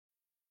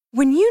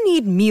When you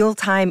need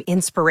mealtime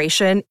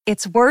inspiration,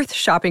 it's worth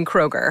shopping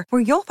Kroger,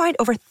 where you'll find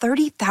over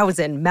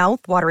 30,000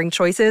 mouth-watering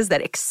choices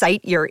that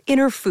excite your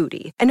inner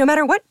foodie. And no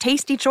matter what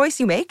tasty choice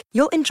you make,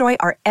 you'll enjoy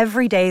our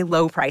everyday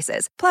low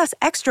prices, plus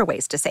extra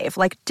ways to save,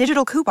 like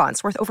digital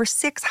coupons worth over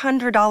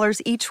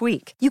 $600 each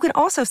week. You can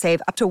also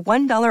save up to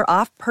 $1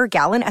 off per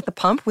gallon at the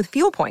pump with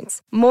fuel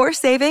points. More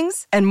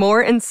savings and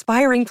more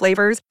inspiring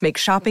flavors make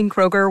shopping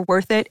Kroger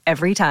worth it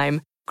every time.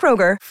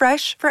 Kroger,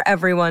 fresh for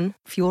everyone.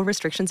 Fuel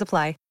restrictions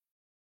apply.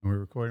 We're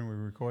recording.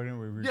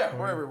 Yeah,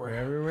 we're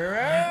everywhere.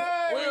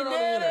 Hey, We're we on the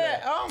did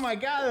internet. it. Oh my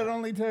God, it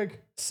only took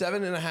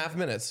 7.5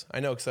 minutes. I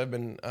know, because I've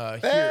been here.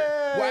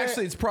 Well,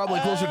 actually, it's probably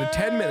closer to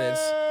 10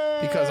 minutes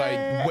because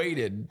I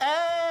waited.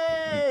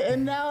 Hey,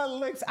 and now it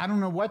looks, I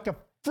don't know what the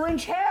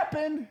French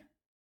happened.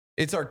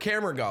 It's our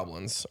camera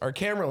goblins, our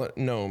camera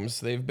gnomes.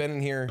 They've been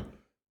in here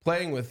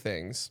playing with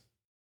things.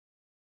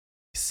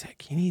 He's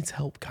sick. He needs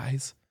help,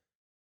 guys.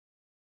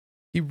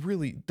 He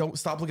really, don't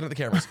stop looking at the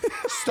cameras.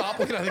 Stop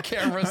looking at the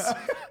cameras.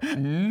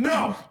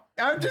 No.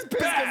 I'm just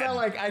pissed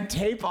because I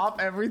tape off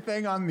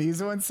everything on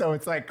these ones, so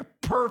it's like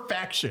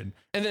perfection.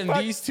 And then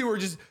these two are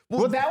just,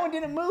 well, that one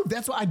didn't move.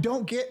 That's what I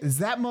don't get. Is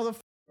that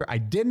motherfucker? I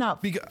did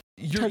not. Because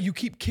you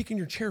keep kicking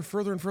your chair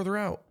further and further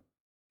out.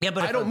 Yeah,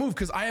 but I don't move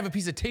because I have a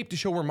piece of tape to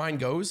show where mine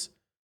goes.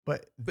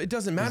 But it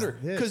doesn't matter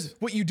because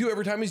what you do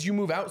every time is you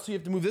move out, so you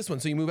have to move this one.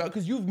 So you move out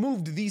because you've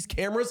moved these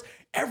cameras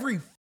every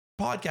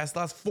podcast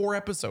last 4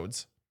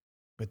 episodes.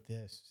 But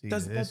this, see,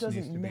 that this doesn't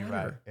needs to matter. be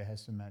right. It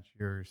has to match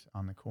yours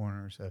on the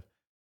corners of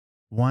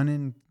one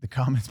in the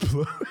comments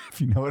below,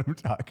 if you know what I'm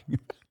talking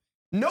about.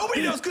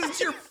 Nobody knows because it's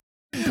your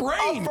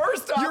brain.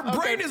 First off, your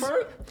brain is.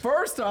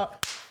 First off,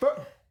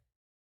 the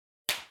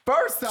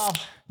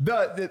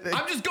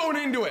I'm just going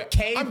into it.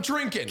 I'm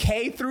drinking.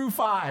 K through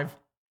 5.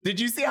 Did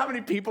you see how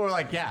many people were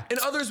like, yeah? And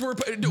others were.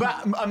 But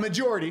a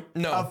majority.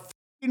 No.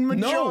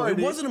 Majority. No, it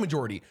wasn't a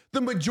majority.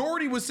 The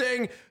majority was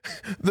saying,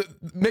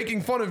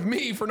 making fun of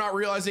me for not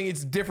realizing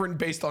it's different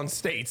based on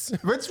states.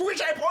 Which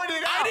I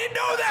pointed out. I didn't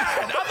know that.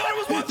 I thought it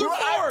was 1 through 4.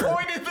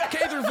 I pointed that.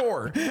 K through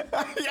 4.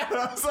 Yeah,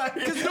 I was like,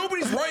 because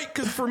nobody's right.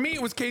 Because for me,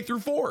 it was K through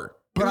 4.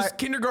 It was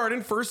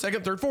kindergarten, 1st,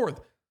 2nd, 3rd, 4th.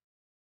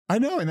 I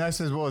know, and that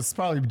says, well, it's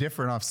probably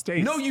different off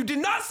states. No, you did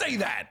not say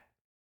that.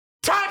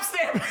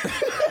 Timestamp.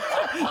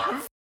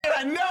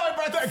 I know I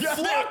brought that guy.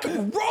 Fluck,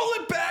 roll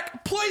it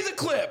back, play the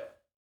clip.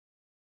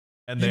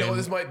 And you then know what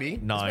this might be? 9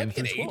 this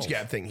might be through an 12. age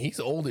gap thing. He's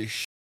old as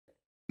shit.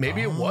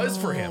 Maybe it was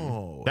for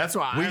him. That's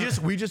why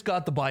we just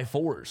got the by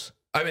 4s.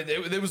 I mean,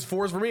 it was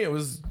 4s for me. It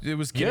was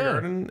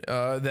kindergarten.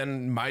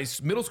 Then my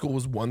middle school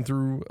was 1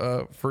 through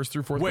 1st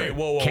through 4th. Wait, grade.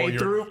 whoa.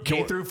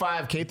 K through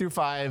 5. K through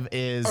 5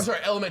 is. I'm sorry,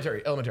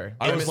 elementary.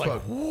 I was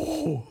like,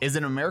 is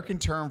an American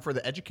term for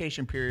the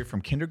education period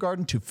from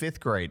kindergarten to 5th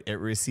grade. It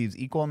receives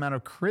equal amount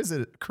of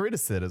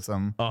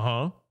criticism.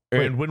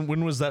 And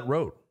when was that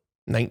wrote?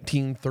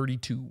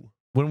 1932.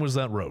 When was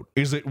that wrote?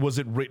 Was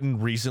it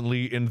written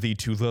recently in the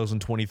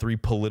 2023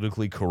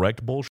 politically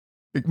correct bullshit?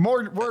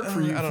 More work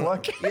for you, I don't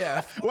Fluck. know.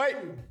 Yeah. Wait.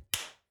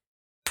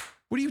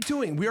 What are you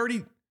doing? We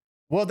already.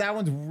 Well, that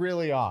one's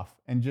really off.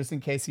 And just in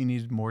case you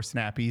need more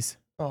snappies,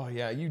 Oh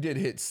yeah, you did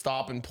hit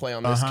stop and play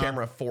on this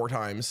camera 4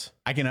 times.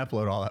 I can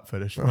upload all that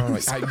footage.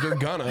 You're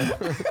gonna.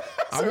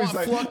 I want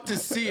Fluck to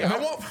see. I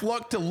want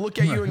Fluck to look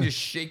at you and just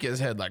shake his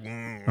head like.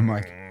 I'm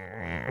like,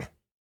 I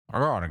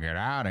gotta get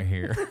out of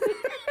here.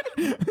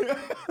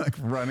 Like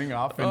running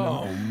off.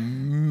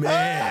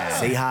 Man.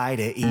 Say hi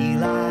to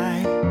Eli.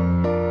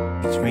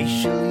 He's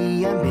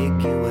racially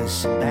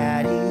ambiguous and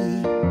batty.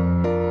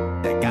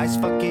 That guy's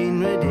fucking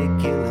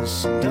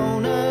ridiculous.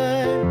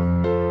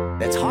 Donut.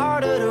 That's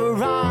harder to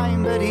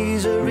rhyme, but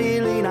he's a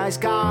really nice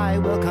guy.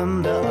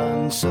 Welcome to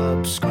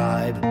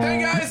Unsubscribe.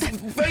 Hey guys,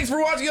 thanks for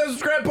watching the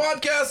Unsubscribe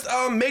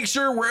podcast. Make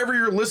sure wherever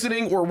you're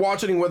listening or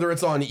watching, whether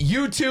it's on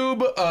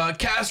YouTube,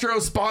 Castro,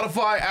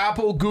 Spotify,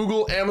 Apple,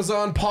 Google,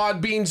 Amazon,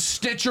 Podbean,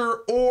 Stitcher,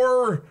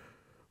 or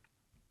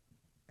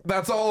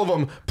that's all of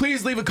them.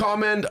 Please leave a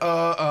comment,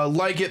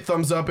 like it,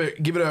 thumbs up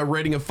it, give it a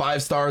rating of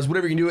 5 stars,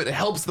 whatever you can do. It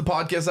helps the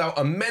podcast out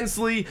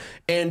immensely.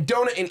 And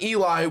Donut and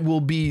Eli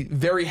will be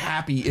very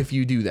happy if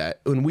you do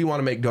that. And we want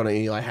to make Donut and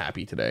Eli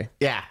happy today.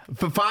 Yeah,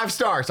 for 5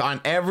 stars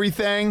on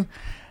everything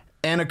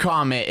and a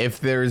comment if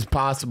there's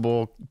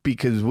possible,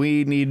 because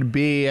we need to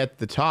be at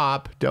the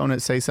top.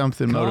 Donut, say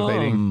something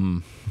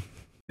motivating.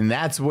 And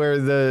that's where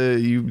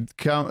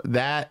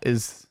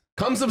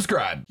Come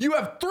subscribe. You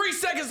have 3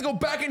 seconds to go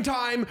back in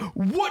time.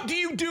 What do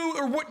you do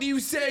or what do you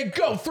say?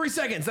 Go. 3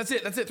 seconds. That's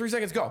it. 3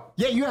 seconds. Go.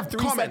 Yeah, you have 3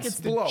 Comments seconds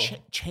below. to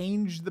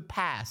change the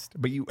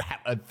past, but you have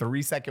a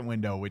 3-second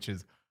window, which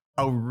is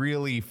a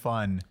really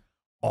fun.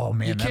 Oh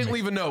man, You can't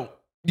leave a note.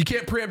 You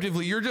can't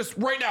preemptively. You're just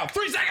right now.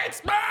 3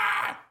 seconds.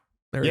 Ah!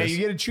 There Yeah, it is. you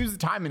get to choose the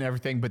time and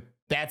everything, but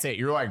that's it.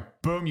 You're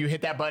like, boom, you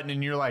hit that button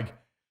and you're like,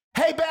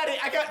 hey, Betty,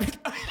 I got.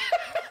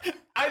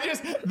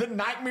 The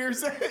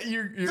nightmares.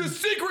 The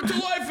secret to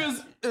life is,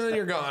 and then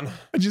you're gone.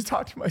 I just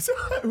talked to myself.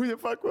 Who the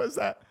fuck was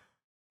that?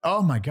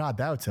 Oh my God,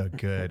 that's a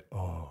good.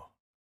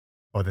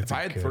 That's. If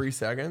I had 3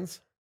 seconds.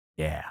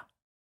 Yeah,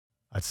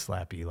 I'd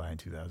slap Eli in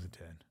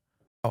 2010.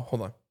 Oh,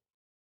 hold on.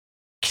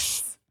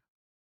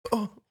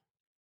 Welcome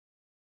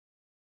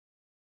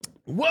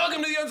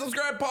to the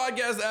Unsubscribed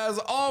Podcast. As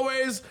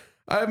always,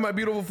 I have my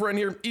beautiful friend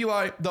here,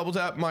 Eli, Double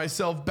Tap,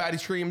 myself, Batty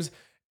Streams,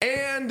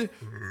 and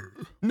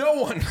no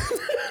one.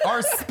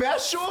 Our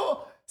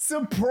special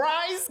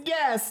surprise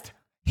guest,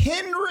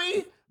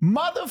 Henry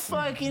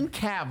motherfucking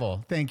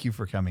Cavill. Thank you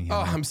for coming here.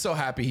 Oh, I'm so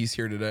happy he's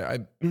here today.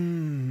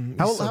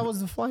 How was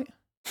the flight?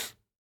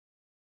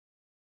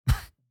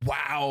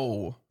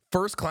 Wow.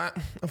 First class,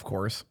 of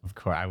course. Of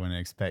course, I wouldn't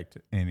expect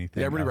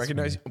anything. Did everybody else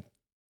recognize from you?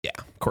 Yeah,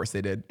 of course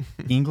they did.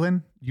 you.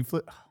 England? You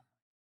flew?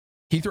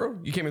 Heathrow?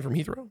 You came in from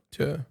Heathrow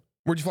to,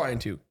 where'd you fly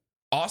into?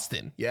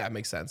 Austin. Yeah, it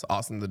makes sense.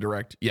 Austin, the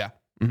direct. Yeah.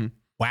 Mm-hmm.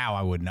 Wow,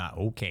 I would not.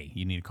 Okay,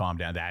 you need to calm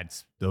down.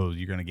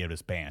 You're going to get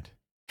us banned.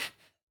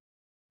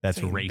 That's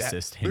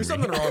racist, Henry. There's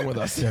something wrong with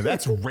us. Yeah,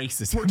 that's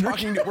racist. We're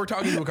talking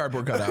to a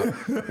cardboard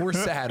cutout. We're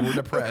sad. We're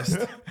depressed.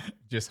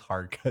 Just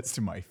hard cuts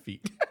to my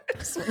feet.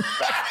 No.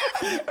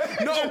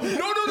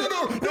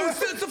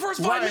 It's the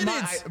first 5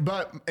 minutes.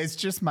 But it's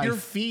just my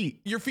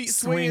feet. Your feet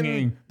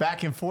swinging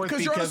back and forth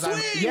because you're on a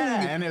swing.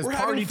 Yeah, and it's We're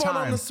party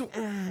having fun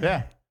time.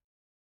 Yeah.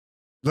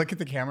 Look at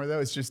the camera though.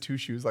 It's just two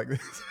shoes like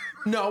this.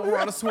 No, we're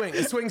on a swing.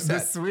 A swing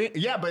set.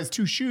 Yeah, but it's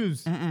two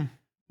shoes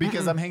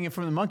because I'm hanging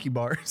from the monkey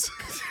bars.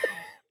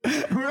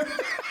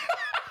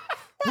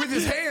 With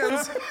his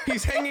hands,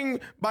 he's hanging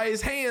by his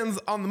hands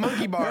on the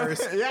monkey bars.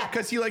 Yeah,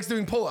 because he likes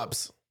doing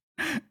pull-ups.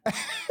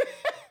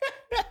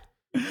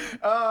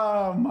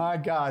 Oh my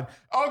God.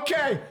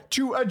 Okay,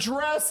 to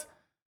address.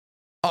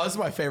 Oh, this is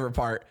my favorite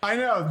part. I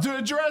know. To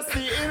address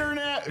the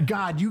internet.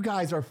 God, you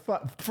guys are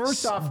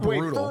first off.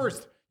 Brutal. Wait,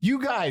 first,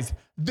 you guys,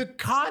 the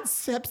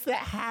concepts that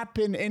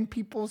happen in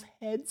people's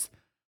heads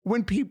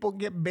when people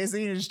get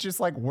busy and it's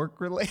just like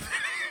work related.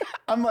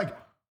 I'm like,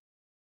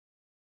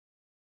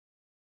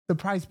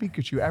 surprise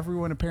Pikachu.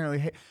 Everyone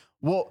apparently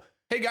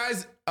Hey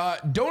guys,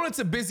 Donut's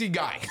a busy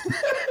guy.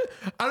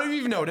 I don't know if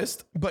you've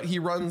noticed, but he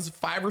runs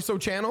 5 or so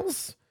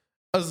channels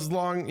as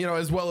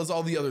well as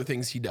all the other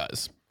things he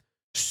does.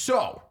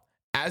 So,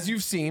 as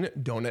you've seen,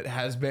 Donut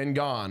has been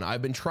gone.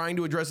 I've been trying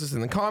to address this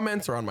in the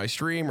comments or on my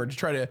stream or to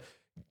try to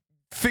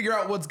figure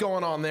out what's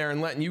going on there and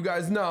letting you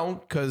guys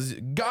know, because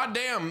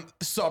goddamn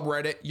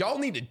subreddit, y'all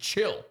need to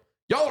chill.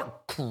 Y'all are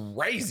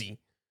crazy.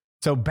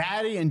 So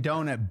Batty and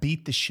Donut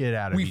beat the shit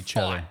out of each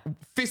other.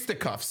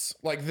 Fisticuffs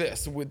like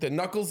this with the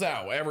knuckles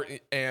out.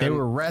 And they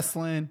were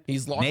wrestling.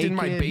 He's locked in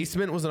my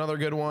basement was another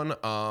good one.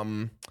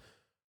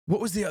 What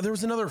was there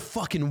was another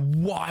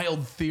fucking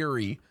wild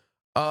theory.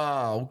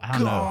 Oh, I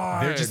don't know.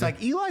 They're just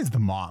like, Eli's the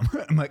mom.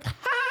 I'm like,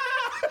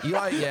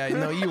 Eli, yeah,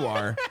 no, you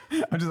are.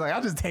 I'm just like,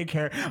 I'll just take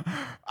care.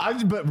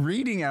 But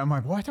reading it, I'm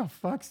like, what the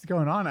fuck's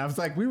going on? I was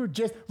like, we were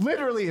just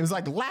literally, it was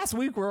like last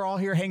week we were all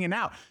here hanging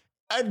out.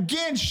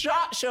 Again,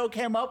 SHOT Show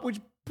came up, which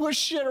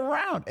pushed shit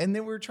around. And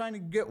then we were trying to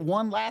get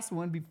one last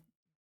one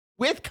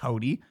with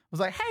Cody. I was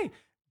like, hey,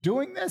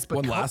 doing this. But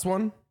One last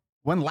one?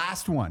 One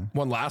last one.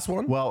 One last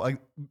one? Well,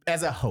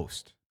 as a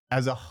host.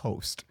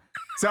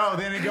 So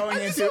then going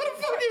into,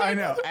 I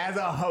know, as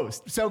a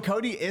host. So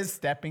Cody is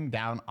stepping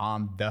down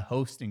on the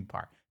hosting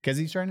part because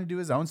he's trying to do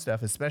his own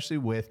stuff, especially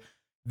with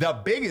the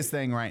biggest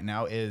thing right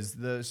now is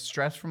the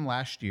stress from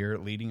last year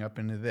leading up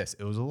into this.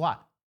 It was a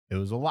lot.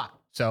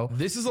 So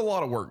this is a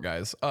lot of work,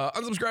 guys.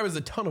 Unsubscribe is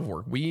a ton of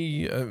work.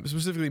 We,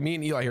 specifically me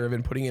and Eli here, have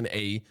been putting in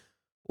a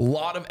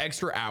lot of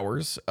extra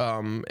hours.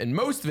 And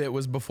most of it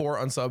was before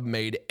Unsub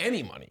made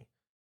any money.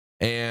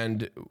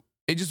 And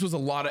it just was a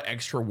lot of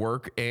extra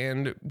work.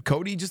 And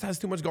Cody just has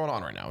too much going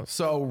on right now.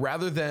 So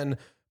rather than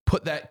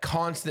put that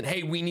constant,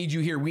 hey, we need you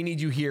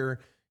here,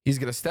 he's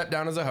going to step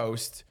down as a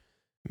host.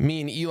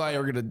 Me and Eli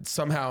are going to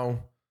somehow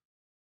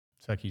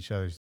suck each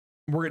other's.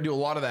 We're going to do a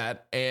lot of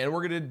that, and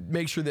we're going to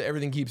make sure that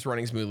everything keeps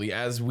running smoothly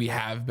as we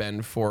have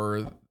been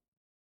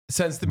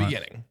since the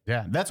beginning.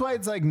 Yeah, that's why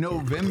it's like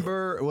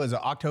November, it was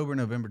October,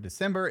 November,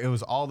 December. It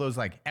was all those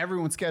like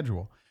everyone's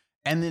schedule.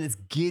 And then it's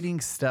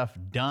getting stuff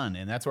done.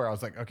 And that's where I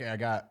was like,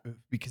 okay,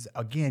 because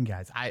again,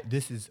 guys,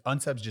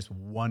 Unsub's just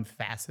one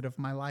facet of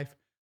my life.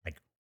 Like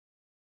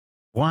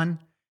I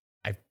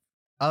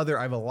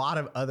have a lot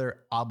of other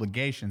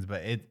obligations,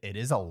 but it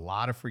is a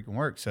lot of freaking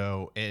work.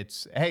 So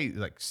it's, hey,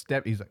 like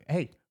he's like,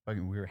 hey, we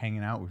were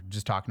hanging out. We were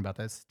just talking about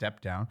that. Step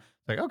down.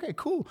 It's like, okay,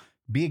 cool.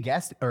 Be a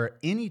guest or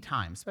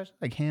anytime, especially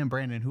like him,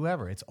 Brandon,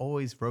 whoever. It's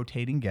always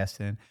rotating guests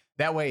in.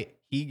 That way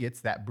he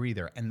gets that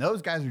breather. And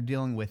those guys are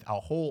dealing with a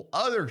whole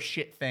other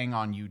shit thing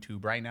on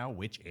YouTube right now,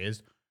 which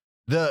is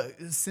the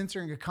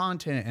censoring of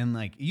content. And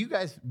like you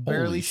guys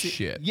barely see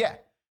shit. Yeah.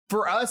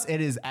 For us, it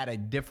is at a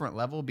different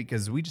level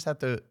because we just have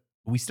to,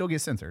 we still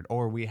get censored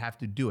or we have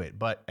to do it.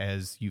 But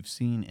as you've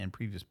seen in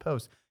previous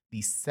posts,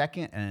 the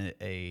second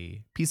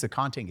a piece of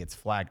content gets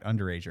flagged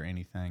underage or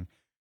anything,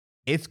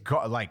 it's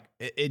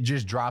it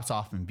just drops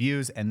off in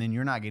views and then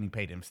you're not getting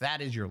paid. And if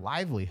that is your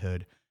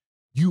livelihood,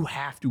 you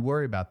have to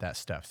worry about that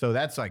stuff. So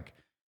that's like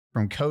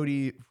from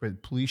Cody for the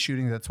police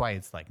shooting. That's why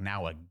it's like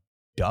now a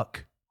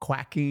duck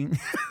quacking,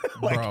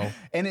 bro.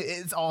 And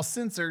it's all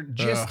censored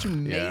just to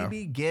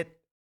maybe get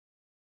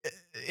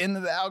into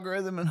the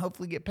algorithm and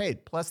hopefully get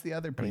paid. Plus the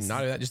other I pieces. mean,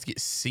 not even that, just to get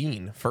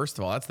seen. First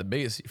of all, that's the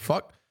biggest.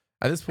 Fuck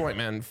at this point,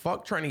 man.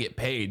 Fuck trying to get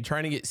paid,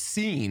 trying to get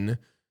seen,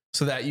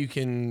 so that you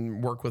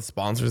can work with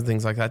sponsors and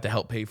things like that to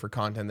help pay for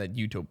content that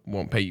YouTube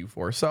won't pay you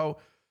for. So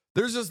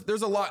there's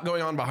a lot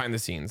going on behind the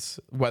scenes,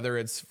 whether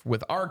it's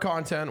with our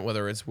content,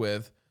 whether it's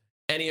with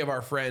any of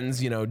our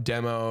friends, you know,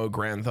 Demo,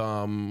 Grand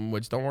Thumb,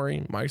 which don't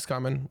worry, Mike's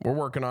coming. We're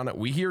working on it.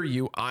 We hear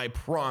you. I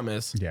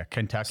promise. Yeah,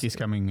 Kentucky's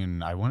coming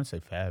in, I want to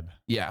say Feb.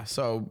 Yeah.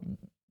 So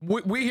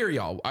we hear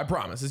y'all. I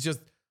promise. It's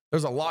just,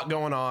 there's a lot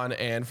going on.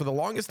 And for the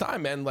longest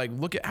time, man, like,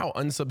 look at how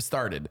Unsub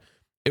started.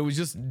 It was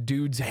just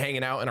dudes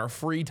hanging out in our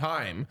free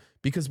time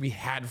because we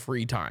had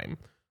free time.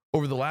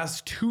 Over the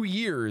last 2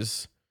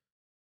 years,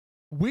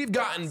 we've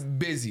gotten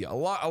busy. A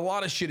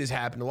lot of shit has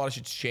happened. A lot of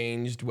shit's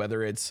changed,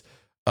 whether it's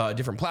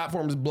different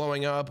platforms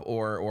blowing up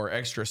or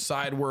extra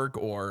side work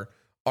or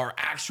our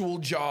actual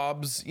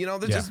jobs. You know,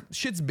 there's just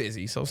shit's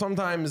busy. So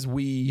sometimes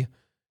we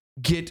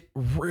get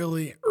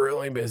really,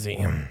 really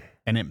busy.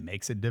 And it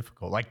makes it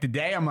difficult. Like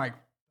today, I'm like,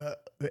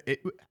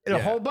 a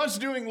whole bunch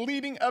doing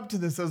leading up to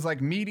this. I was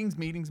like meetings.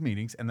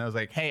 And I was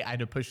like, hey, I had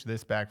to push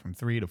this back from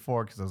 3 to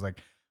 4 because I was like,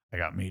 I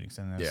got meetings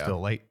and it's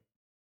still late.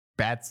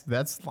 That's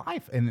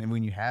life. And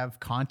when you have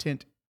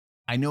content,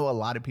 I know a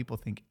lot of people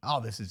think, oh,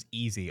 this is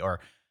easy, or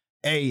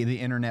hey, the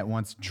internet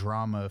wants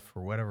drama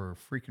for whatever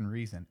freaking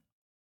reason.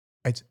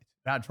 It's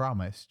not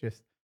drama. It's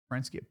just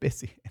friends get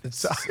busy.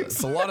 It's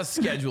a lot of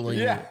scheduling.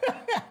 Yeah.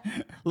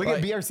 Look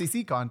at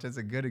BRCC content. It's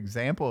a good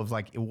example of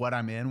like what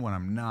I'm in, when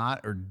I'm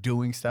not, or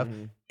doing stuff.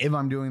 If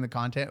I'm doing the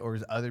content or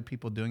is other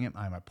people doing it,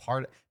 I'm a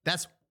part of.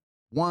 That's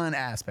one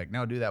aspect.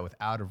 Now do that with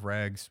Out of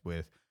Regs,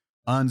 with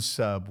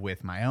Unsub,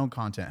 with my own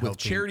content, With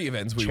charity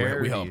events we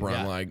help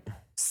run, like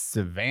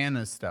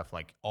Savannah stuff,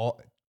 like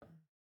all.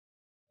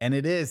 And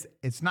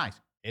it's nice.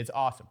 It's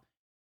awesome.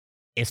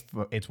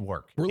 It's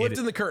work. We're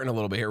lifting the curtain a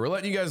little bit here. We're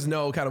letting you guys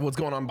know kind of what's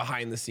going on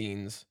behind the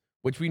scenes,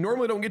 which we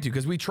normally don't get to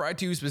because we try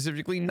to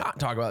specifically not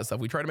talk about that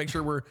stuff. We try to make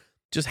sure we're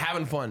just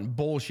having fun,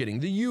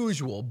 bullshitting, the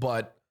usual.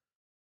 But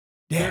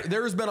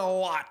there's been a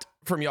lot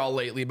from y'all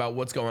lately about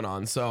what's going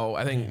on. So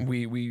I think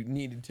we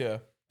needed to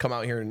come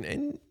out here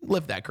and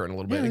lift that curtain a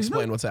little bit and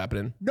explain what's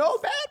happening. No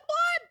bad blood.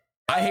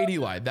 I hate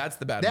Eli. That's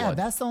the bad blood. Yeah,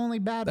 that's the only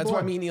bad blood. That's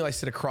why me and Eli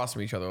sit across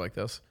from each other like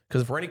this.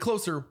 Because if we're any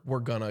closer, we're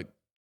gonna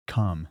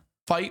come.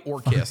 Fight or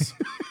kiss.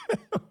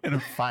 In a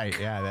fight,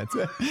 yeah, that's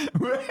it.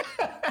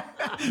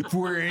 If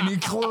we're any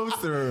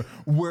closer,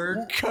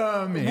 we're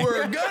coming.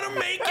 We're gonna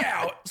make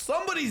out.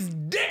 Somebody's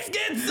dicks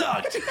get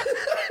sucked.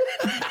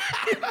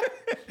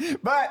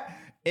 But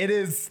it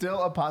is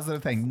still a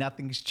positive thing.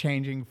 Nothing's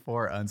changing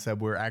for Unsub.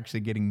 We're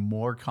actually getting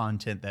more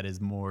content that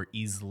is more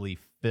easily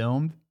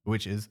filmed,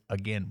 which is,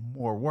 again,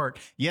 more work.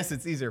 Yes,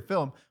 it's easier to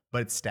film,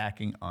 but it's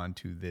stacking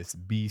onto this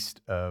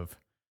beast of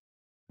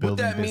what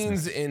that business.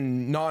 means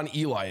in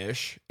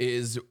non-Eli-ish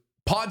is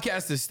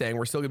podcast is staying.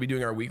 We're still going to be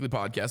doing our weekly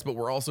podcast, but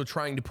we're also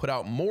trying to put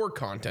out more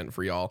content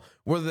for y'all,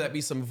 whether that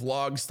be some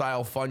vlog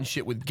style fun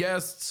shit with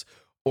guests,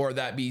 or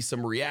that be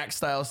some react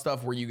style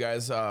stuff where you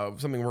guys,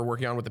 something we're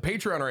working on with the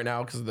Patreon right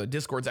now because the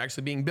Discord's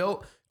actually being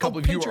built. A couple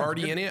of you are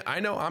already in it. I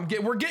know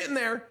we're getting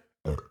there.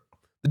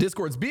 The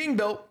Discord's being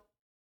built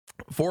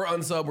for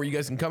Unsub, where you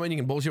guys can come in, you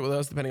can bullshit with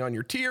us depending on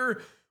your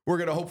tier. We're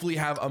going to hopefully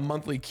have a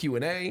monthly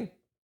Q&A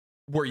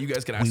where you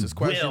guys can ask us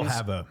questions. We will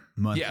have a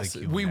monthly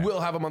Q&A. We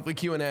will have a monthly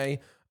Q&A.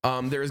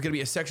 There is going to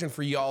be a section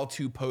for y'all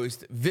to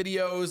post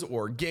videos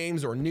or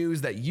games or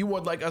news that you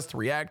would like us to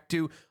react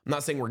to. I'm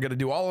not saying we're going to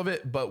do all of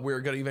it, but we're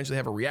going to eventually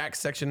have a react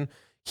section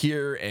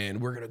here, and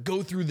we're going to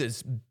go through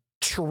this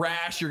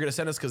trash you're going to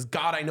send us because,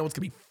 God, I know it's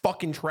going to be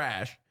fucking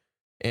trash.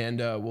 And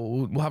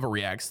we'll have a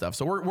react stuff.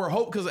 So we're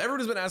hope because everyone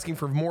has been asking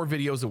for more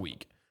videos a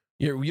week.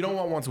 You don't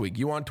want once a week.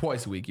 You want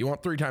twice a week. You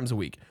want 3 times a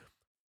week.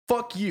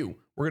 Fuck you.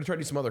 We're going to try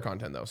to do some otother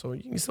content, though. So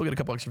you can still get a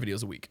couple extra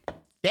videos a week.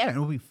 Yeah,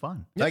 it'll be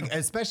fun. Yeah. Like,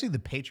 especially the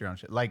Patreon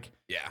shit. Like,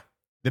 yeah,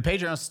 the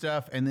Patreon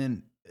stuff, and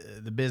then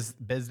the biz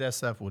dev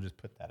stuff, we'll just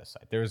put that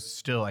aside. There's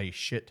still a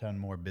shit ton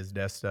more biz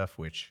dev stuff,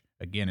 which,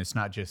 again, it's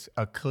not just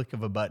a click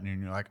of a button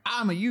and you're like,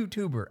 I'm a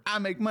YouTuber, I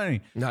make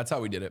money. No, that's how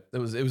we did it. It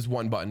was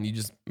one button.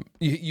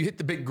 You hit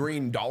the big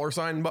green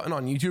 $sign button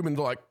on YouTube, and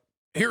they're like,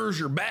 here's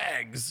your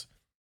bags.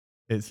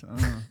 It's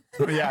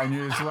yeah, and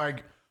you're just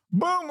like,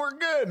 boom, we're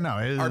good. No,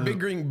 our big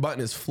green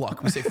button is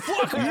Fluck. We say,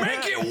 Fluck,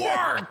 make it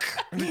work.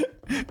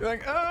 You're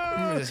like,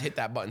 I'm gonna just hit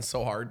that button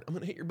so hard. I'm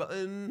gonna hit your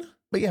button.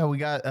 But yeah, we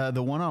got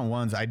the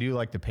one-on-ones. I do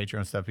like the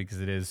Patreon stuff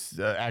because it is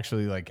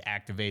actually like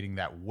activating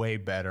that way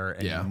better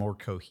and more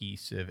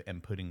cohesive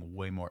and putting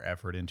way more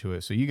effort into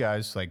it. So you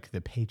guys like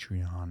the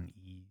Patreon,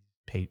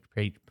 the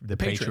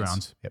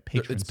Patreons. Yeah,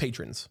 patrons. It's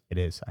patrons. It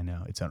is. I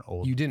know. It's an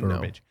old You didn't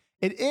verbiage.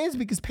 Know. It is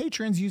because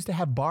patrons used to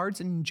have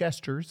bards and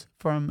jesters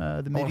from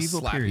the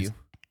medieval period.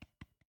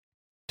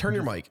 Turn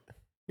your mic.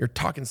 You're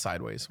talking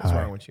sideways. What's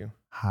wrong with you?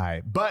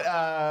 Hi.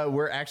 But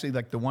we're actually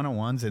like the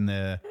one-on-ones and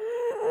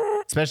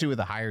especially with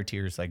the higher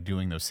tiers, like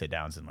doing those sit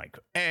downs and like,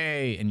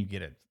 hey, and you get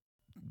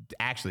to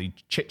actually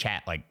chit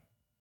chat like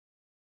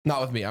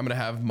Not with me. I'm gonna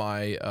have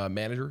my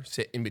manager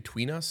sit in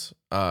between us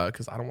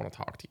because I don't want to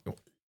talk to you.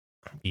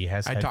 He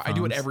has I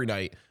do it every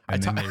night.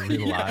 and then they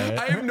rely it.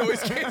 I have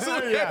noise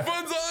canceling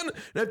headphones on. And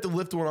I have to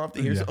lift one off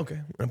the ears. Yeah. Okay,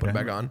 I'm gonna put it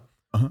back on.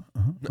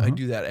 I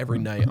do that every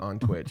night on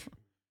Twitch.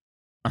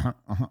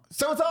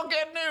 So it's all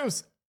good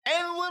news.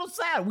 And a little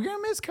sad. We're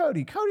going to miss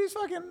Cody. Cody's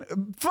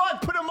fucking...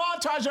 Fuck, put a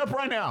montage up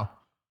right now.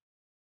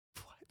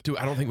 Dude,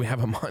 I don't think we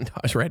have a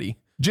montage ready.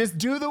 Just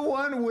do the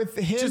one with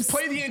him. Just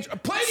play the intro.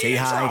 Play the Say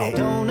intro. hi to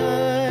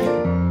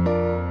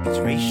Donut. It's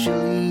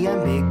racially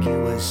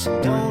ambiguous.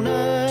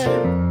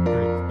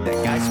 Donut.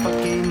 That guy's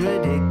fucking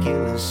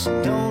ridiculous.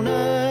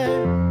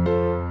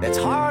 Donut. That's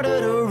harder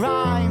to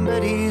rhyme,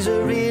 but he's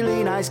a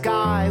really nice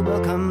guy.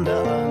 Welcome to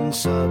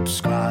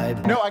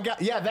Unsubscribe. No, I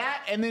got... Yeah,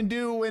 that. And then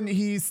do when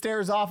he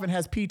stares off and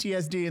has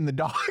PTSD in the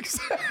dogs.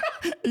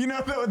 You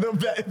know,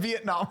 the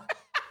Vietnam...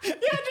 Yeah,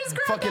 just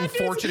grab Fucking that,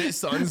 dude. Fortunate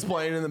Son's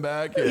playing in the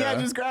back. Yeah,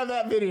 just grab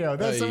that video.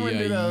 That's someone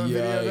did a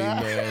video of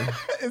that. man.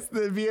 It's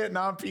the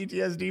Vietnam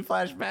PTSD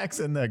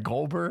flashbacks and the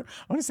Goldberg.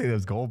 I want to say that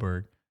was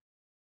Goldberg.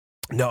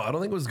 No, I don't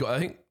think it was. I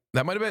think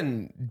that might have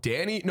been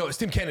Danny. No, it's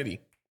Tim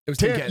Kennedy. It was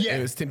Tim, Tim. yeah.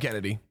 It was Tim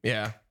Kennedy.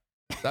 Yeah,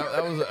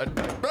 that was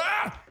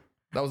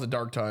that was a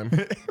dark time.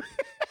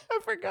 I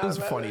forgot. It was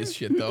about funny it. as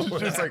shit though.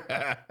 Just like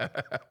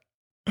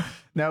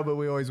no, but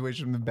we always wish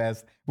them the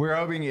best. We're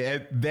hoping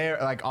they're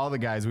like all the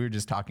guys. We were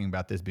just talking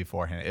about this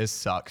beforehand. It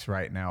sucks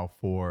right now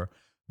for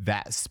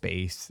that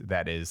space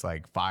that is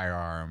like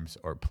firearms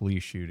or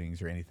police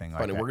shootings or anything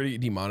like Funny, that. we're gonna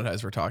get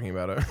demonetized for talking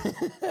about it.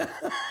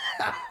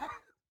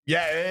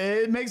 Yeah,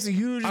 it makes a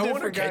huge I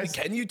difference. wonder, Guys.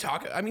 can you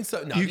talk? I mean,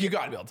 so no, you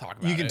got to be able to talk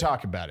about it. You can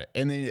talk about it,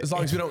 and then as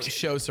long as we don't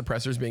show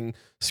suppressors being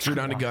screwed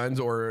onto guns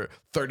or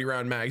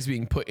 30-round mags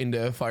being put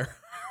into firearms.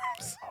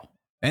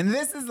 And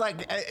this is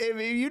like,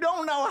 if you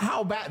don't know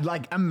how bad,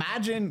 like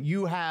imagine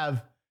you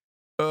have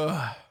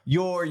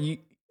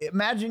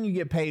imagine you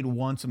get paid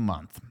once a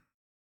month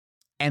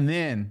and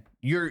then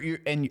you're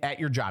and at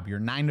your job, you're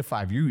 9 to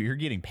 5, you're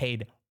getting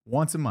paid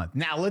once a month.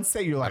 Now let's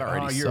say you're like, That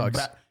already sucks.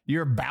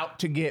 You're about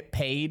to get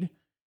paid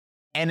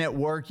and at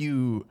work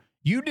you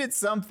did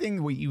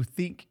something what you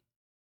think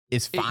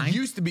is fine. It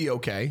used to be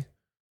okay.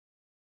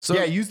 So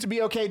yeah, it used to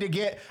be okay to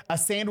get a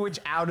sandwich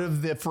out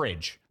of the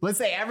fridge. Let's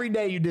say every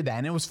day you did that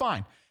and it was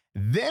fine.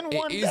 Then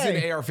one it is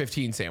day, an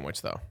AR-15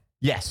 sandwich though.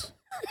 yes,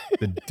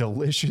 the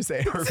delicious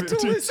AR-15.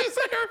 Delicious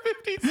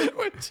AR-15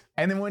 sandwich.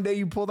 And then one day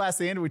you pull that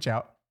sandwich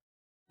out,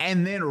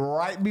 and then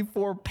right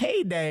before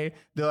payday,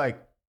 they're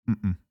like,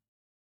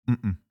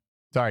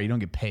 sorry, you don't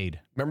get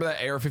paid. Remember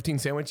that AR-15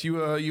 sandwich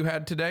you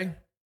had today?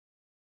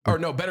 Or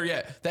no, better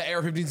yet, that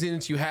AR-15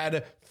 sandwich you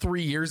had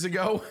 3 years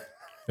ago.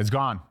 It's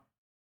gone.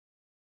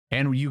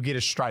 And you get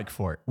a strike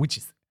for it, which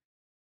is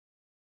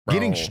Bro.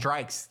 getting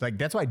strikes. Like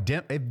that's why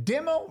if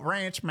Demo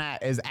Ranch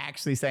Matt is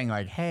actually saying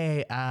like,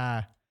 hey,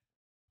 I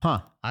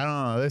don't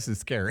know, this is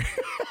scary.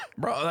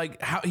 Bro,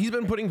 like how he's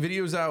been putting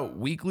videos out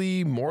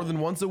weekly, more than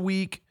once a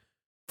week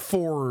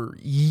for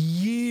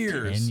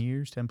years.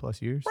 10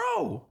 plus years.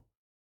 Bro.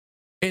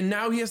 And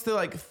now he has to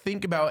like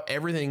think about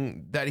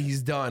everything that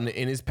he's done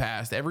in his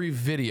past, every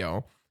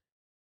video.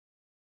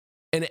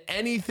 And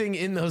anything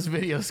in those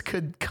videos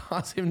could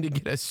cause him to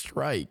get a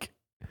strike.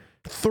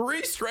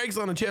 3 strikes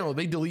on a channel,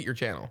 they delete your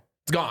channel.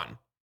 It's gone.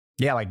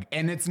 Yeah, like,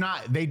 and it's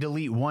not, they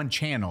delete one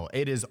channel.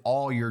 It is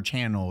all your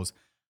channels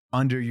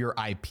under your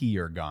IP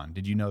are gone.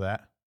 Did you know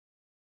that?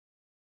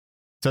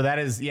 So that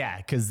is, yeah,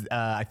 because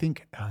I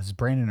think it was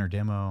Brandon or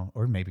Demo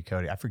or maybe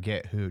Cody. I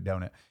forget who,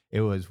 don't it?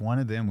 It was one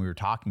of them. We were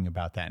talking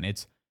about that. And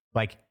it's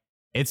like,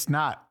 it's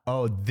not,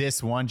 oh,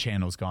 this one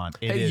channel's gone.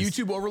 It Hey, is,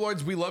 YouTube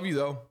overlords, we love you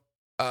though.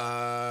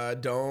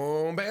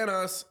 Don't ban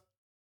us.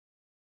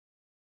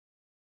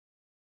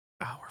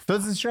 Oh, so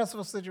it's a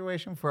stressful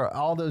situation for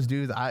all those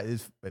dudes.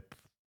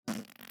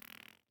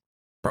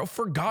 Bro,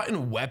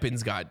 Forgotten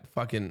Weapons got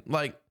fucking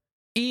like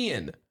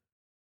Ian.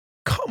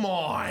 Come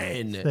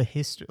on. The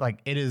history,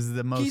 like it is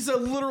the most. He's a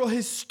literal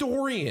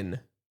historian.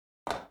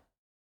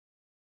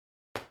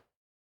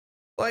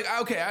 Like,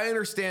 okay, I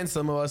understand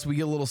some of us, we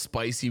get a little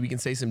spicy. We can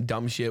say some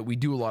dumb shit. We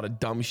do a lot of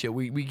dumb shit.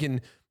 We can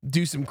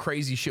do some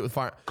crazy shit with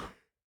fire.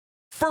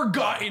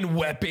 Forgotten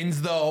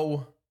Weapons,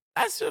 though.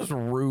 That's just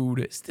rude.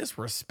 It's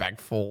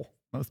disrespectful.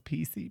 most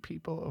PC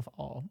people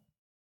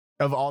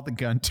of all the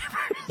gun tubers.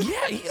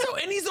 Yeah,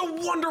 he's a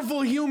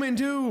wonderful human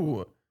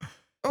too.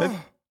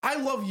 Oh, I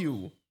love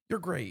you. You're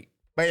great.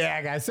 But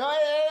yeah, guys. So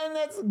and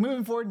that's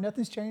moving forward.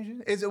 Nothing's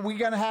changing. Is it we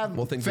gonna have?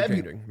 Well, things are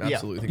changing.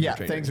 Absolutely,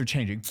 things are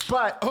changing.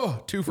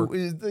 But two for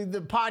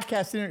the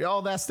podcast,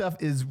 all that stuff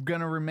is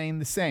gonna remain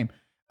the same.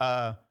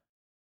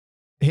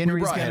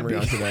 Henry's gonna Henry be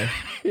on today.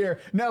 here.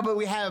 No, but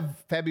we have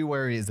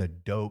February is a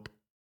dope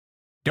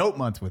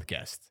month with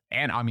guests,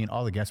 and I mean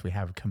all the guests we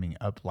have coming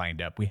up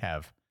lined up. We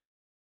have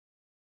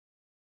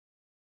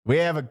a. Are we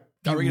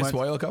gonna months-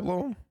 spoil a couple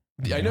of them?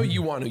 Yeah. I know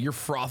you want to. You're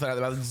frothing out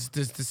about this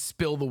just to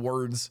spill the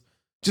words.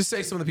 Just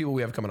say some of the people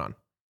we have coming on.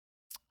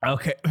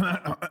 Okay.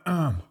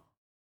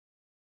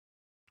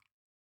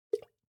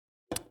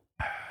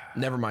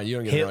 Never mind. You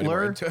don't get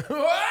Hitler. to know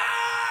anymore.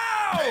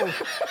 Wow!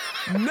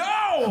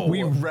 No.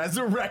 We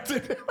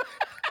resurrected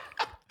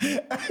him.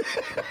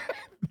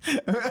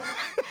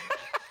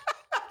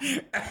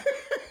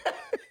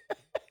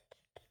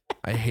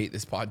 I hate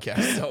this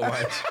podcast so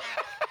much.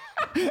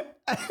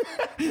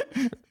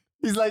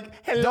 He's like,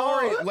 hello.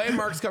 Don't worry,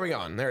 Landmark's coming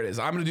on. There it is.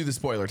 I'm going to do the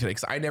spoiler today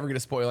because I never get to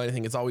spoil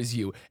anything. It's always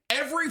you.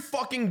 Every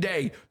fucking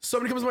day,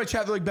 somebody comes to my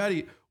chat. They're like,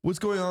 Batty, what's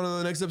going on in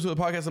the next episode of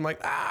the podcast? I'm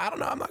like, I don't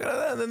know. I'm not going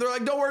to. And then they're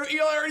like, don't worry.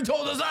 Eli already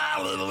told us.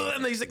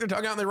 And they stick their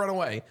tongue out and they run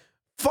away.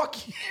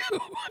 Fuck you.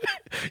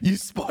 You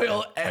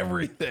spoil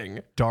everything.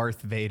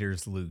 Darth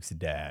Vader's Luke's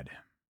dad.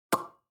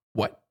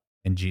 What?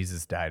 And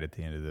Jesus died at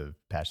the end of the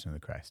Passion of the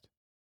Christ.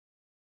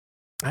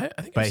 I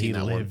think But I've he seen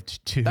that one.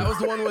 lived too. That was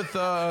the one with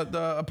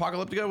the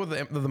Apocalyptica with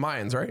the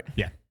Mayans, right?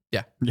 Yeah.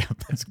 Yeah. Yeah,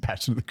 that's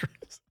Passion of the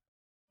Christ.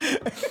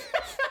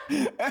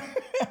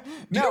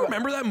 Do you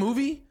remember that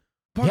movie?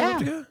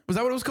 Apocalyptica? Was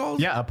that what it was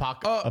called? Yeah,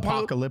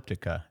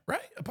 Apocalyptica.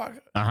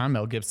 Right?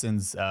 Mel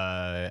Gibson's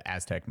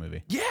Aztec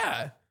movie.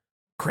 Yeah.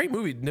 Great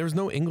movie. There was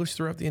no English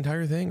throughout the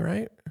entire thing,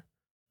 right?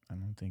 I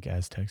don't think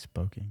Aztec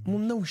spoke English. Well,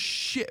 no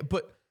shit,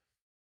 but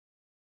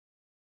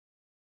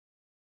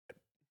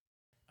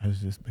I was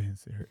just being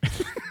serious.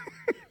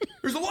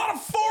 there's a lot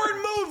of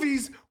foreign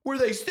movies where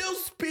they still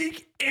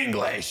speak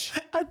English.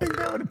 I think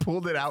I would have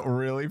pulled it out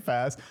really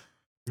fast.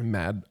 I'm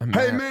mad.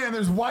 Hey, man,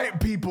 there's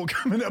white people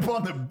coming up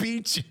on the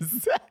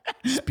beaches.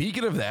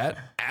 Speaking of that,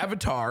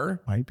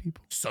 Avatar. White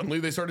people? Suddenly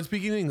they started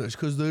speaking English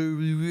because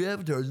they're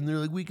avatars and they're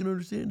like, we can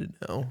understand it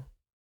now.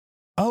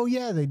 Oh,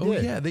 yeah, they did. Oh,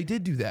 yeah, they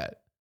did do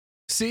that.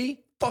 See?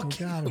 Fuck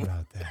you. Forgot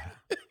about that.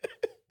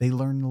 They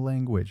learned the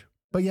language.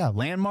 But yeah,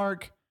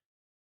 Landmark.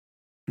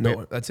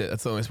 No, that's it.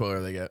 That's the only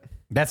spoiler they get.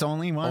 That's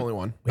only one? Only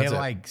one. We That's have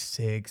it. like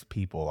 6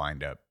 people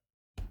lined up.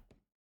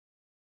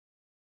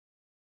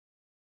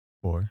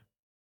 4.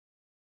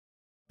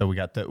 So we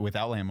got the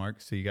without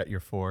Landmark. So you got your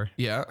 4.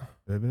 Yeah.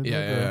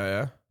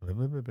 Yeah.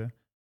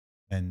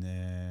 And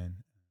then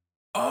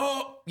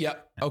Oh, yeah.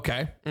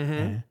 Okay.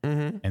 Mm-hmm.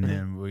 Mm-hmm. and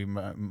then we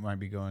might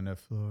be going to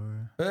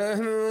Florida.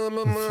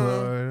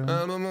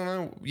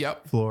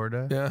 Yep.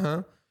 Florida.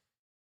 Uh-huh.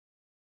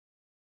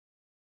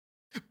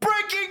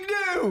 Breaking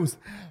news!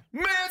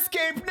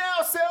 Manscaped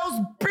now sells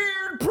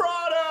beard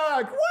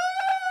product.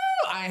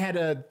 Woo! I had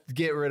to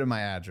get rid of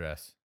my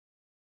address.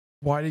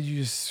 Why did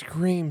you just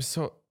scream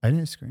so? I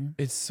didn't scream.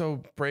 It's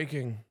so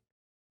breaking.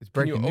 It's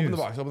Can breaking you news. open the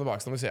box? Open the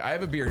box. Let me say, I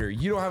have a beard here.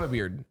 You don't have a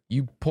beard.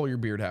 You pull your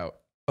beard out.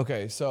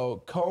 Okay, so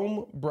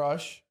comb,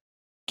 brush.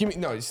 Give me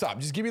no. Stop.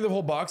 Just give me the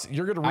whole box.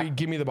 You're gonna read.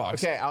 Give me the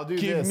box. Okay, I'll do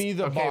give this. me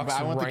the box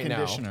but I want right the now.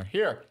 conditioner.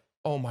 Here.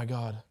 Oh my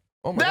god.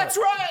 Oh my That's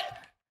god. right.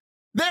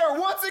 They're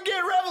once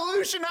again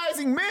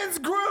revolutionizing men's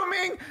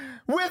grooming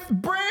with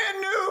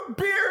brand new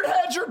Beard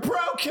Hedger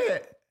Pro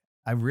Kit.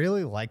 I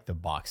really like the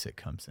box it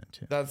comes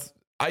into. That's.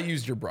 I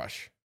used your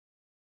brush.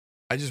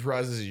 I just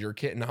realized this is your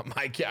kit, not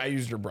my kit. I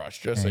used your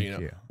brush, just so Thank you know.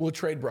 you. We'll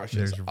trade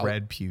brushes. There's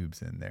red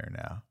pubes in there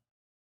now.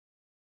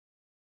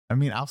 I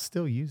mean, I'll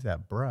still use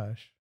that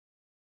brush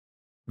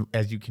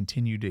as you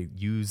continue to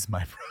use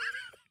my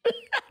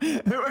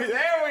brush.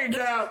 There we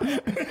go.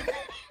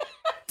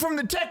 From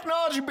the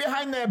technology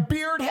behind that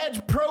Beard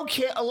Hedge Pro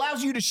Kit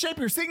allows you to shape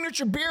your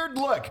signature beard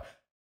look.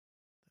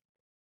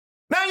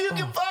 Now you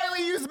can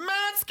finally use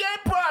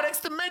Manscaped products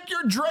to make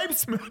your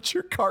drapes match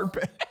your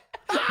carpet.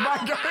 By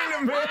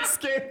going to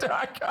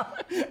manscaped.com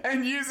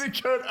and using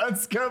code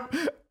unsub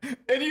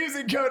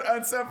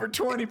for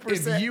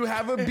 20%. If you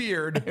have a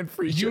beard, And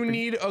free you shipping.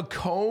 need a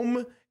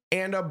comb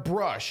and a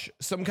brush,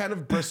 some kind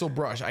of bristle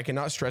brush. I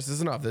cannot stress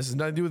this enough. This has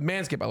nothing to do with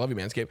Manscaped. I love you,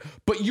 Manscaped.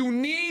 But you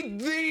need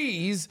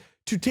these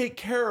to take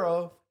care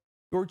of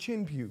your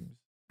chin pubes.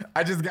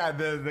 I just got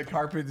the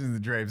carpet and the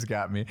drapes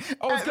got me.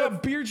 Oh, it's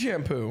got beard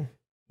shampoo.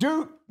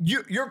 Dude,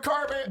 your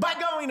carpet, by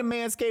going to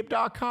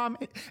manscaped.com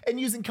and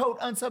using code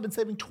unsub and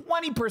saving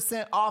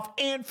 20% off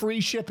and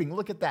free shipping.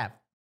 Look at that.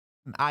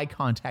 Eye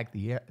contact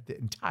the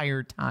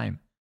entire time.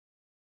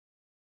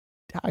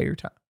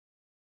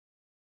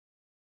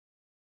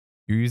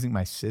 You're using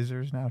my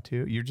scissors now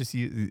too? You're just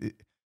using,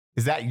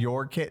 is that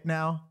your kit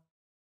now?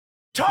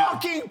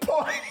 Talking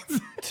points.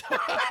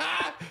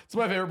 It's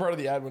my favorite part of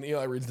the ad when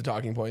Eli reads the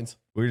talking points.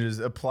 We just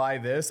apply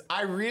this.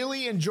 I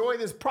really enjoy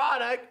this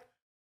product.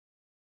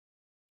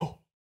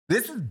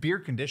 This is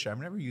beard conditioner.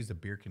 I've never used a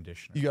beard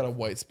conditioner. You got a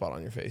white spot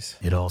on your face.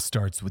 It all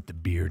starts with the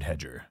Beard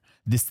Hedger.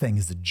 This thing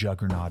is a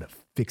juggernaut of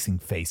fixing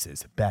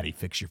faces. Batty,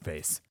 fix your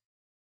face.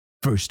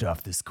 First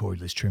off, this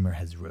cordless trimmer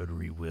has a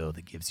rotary wheel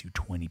that gives you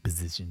 20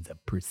 positions of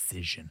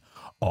precision,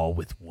 all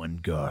with one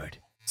guard.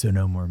 So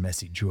no more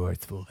messy drawers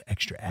full of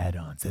extra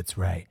add-ons. That's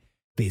right.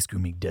 Face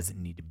grooming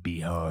doesn't need to be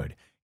hard.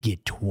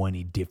 Get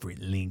 20 different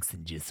links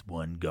in just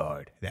one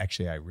guard.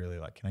 Actually, I really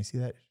like. Can I see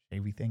that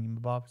shavy thing in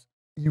the bobs?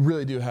 You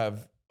really do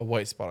have a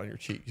white spot on your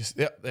cheek. Just,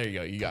 yep, there you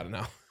go. You got it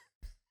now.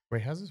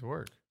 Wait, how's this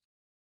work?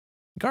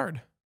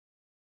 Guard.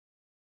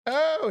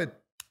 Oh, It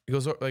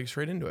goes like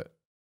straight into it.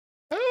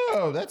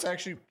 that's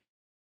actually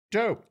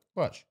dope.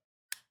 Watch.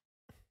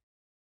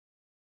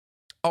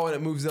 Oh, and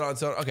it moves it on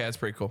its own. Okay, that's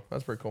pretty cool.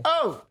 That's pretty cool.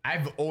 Oh,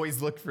 I've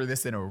always looked for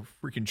this in a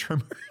freaking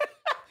trimmer.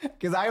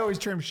 because I always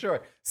trim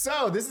short.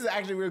 So this is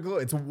actually real cool.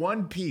 It's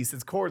one piece.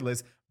 It's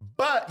cordless,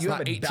 but It's you have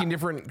not a 18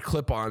 different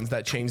clip-ons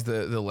that change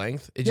the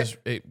length.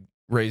 It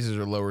raises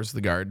or lowers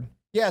the guard.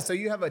 Yeah, so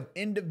you have an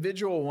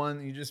individual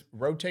one. You just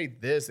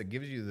rotate this. It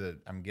gives you the,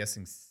 I'm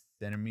guessing,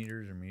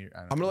 centimeters or meters.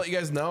 I'm gonna let you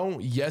guys know.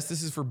 Yes,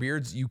 this is for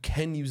beards. You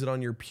can use it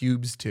on your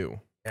pubes too.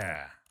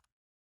 Yeah,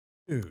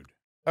 dude.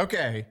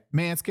 Okay,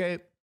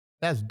 Manscaped.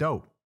 That's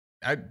dope.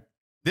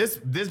 This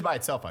by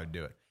itself, I'd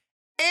do it.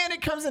 And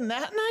it comes in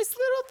that nice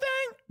little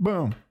thing.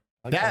 Boom.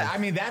 I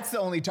mean, that's the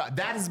only time.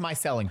 That is my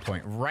selling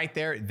point right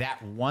there.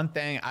 That one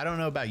thing. I don't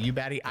know about you,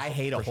 Batty. I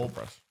hate a whole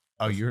brush.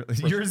 Oh,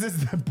 yours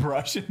is the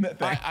brush in that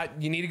thing.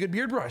 You need a good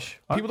beard brush.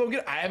 People don't get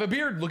it. I have a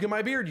beard. Look at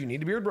my beard. You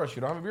need a beard brush.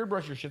 You don't have a beard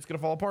brush, your shit's gonna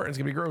fall apart and it's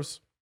gonna be gross.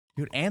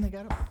 Dude, and they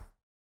got a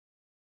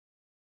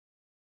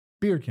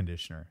beard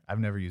conditioner. I've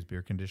never used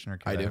beard conditioner.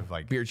 I do. Have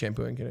like beard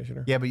shampoo and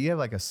conditioner. Yeah, but you have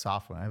like a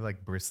soft one. I have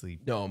like bristly.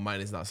 No,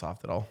 mine is not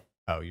soft at all.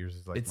 Oh, yours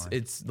is like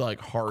it's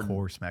like hard,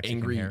 coarse Mexican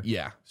angry hair.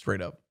 Yeah,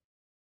 straight up.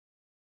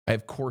 I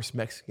have coarse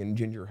Mexican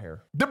ginger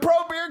hair. The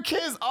Pro Beard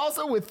Kit is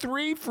also with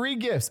 3 free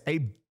gifts: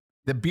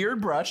 the beard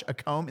brush, a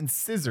comb, and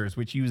scissors,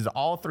 which used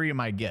all 3 of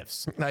my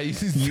gifts.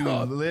 Nice. You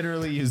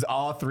literally use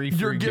all 3 free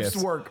Your gifts.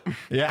 gifts work.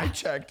 Yeah, I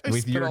checked. I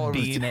with spit your all over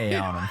the DNA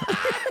table. on them.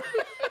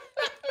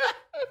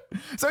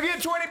 So get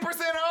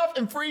 20% off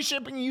and free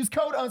shipping. Use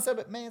code unsub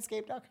at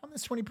manscaped.com.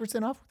 That's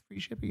 20% off with free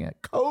shipping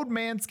at code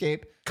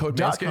manscaped. Code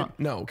Manscaped?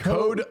 No,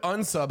 code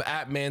unsub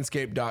at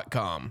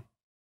manscaped.com.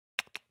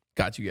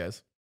 Got you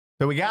guys.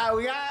 So we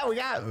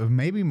got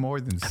maybe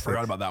more than 6. I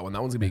forgot about that one.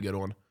 That one's gonna be a good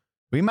one.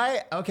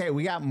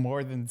 We got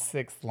more than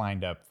 6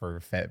 lined up for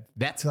Feb.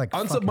 That's like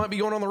Unsub might be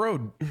going on the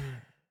road.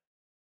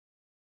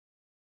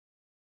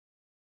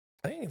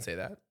 I think you can say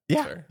that.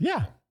 Yeah, Sure.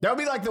 yeah. That'll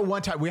be like the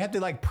one time we have to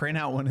like print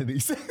out one of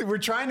these. We're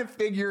trying to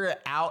figure it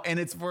out, and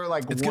it's for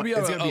like It's gonna be,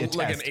 like an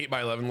test.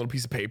 8x11 little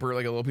piece of paper,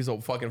 like a little piece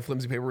of fucking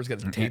flimsy paper. It's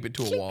gonna tape it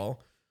to a wall.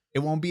 It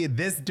won't be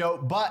this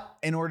dope, but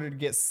in order to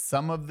get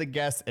some of the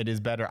guests, it is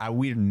better.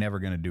 We're never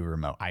gonna do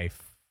remote. I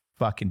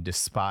fucking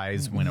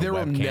despise when a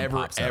webcam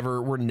pops up.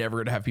 We're never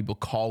gonna have people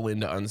call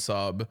in to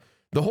unsub.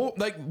 The whole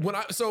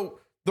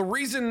the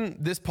reason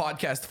this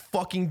podcast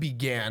fucking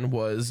began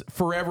was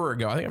forever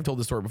ago. I think I've told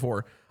this story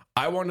before.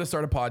 I wanted to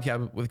start a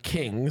podcast with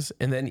Kings,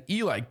 and then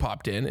Eli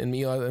popped in, and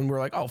we're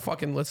like, oh,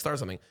 fucking, let's start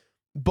something.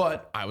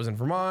 But I was in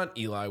Vermont,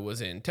 Eli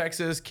was in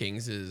Texas,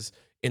 Kings is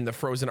in the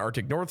frozen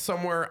Arctic North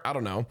somewhere. I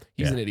don't know.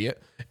 He's an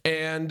idiot.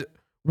 And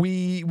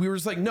we were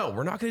just like, no,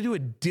 we're not going to do a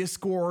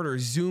Discord or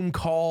Zoom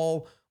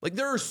call. Like,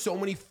 there are so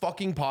many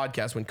fucking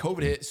podcasts. When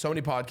COVID hit, so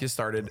many podcasts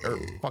started, or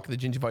fuck, the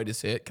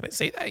gingivitis hit. Can I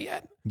say that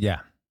yet? Yeah.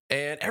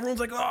 And everyone's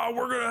like, oh,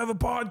 we're going to have a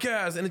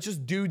podcast. And it's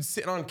just dudes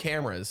sitting on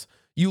cameras.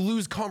 You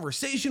lose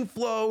conversation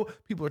flow.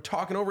 People are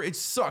talking over. It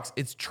sucks.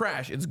 It's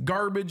trash. It's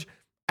garbage.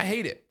 I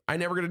hate it. I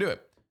never going to do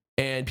it.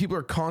 And people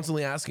are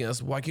constantly asking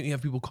us, why can't you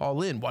have people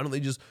call in? Why don't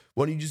you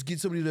just get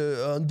somebody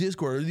to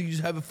Discord, or you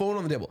just have a phone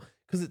on the table?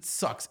 Because it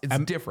sucks. It's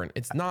different.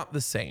 It's not the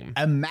same.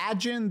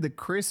 Imagine the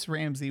Chris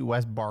Ramsey,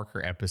 Wes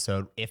Barker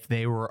episode if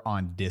they were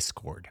on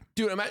Discord.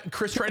 Dude, imagine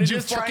Chris trying to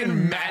do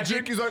fucking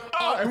magic. He's like,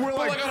 oh, and we're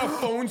like on a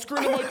phone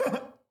screen. I'm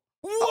like,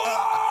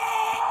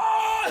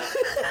 what?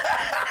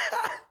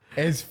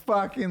 It's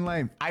fucking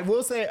lame. I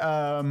will say,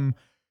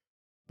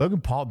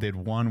 Logan Paul did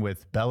one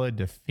with Bella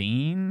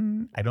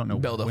Delphine. I don't know.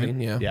 Bella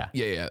Delphine,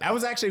 yeah. That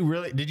was actually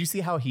really, did you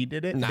see how he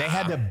did it? Nah. They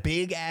had the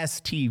big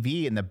ass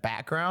TV in the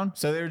background.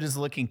 So they were just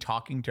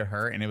talking to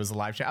her, and it was a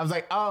live show. I was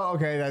like, oh,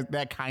 okay,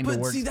 that kind of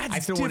works. See, that's I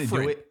still want to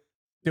do it.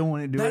 Still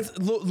want to do it.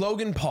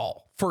 Logan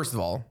Paul, first of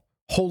all,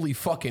 holy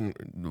fucking,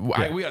 we're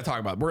going to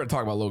talk about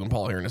Logan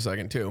Paul here in a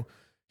second too.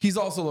 He's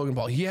also Logan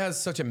Paul. He has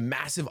such a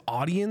massive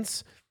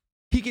audience.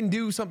 He can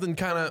do something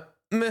kind of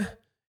meh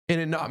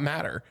and it not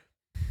matter.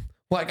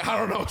 Like, I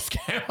don't know,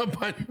 scam a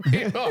bunch of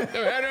people on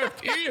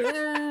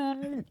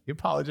NFT. You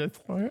apologize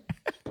for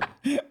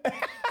it.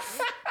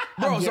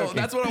 Bro, so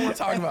that's what I want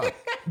to talk about.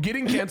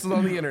 Getting canceled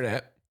on the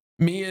internet.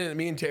 Me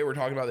and Tay were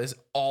talking about this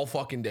all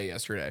fucking day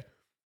yesterday.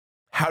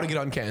 How to get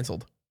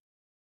uncanceled.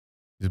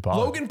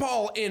 Logan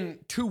Paul in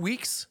 2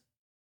 weeks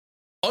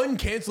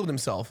uncanceled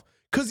himself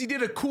because he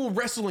did a cool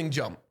wrestling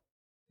jump.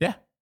 Yeah.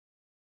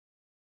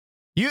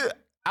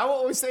 I will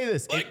always say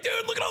this. Like, dude,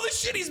 look at all this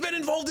shit he's been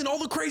involved in, all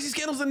the crazy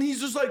scandals, and he's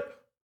just like,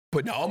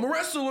 but now I'm a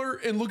wrestler,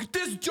 and look at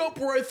this jump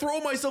where I throw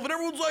myself, and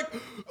everyone's like,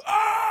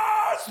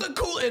 it's the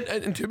cool.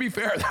 And to be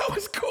fair, that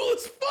was cool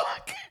as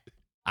fuck.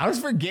 I always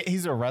forget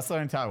he's a wrestler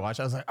until I watch.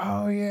 I was like,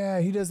 oh yeah,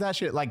 he does that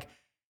shit. Like,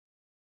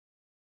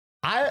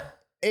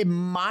 in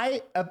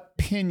my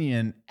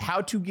opinion,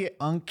 how to get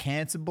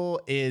uncancelable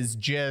is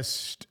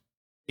just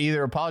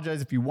either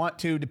apologize if you want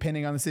to,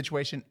 depending on the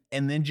situation,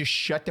 and then just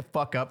shut the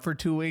fuck up for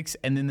 2 weeks.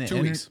 And then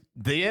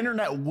the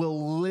internet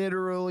will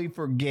literally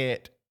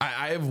forget.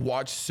 I have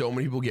watched so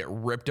many people get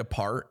ripped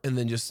apart and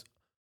then just,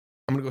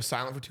 I'm going to go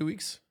silent for 2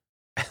 weeks.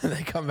 And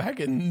they come back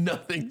and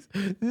nothing's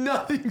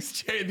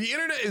changed. The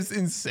internet is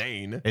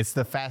insane. It's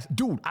the fast.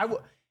 Dude,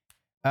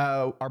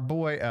 our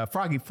boy,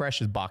 Froggy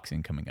Fresh is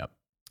boxing coming up.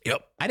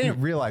 Yep. I didn't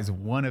realize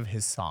one of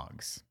his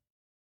songs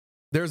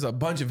There's a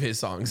bunch of his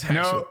songs. Actually.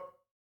 No,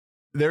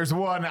 there's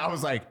one. I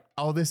was like,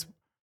 oh, this.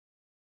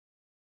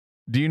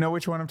 Do you know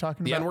which one I'm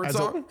talking The about? N-word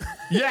song?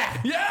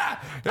 Yeah. Yeah.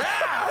 But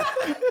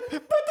the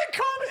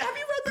comment, have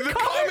you read The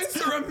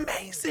comments are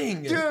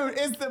amazing. Dude,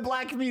 it's the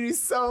black community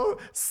so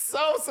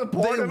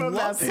supportive of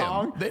that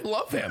song. They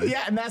love him.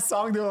 Yeah, and that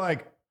song, they're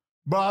like,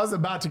 bro, I love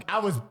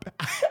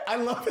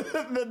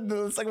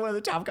it's like one of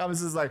the top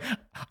comments is like,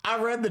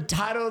 I read the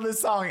title of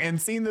this song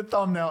and seen the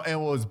thumbnail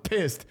and was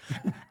pissed.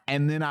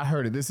 And then I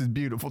heard it. This is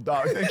beautiful,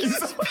 dog. Thank you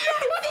so much.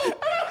 And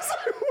I was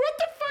like, what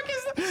the fuck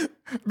is that?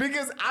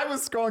 Because I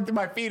was scrolling through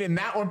my feed and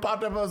that one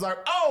popped up. I was like,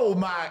 oh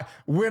my,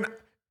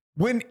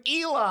 when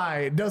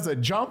Eli does a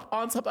jump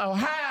on something, oh,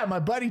 hi, my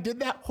buddy did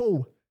that.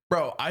 Oh,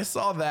 Bro, I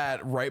saw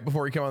that right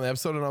before he came on the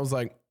episode and I was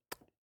like,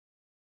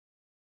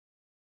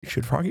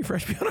 should Froggy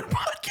Fresh be on our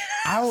podcast?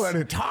 I would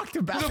have talked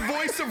about The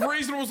voice of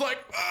reason was like,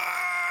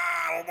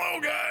 I don't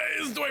know,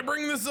 guys. Do I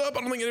bring this up? I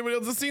don't think anybody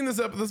else has seen this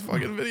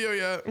fucking video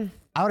yet.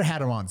 I would have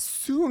had him on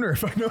sooner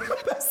if I knew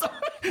about that song.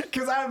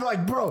 Because I'm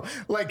like, bro,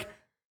 like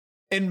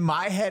in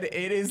my head,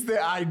 it is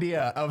the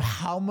idea of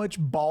how much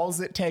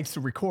balls it takes to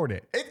record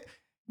it.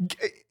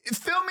 It's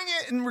filming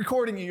it and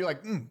recording it. You're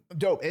like,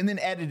 dope. And then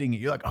editing it.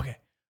 You're like, okay.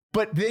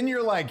 But then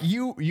you're like,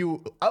 you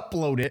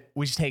upload it,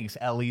 which takes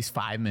at least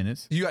 5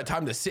 minutes. You got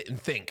time to sit and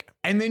think.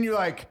 And then you're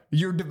like,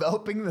 you're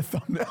developing the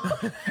thumbnail.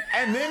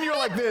 And then you're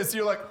like this.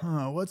 You're like,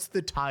 what's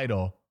the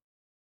title?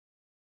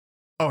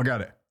 Oh, I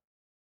got it.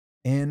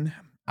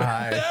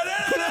 N-I.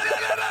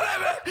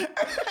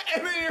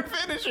 And then you're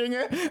finishing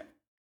it.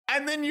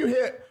 And then you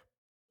hit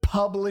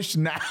publish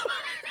now.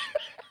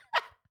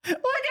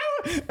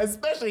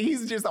 Especially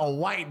he's just a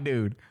white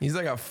dude. He's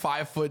like a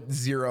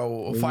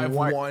 5'0",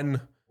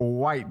 5'1".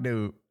 White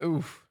dude.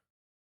 Oof.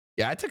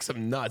 Yeah, I took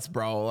some nuts,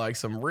 bro. Like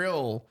some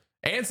real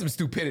and some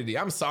stupidity.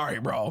 I'm sorry,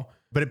 bro.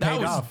 But it that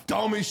paid was off.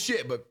 dumb as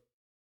shit, but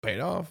paid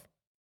off.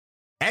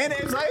 And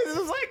it was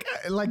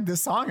like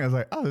this song. I was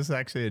like, oh, this is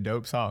actually a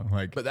dope song.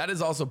 Like, But that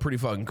is also pretty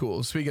fucking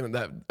cool. Speaking of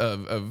that,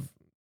 of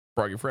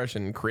Froggy Fresh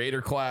and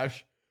Creator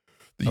Clash,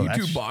 the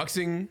YouTube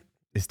boxing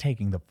is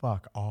taking the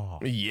fuck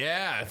off.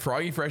 Yeah,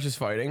 Froggy Fresh is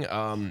fighting.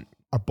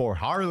 Aboard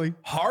Harley.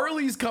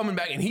 Harley's coming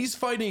back, and he's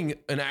fighting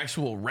an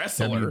actual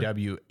wrestler.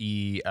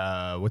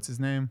 WWE. What's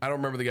his name? I don't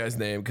remember the guy's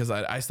name because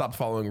I stopped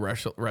following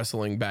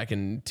wrestling back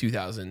in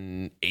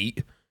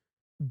 2008.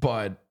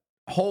 But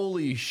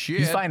holy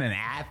shit, he's fighting an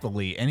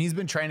athlete, and he's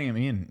been training him.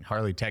 Me and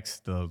Harley we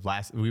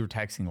were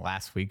texting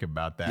last week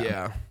about that.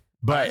 Yeah.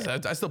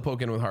 But I still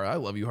poke in with Harley. I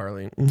love you,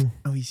 Harley.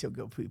 Oh, he's so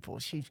good people.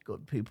 She's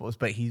good people.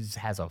 But he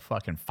has a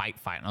fucking fight.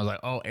 And I was like,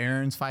 oh,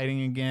 Aaron's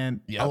fighting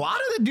again. Yep. A lot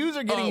of the dudes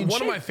are getting in one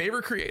shape. of my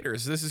favorite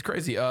creators. This is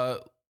crazy.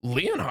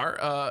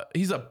 Leonhardt.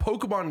 He's a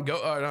Pokemon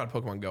Go. Not a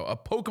Pokemon Go. A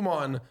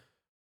Pokemon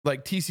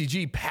like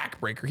TCG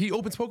pack breaker. He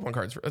opens Pokemon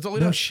cards. That's all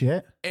he does. No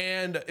shit.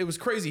 And it was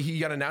crazy. He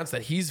got announced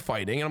that he's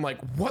fighting, and I'm like,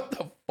 what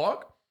the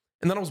fuck?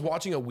 And then I was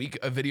watching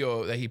a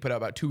video that he put out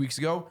about 2 weeks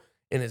ago.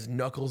 And his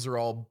knuckles are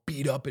all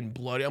beat up and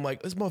bloody. I'm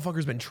like, this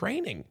motherfucker's been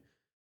training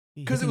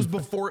because it was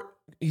before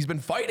he's been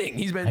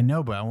fighting. I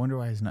know, but I wonder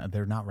why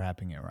they're not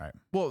wrapping it right.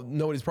 Well,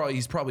 no, he's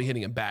probably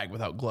hitting a bag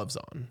without gloves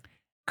on.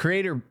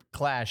 Creator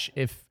Clash.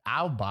 If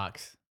I'll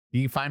box,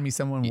 you can find me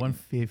someone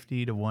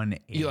 150 to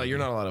 180. Eli, you're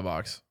not allowed to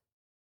box.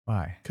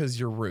 Why? Because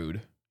you're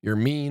rude. You're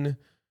mean.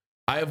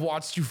 I have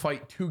watched you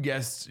fight 2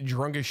 guests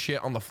drunk as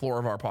shit on the floor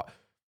of our pod.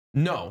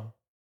 No,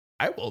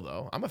 I will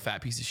though. I'm a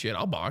fat piece of shit.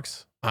 I'll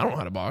box. I don't know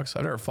how to box.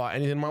 I've never fought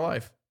anything in my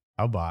life.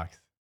 I'll box.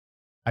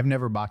 I've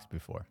never boxed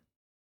before.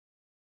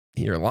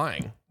 You're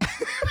lying.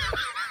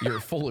 You're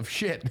full of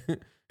shit.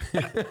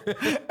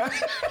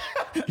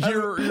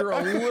 you're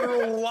a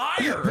literal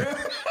liar.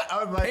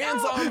 I was like,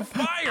 Hands on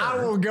fire.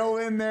 I will go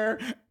in there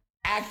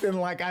acting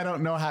like I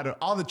don't know how to.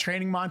 All the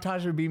training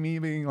montage would be me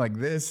being like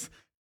this.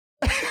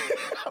 I'm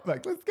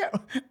like, let's go.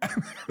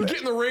 Get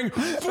in the ring.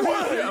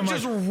 I'm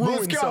just like,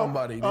 ruin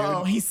somebody, dude.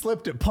 Oh, he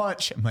slipped a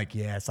punch. I'm like,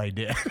 yes, I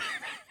did.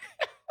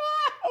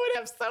 I would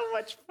have so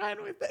much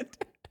fun with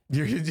it.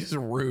 You're just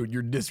rude.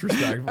 You're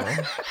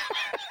disrespectful.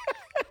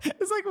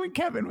 It's like when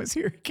Kevin was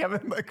here.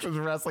 Kevin was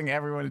wrestling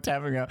everyone and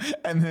tapping out,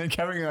 and then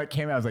Kevin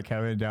came out. I was like,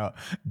 Kevin, down.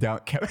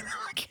 Kevin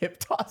hip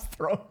toss,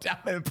 throw him down,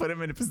 and put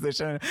him in a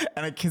position.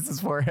 And I kiss his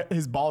forehead,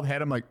 his bald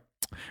head. I'm like,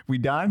 we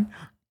done,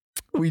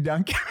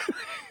 Kevin.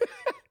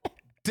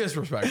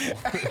 Disrespectful.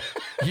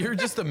 You're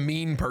just a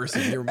mean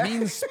person. You're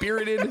mean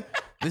spirited.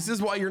 This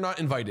is why you're not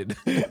invited.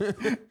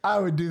 I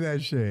would do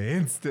that shit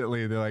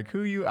instantly. They're like,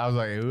 who you? I was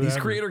like, whoever. These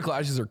creator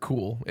clashes are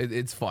cool.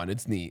 It's fun.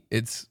 It's neat.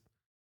 It's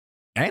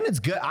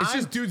good. It's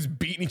just dudes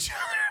beating each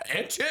other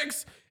and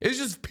chicks. It's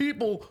just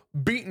people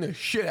beating the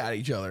shit out of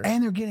each other.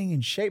 And they're getting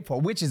in shape for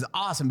it, which is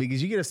awesome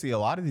because you get to see a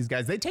lot of these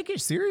guys. They take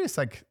it serious.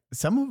 Like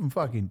some of them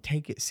fucking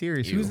take it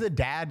serious. Who's the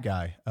dad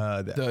guy?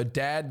 The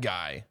dad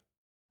guy.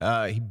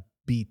 He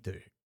beat the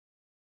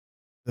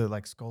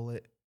like skull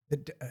it.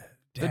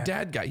 The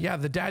dad guy. Yeah,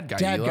 the dad guy.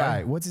 Dad Eli.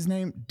 guy. What's his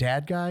name?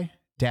 Dad guy?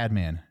 Dad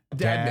man.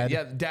 Dad man.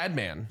 Yeah, dad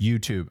man.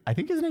 YouTube. I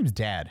think his name's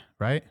Dad,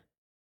 right?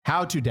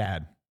 How to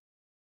Dad.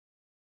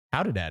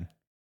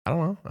 I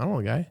don't know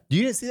the guy.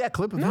 You didn't see that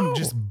clip of him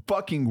just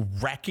fucking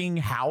wrecking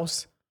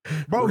house?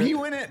 Bro, he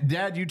went at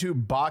Dad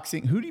YouTube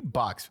boxing. Who did he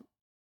box?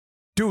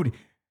 Dude,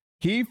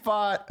 he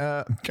fought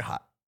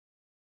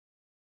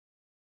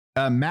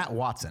Matt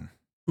Watson.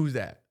 Who's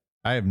that?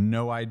 I have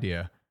no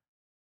idea.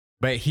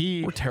 But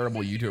We're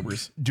terrible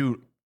YouTubers.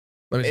 dude,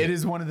 Let me see. it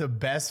is one of the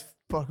best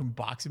fucking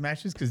boxing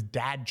matches because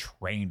Dad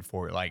trained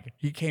for it. Like,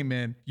 he came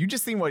in, you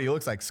just seen what he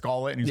looks like,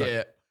 Scarlet, and he's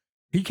like,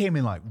 he came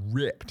in like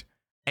ripped.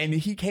 And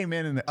he came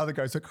in, and the other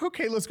guy's like,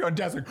 okay, let's go. And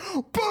Dad's like,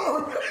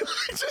 boom!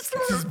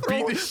 just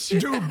beat the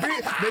shit. Dude,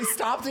 they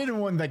stopped it in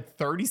one like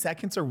 30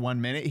 seconds or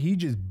 1 minute. He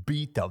just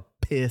beat the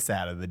piss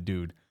out of the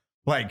dude.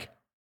 Like,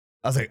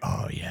 I was like,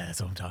 oh yeah, that's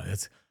what I'm talking.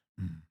 That's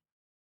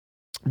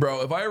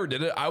Bro, if I ever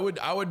did it, I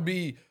would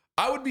be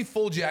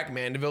full Jack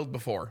Mandeville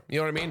before. You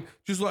know what I mean?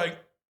 Just like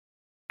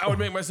I would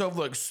make myself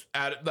look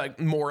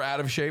more out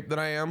of shape than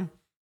I am,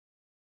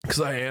 because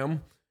I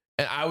am.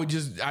 And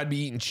I'd be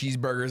eating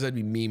cheeseburgers. I'd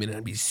be memeing, and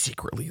I'd be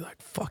secretly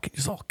like fucking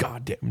just all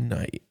goddamn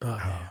night.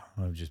 I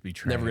would just be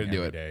training. Never gonna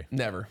do it. Day.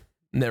 Never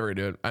gonna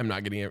do it. I'm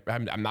not getting it.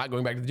 I'm not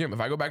going back to the gym. If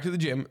I go back to the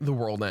gym, the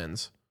world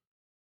ends.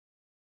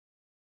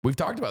 We've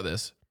talked about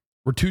this.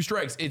 We're 2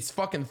 strikes. It's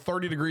fucking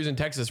 30 degrees in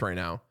Texas right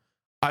now.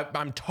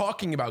 I'm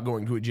talking about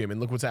going to a gym, and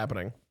look what's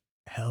happening.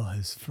 Hell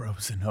has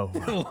frozen over.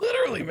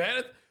 Literally,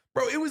 man.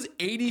 Bro, it was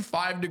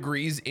 85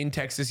 degrees in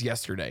Texas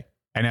yesterday.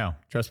 I know.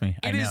 Trust me.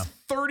 I know. It is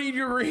 30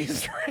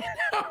 degrees right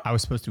now. I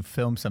was supposed to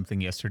film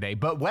something yesterday,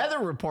 but weather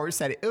report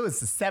said it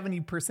was a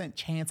 70%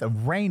 chance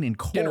of rain and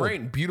cold. Getting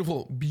rain.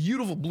 Beautiful,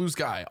 beautiful blue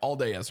sky all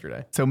day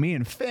yesterday. So me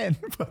and Finn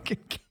fucking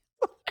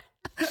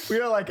we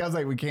were like, I was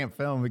like, we can't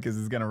film because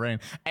it's gonna rain.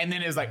 And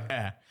then it was like,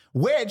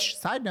 Which,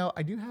 side note,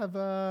 I do have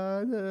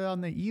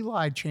on the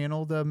Eli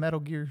channel the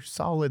Metal Gear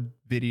Solid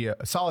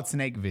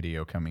Snake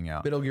video coming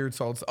out. Metal Gear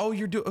Solid. Oh,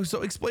 you're doing.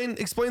 So explain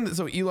that.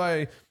 So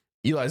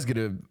Eli's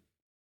gonna.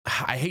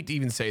 I hate to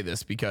even say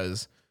this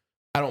because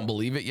I don't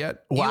believe it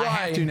yet. Well, Eli, I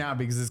have to now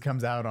because this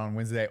comes out on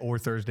Wednesday or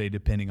Thursday,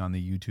 depending on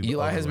the YouTube.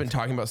 Eli has been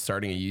talking about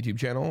starting a YouTube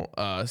channel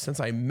since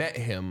I met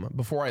him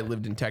before I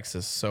lived in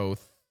Texas. So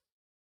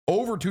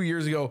over 2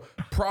 years ago,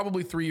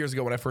 probably 3 years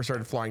ago when I first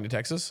started flying to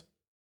Texas.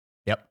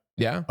 Yep.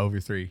 Yeah. Over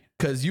 3.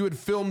 Because you had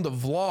filmed a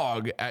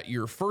vlog at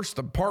your first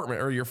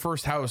apartment or your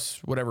first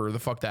house, whatever the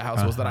fuck that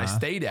house was that I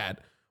stayed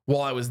at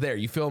while I was there.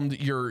 You filmed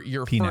your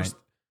P9. first.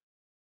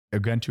 A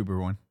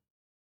GunTuber one.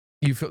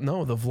 You filmed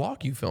the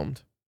vlog you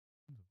filmed.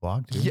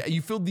 Vlog, dude. Yeah,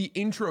 you filmed the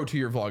intro to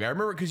your vlog. I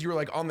remember because you were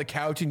like on the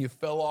couch and you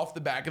fell off the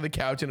back of the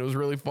couch and it was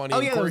really funny. Oh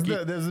and yeah, quirky.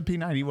 that was the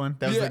P90 one.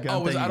 That was Yeah, the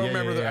gun thing. I don't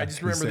remember. Yeah. I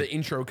just remember the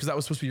intro because that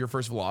was supposed to be your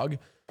first vlog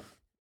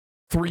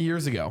 3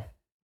 years ago.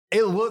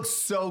 It looks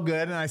so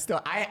good, and I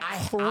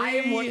am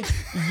 3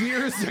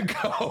 years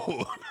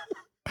ago.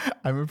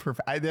 I'm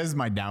this is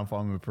my downfall.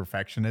 I'm a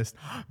perfectionist.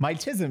 My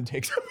tism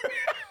takes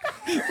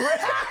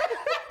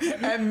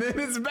and then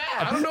it's bad.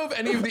 I don't know if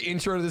any of the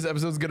intro to this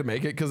episode is gonna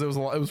make it because it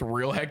was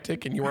real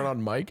hectic and you weren't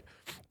on mic.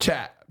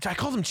 Chat. I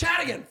called him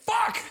chat again.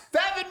 Fuck.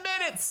 7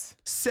 minutes.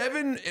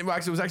 7. It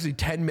was actually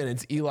 10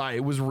 minutes. Eli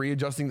was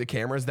readjusting the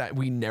cameras that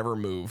we never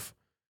move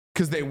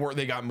because they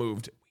got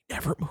moved. We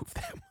never move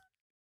them.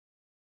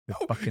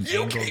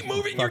 You keep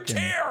moving your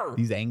chair.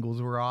 These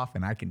angles were off,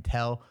 and I can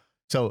tell.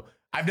 So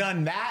I've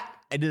done that.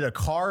 I did a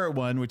car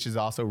one, which is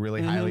also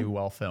really highly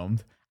well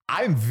filmed.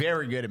 I'm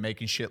very good at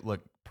making shit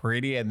look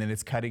pretty, and then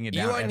it's cutting it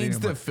down. Eli needs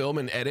to film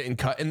and edit and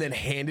cut and then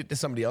hand it to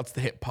somebody else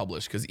to hit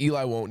publish because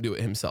Eli won't do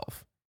it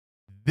himself.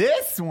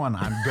 This one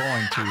I'm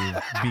going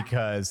to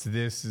because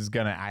this is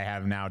gonna. I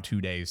have now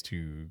 2 days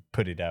to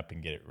put it up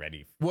and get it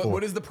ready.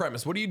 What is the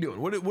premise? What are you doing?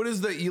 What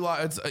is the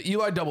Eli? It's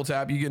Eli Double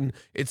Tap. You can.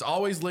 It's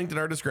always linked in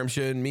our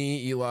description.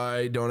 Me,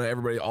 Eli, Donut,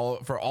 everybody.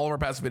 For all of our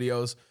past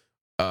videos,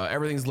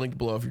 everything's linked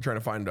below if you're trying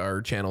to find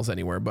our channels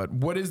anywhere. But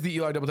what is the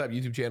Eli Double Tap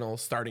YouTube channel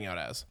starting out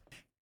as?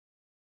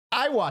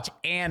 I watch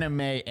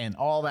anime and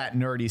all that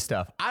nerdy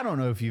stuff. I don't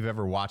know if you've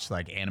ever watched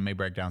like anime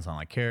breakdowns on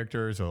like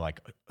characters or like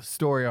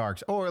story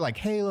arcs or like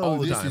Halo. All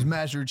the this time. is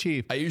Master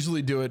Chief. I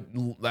usually do it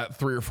at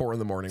 3 or 4 in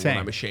the morning Same. when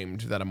I'm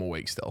ashamed that I'm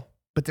awake still.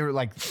 But they're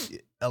like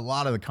a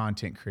lot of the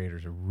content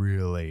creators are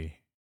really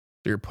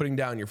You're putting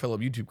down your fellow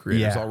YouTube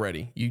creators Yeah.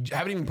 already. You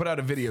haven't even put out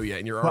a video yet,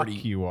 and you're fuck already.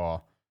 you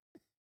all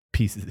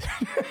pieces.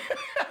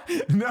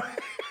 No,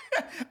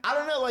 I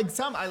don't know. Like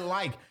some I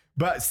like,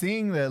 but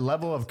seeing the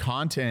level of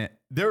content,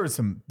 there are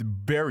some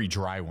very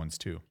dry ones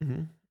too.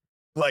 Mhm.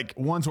 Like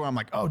ones where I'm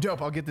like, oh,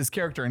 dope, I'll get this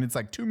character, and it's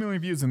like 2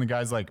 million views, and the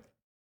guy's like,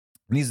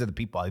 these are the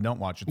people I don't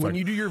watch. It's When like,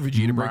 you do your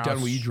Vegeta breakdown,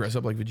 Mouse. will you dress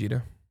up like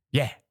Vegeta?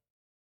 yeah,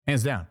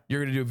 hands down.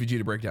 You're gonna do a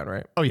Vegeta breakdown,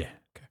 right? Oh yeah.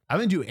 I've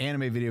been doing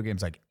anime video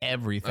games like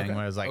everything. Okay. When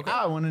I was like, Okay.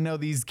 I want to know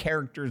these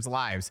characters'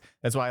 lives.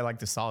 That's why I like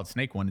the Solid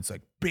Snake one. It's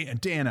like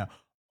bandana.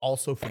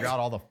 Also forgot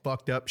all the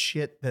fucked up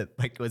shit that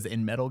like was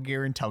in Metal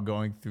Gear until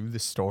going through the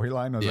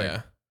storyline. I was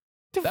Yeah.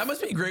 That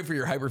must be great for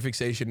your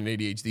hyperfixation and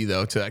ADHD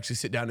though, to actually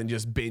sit down and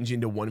just binge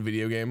into one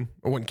video game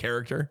or one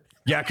character.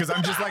 yeah, because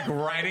I'm just like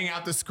writing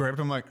out the script.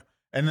 I'm like,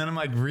 and then I'm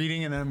like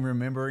reading and then I'm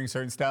remembering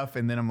certain stuff,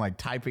 and then I'm like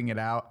typing it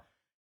out.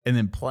 and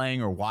then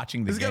playing or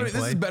watching the gameplay.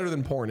 This is better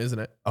than porn, isn't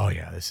it? Oh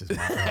yeah, this is.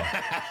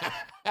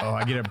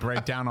 I get a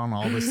breakdown on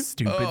all the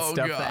stupid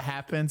stuff that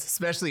happens,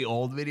 especially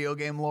old video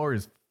game lore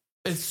is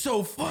It's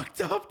so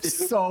fucked up, dude.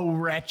 so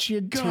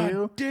wretched too.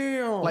 God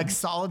damn. Like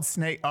Solid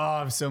Snake. Oh, I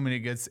have so many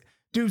good.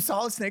 Dude,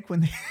 Solid Snake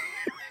when they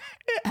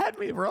it had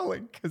me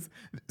rolling because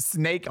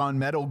Snake on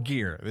Metal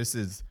Gear. This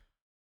is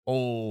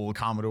old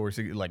Commodore,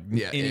 like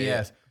NES,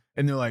 yeah.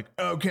 and they're like,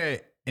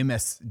 okay,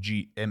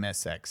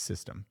 MSX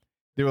system.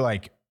 They were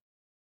like,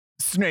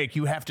 Snake,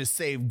 you have to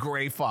save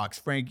Gray Fox,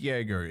 Frank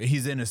Yeager.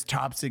 He's in his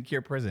top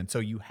secure prison, so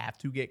you have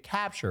to get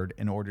captured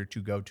in order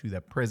to go to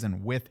the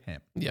prison with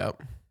him.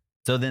 Yep.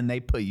 So then they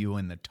put you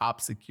in the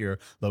top secure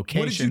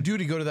location. What did you do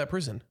to go to that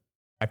prison?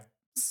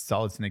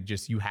 Solid Snake,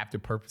 just you have to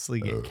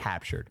purposely get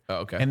captured. Oh,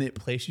 okay. And it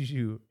places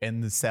you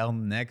in the cell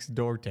next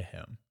door to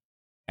him.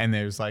 And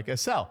there's like a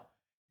cell.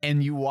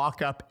 And you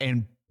walk up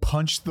and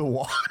punch the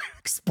wall, it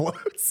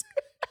explodes.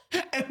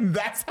 And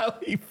that's how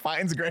he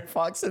finds Gray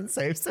Fox and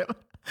saves him.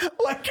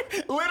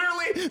 Like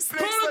literally,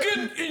 Snake's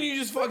like, and you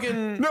just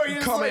fucking no, you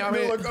just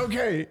like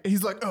okay.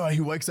 He's like, oh, he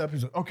wakes up.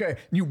 He's like, okay.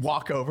 And you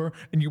walk over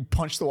and you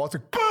punch the wall. It's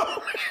like, boom.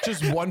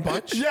 Just one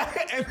punch? Yeah.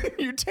 And then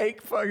you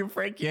take fucking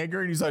Frank Yeager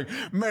and he's like,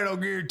 Metal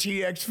Gear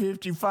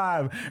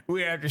TX55.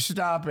 We have to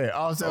stop it.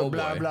 Also,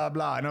 blah, blah,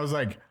 blah. And I was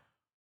like,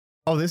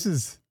 oh, this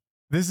is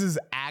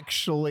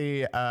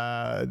actually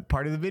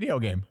part of the video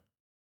game.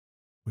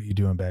 What are you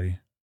doing, Betty?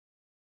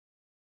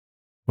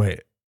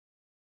 Wait.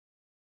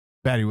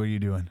 Betty, what are you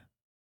doing?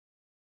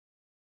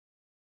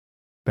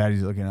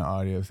 Batty's looking at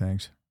audio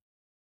things.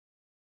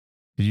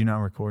 Did you not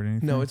record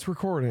anything? No, it's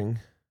recording.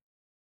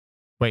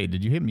 Wait,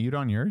 did you hit mute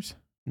on yours?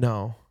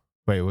 No.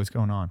 Wait, what's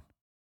going on?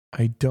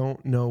 I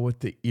don't know what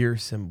the ear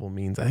symbol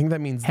means. I think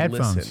that means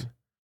headphones. Listen.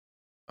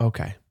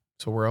 Okay.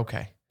 So we're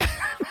okay.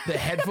 The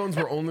headphones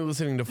were only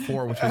listening to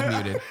 4, which was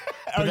muted.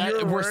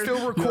 But we're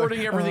still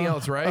recording everything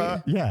else,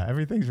 right? Yeah,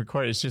 everything's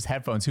recorded. It's just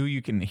headphones. Who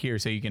you can hear,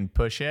 so you can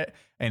push it,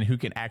 and who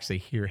can actually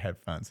hear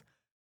headphones.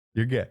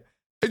 You're good.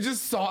 I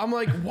just saw, I'm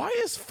like, why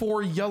is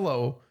 4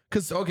 yellow?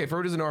 Because, okay, for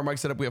who doesn't know our mic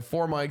setup, we have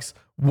 4 mics,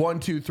 1,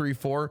 2, 3,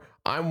 4.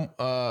 I'm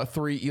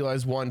 3,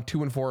 Eli's 1,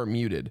 2, and 4 are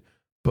muted.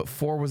 But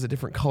 4 was a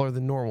different color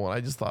than normal, and I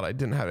just thought I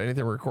didn't have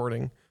anything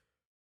recording.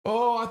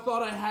 Oh, I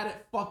thought I had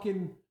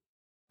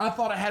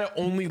it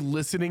only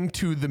listening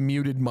to the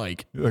muted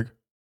mic. You're like,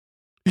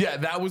 yeah,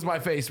 that was my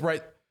face,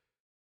 right?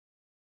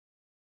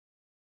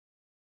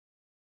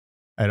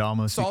 it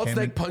almost Solid became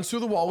Snake punched through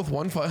the wall with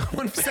one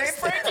fist. Save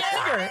Frank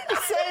Yeager.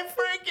 Save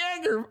Frank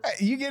Yeager.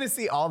 You get to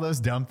see all those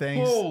dumb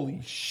things.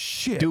 Holy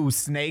shit. Dude,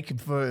 Snake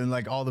for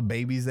like all the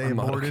babies they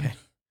aborted. Okay.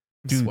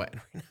 Dude,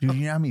 Sweating right now. Dude,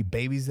 you know how many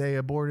babies they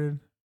aborted?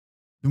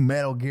 Dude,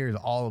 Metal Gear is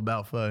all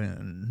about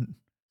fucking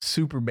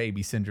super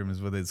baby syndrome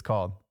is what it's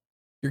called.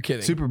 You're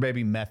kidding. Super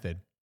baby method.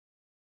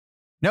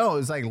 No, it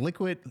was like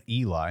Liquid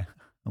Eli,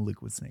 a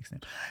Liquid Snake's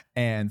name,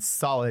 and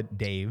Solid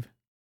Dave.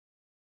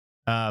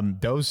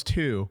 Those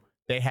two,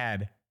 they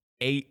had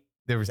 8.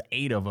 There was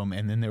 8 of them,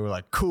 and then they were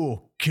like,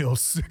 "Cool, kill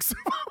 6 of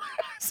them."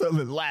 So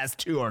the last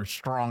 2 are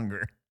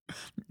stronger.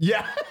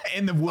 Yeah,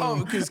 in the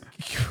womb. Oh, because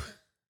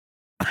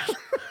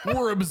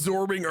we're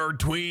absorbing our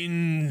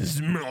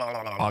twins.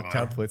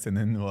 Octuplets, and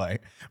then they're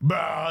like,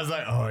 I was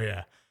like, oh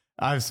yeah.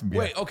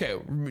 Wait, okay.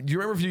 Do you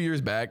remember a few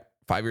years back,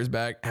 5 years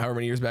back, however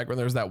many years back, when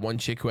there was that one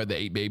chick who had the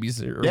 8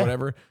 babies or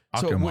whatever?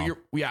 Octomom.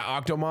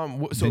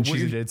 Octomom. So then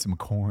she did some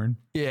corn.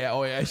 Yeah,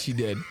 oh yeah, she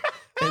did.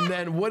 And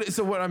then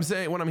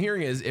what I'm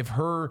hearing is if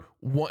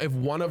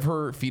one of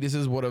her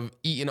fetuses would have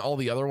eaten all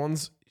the other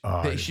ones,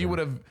 she would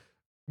have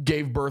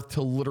gave birth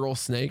to literal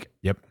Snake.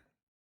 Yep. It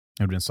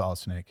would have been Solid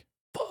Snake.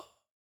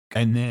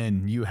 And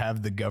then you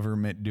have the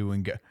government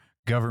doing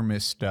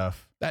government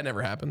stuff. That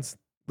never happens.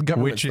 The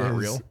government's not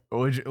real.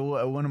 Which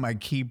one of my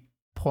key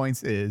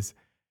points is,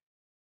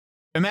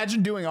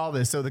 imagine doing all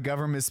this. So the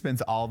government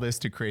spends all this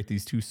to create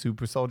these 2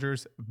 super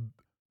soldiers.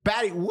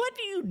 Batty, what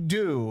do you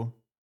do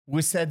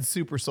with said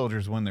super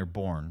soldiers when they're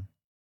born?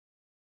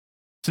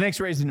 Snake's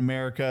raised in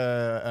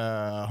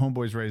America.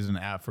 Homeboy's raised in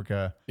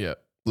Africa. Yeah.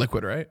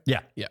 Liquid, right?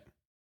 Yeah. Yeah.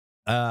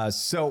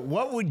 So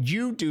what would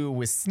you do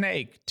with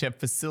Snake to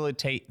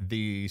facilitate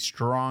the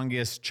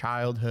strongest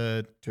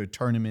childhood to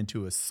turn him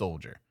into a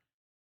soldier?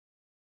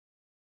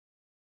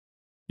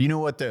 You know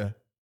what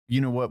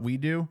we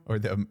do? Or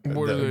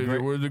What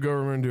did the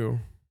government do?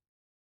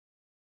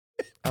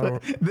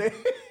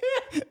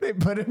 They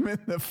put him in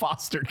the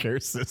foster care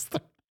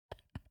system.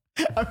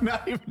 I'm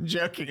not even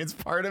joking. It's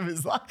part of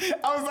his life.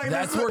 I was like,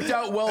 that's worked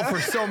out well for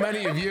so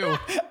many of you. I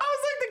was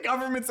like, the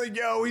government's like,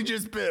 yo, we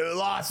just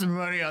lost some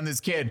money on this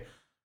kid.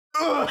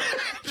 Ugh,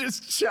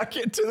 just chuck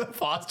it to the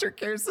foster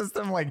care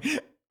system. Like, I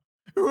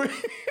was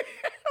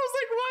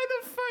like, why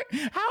the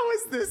fuck? How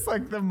is this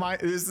like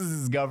this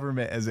is as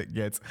government as it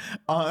gets?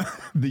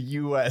 The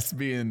U.S.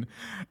 being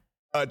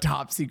a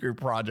top secret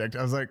project.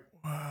 I was like,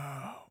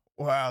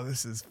 wow,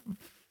 this is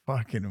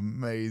fucking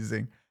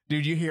amazing.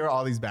 Dude, you hear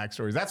all these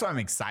backstories. That's why I'm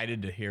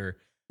excited to hear.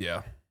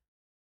 Yeah.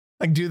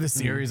 Like do the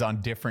series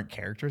on different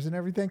characters and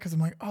everything. Cause I'm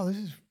like, oh, this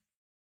is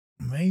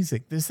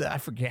amazing. I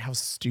forget how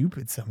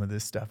stupid some of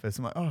this stuff is.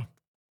 I'm like, oh,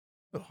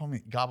 let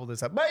me gobble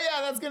this up. But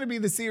yeah, that's going to be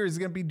the series. It's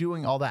going to be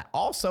doing all that.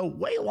 Also,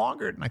 way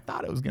longer than I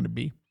thought it was going to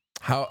be.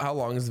 How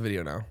long is the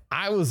video now?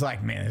 I was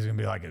like, man, it's going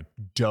to be like a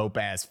dope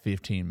ass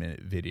 15-minute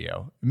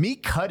video. Me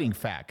cutting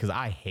fat because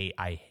I hate.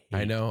 I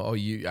know. Oh,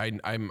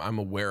 I'm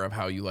aware of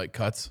how you like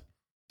cuts.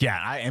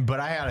 Yeah,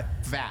 but I had a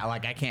fat.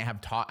 Like I can't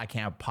have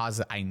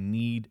pause.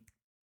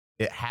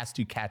 It has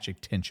to catch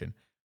attention.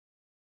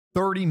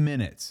 30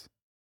 minutes.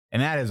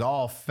 And that is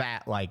all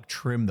fat, like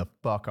trim the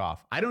fuck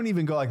off. I don't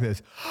even go like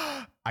this.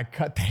 I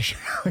cut that shit.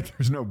 Like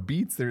there's no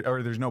beats there,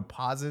 or there's no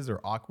pauses or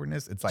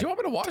awkwardness. It's like, do you want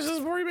me to watch this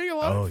before you make it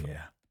live?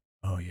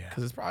 Oh yeah.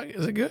 Because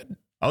is it good?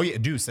 Oh yeah,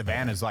 dude.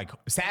 Savannah's like,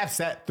 Sav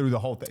sat through the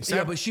whole thing.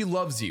 Yeah, but she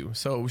loves you,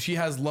 so she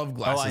has love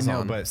glasses on. Oh,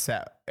 I know, but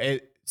Sav,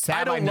 I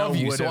don't love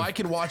you, so I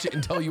can watch it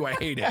and tell you I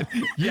hate it.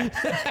 Yeah,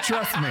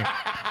 trust me.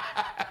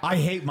 I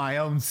hate my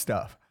own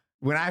stuff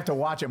when I have to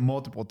watch it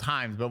multiple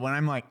times. But when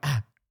I'm like,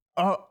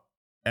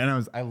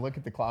 and I look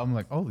at the clock, I'm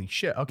like, holy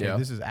shit, okay,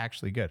 this is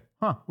actually good.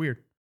 Huh, weird.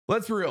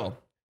 Let's be real.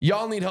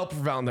 Y'all need help for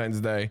Valentine's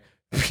Day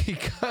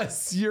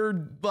because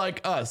you're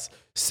like us,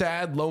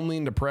 sad, lonely,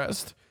 and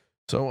depressed.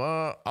 So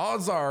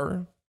odds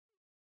are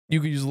you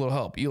could use a little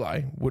help.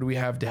 Eli, what do we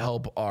have to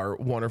help our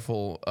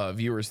wonderful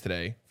viewers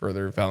today for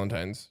their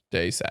Valentine's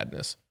Day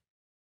sadness?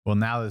 Well,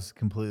 now this is a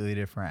completely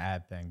different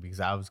ad thing because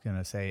I was going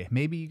to say,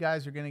 maybe you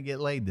guys are going to get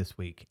laid this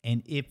week.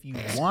 And if you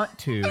want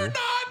to... They're not!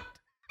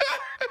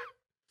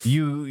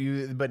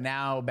 But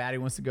now Batty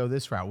wants to go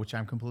this route, which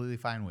I'm completely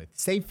fine with.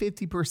 Save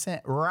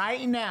 50%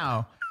 right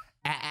now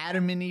at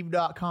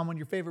adamandeve.com on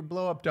your favorite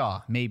blow-up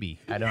doll. Maybe.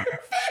 I don't...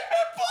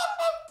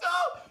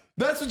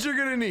 That's what you're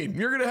gonna need.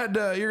 You're gonna have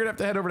to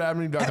head over to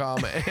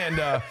adamandeve.com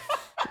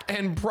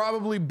and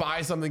probably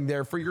buy something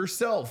there for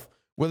yourself.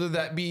 Whether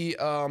that be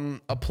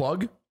a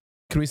plug.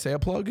 Can we say a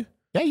plug?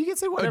 Yeah, you can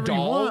say whatever you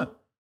want.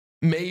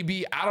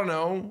 Maybe, I don't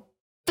know.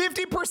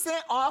 50%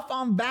 off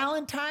on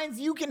Valentine's.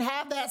 You can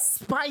have that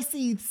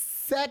spicy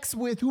sex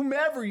with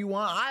whomever you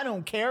want. I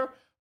don't care.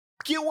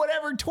 Get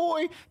whatever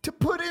toy to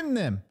put in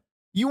them.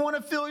 You want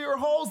to fill your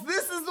holes?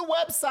 This is the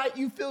website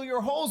you fill your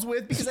holes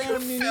with because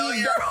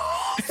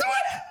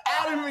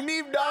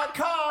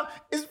AdamandEve.com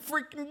is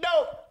freaking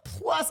dope.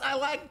 Plus, I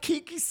like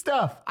kinky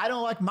stuff. I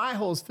don't like my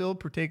holes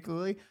filled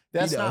particularly.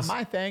 That's not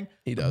my thing.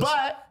 He does.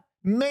 But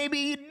maybe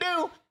you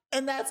do,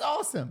 and that's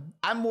awesome.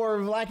 I'm more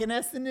of like an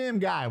S&M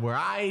guy where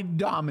I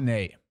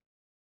dominate.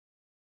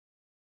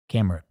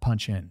 Camera,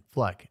 punch in,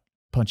 fleck,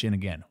 punch in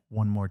again.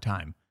 One more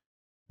time.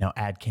 Now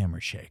add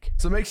camera shake.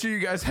 So make sure you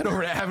guys head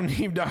over to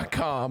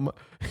adamandeve.com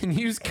and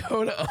use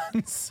code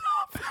UNSUB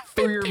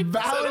for your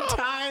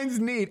Valentine's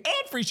need.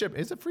 And free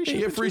shipping. Is it free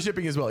shipping? Yeah, free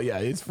shipping as well. Yeah,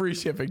 it's free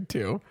shipping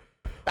too.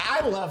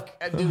 I love,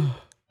 dude,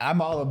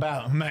 I'm all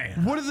about,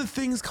 man. What are the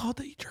things called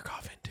that you jerk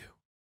off into?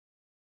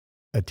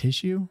 A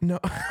tissue? No.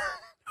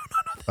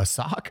 A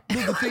sock?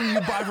 The thing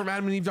you buy from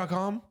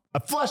adamandeve.com?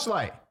 A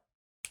fleshlight.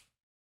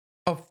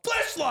 A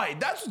fleshlight.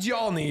 That's what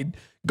y'all need.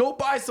 Go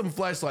buy some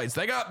flashlights.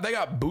 They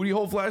got booty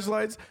hole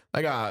flashlights.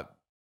 They got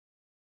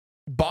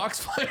box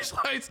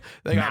flashlights.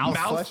 They got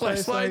mouth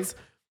flashlights.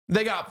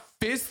 They got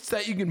fists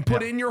that you can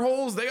put in your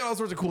holes. They got all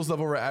sorts of cool stuff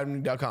over at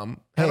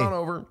adamandeve.com. Head on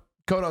over,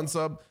 code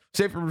UNSUB,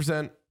 save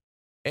 50%,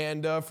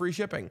 and free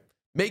shipping.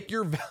 Make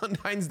your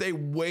Valentine's Day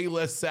way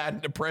less sad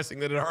and depressing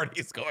than it already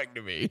is going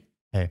to be.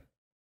 Hey,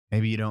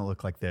 maybe you don't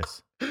look like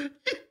this. You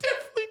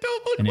definitely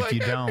don't look and like if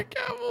you Henry don't,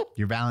 Cavill.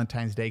 Your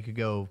Valentine's Day could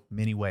go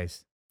many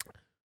ways.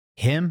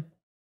 Him,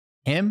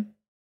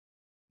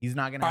 he's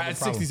not going to have a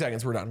problem. 60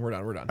 seconds. We're done.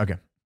 Okay.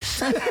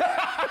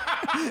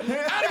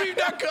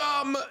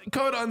 adamandeve.com,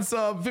 code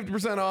UNSUB,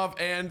 50% off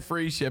and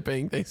free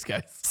shipping. Thanks,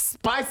 guys.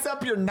 Spice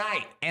up your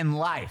night and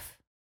life.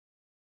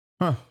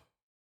 Huh.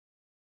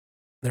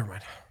 Never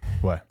mind.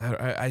 What?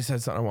 I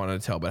said something I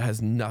wanted to tell, but it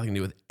has nothing to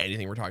do with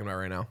anything we're talking about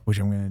right now. Which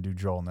I'm going to do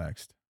Joel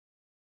next.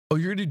 Oh,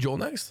 you're going to do Joel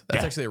next?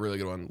 That's actually a really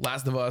good one.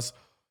 Last of Us,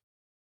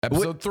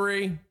 episode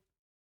 3.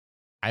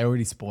 I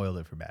already spoiled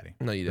it for Batty.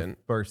 No, you didn't.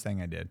 First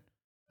thing I did.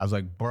 I was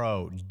like,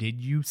 bro,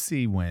 did you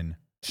see when?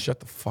 Shut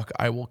the fuck.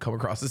 I will come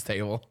across this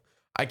table.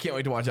 I can't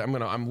wait to watch it.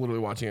 I'm literally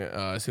watching it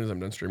as soon as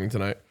I'm done streaming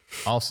tonight.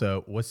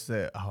 Also, I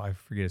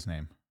forget his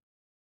name.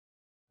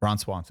 Ron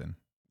Swanson.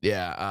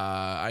 Yeah,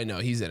 I know.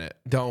 He's in it.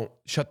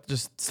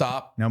 Just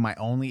stop. No, my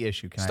only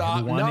issue. Can I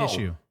have one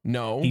issue?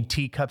 No. He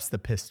teacups the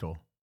pistol.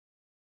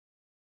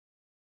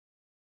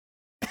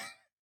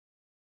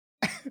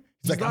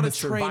 He's like, not a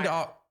trained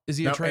Is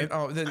he a trained?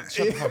 Oh, then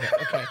shut the fuck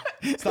up. Okay.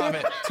 Stop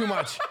it. Too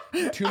much.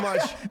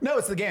 No,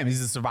 it's the game.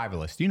 He's a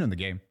survivalist. You know the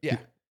game. Yeah.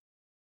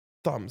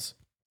 Thumbs.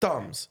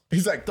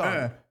 He's like,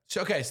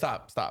 okay,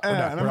 stop. We're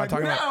not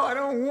talking about. No, I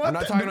don't want. I'm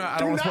not talking about. I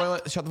don't want to spoil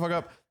it. Shut the fuck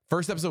up.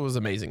 First episode was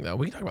amazing, though.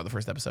 We can talk about the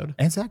first episode.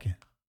 And second.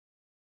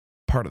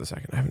 Part of the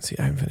second. I haven't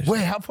finished.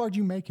 Wait, how far did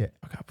you make it?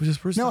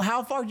 Okay,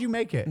 how far did you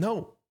make it?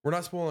 No, we're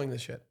not spoiling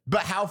this shit.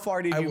 But how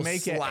far did you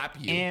make it? Slap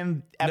you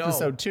in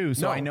episode 2,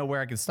 so I know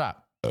where I can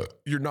stop.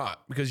 You're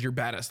not, because you're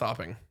bad at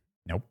stopping.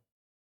 Nope.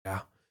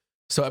 Yeah.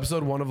 So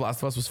episode 1 of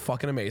Last of Us was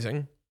fucking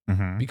amazing.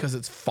 because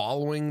it's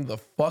following the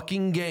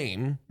fucking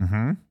game.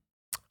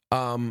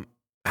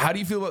 How do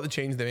you feel about the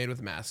change they made with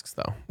the masks,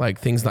 though? Like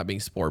things not being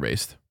spore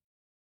based.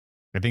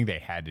 I think they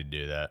had to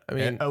do that. I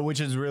mean,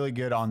 which is really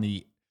good on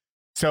the.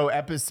 So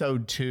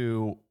episode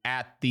 2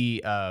 at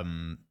the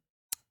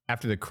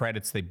after the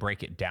credits, they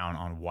break it down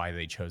on why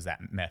they chose that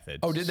method.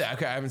 Oh, did that?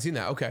 Okay, I haven't seen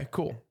that. Okay,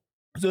 cool.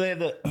 So they have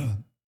the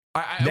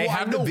They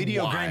have the know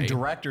video why. game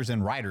directors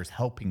and writers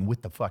helping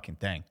with the fucking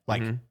thing.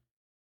 Like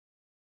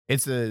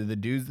it's the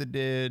dudes that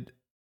did.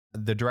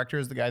 The director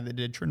is the guy that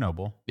did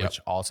Chernobyl, which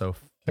also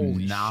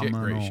Holy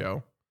phenomenal, shit, great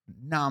show.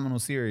 Phenomenal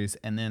series.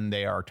 And then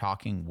they are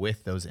talking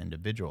with those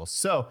individuals.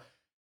 So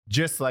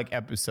just like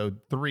episode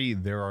 3,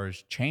 there are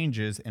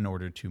changes in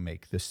order to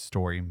make the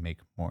story make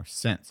more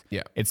sense.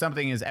 Yeah. It's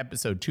something as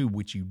episode 2,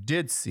 which you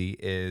did see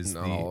is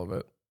Not all of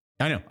it.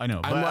 I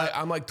know.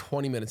 I'm like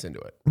 20 minutes into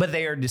it. But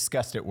they are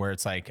discussed it where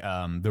it's like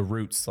the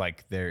roots,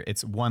 like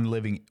it's one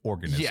living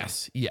organism.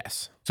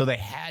 Yes. So they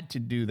had to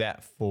do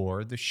that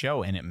for the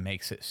show, and it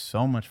makes it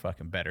so much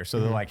fucking better. So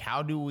they're like,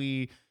 how do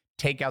we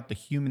take out the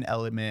human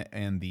element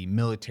and the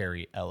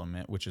military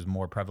element, which is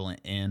more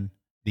prevalent in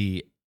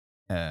the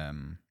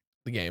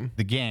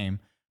game,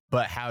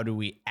 but how do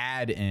we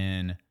add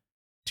in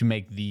to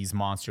make these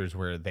monsters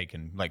where they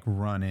can like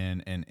run in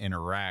and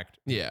interact?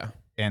 Yeah.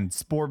 And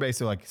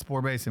spore-based,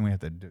 and we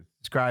have to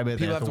describe it.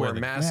 People have to wear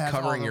masks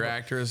covering your all over.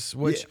 actors,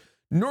 which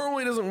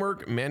normally doesn't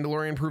work.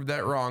 Mandalorian proved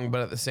that wrong,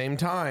 but at the same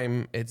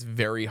time, it's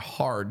very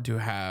hard to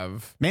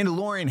have.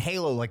 Mandalorian,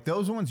 Halo, like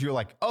those ones, you're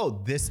like,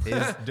 oh, this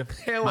is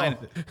Halo.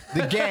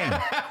 the game.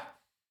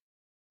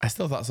 I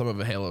still thought some of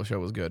the Halo show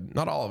was good.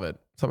 Not all of it.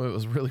 Some of it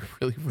was really,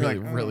 really, really,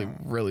 really,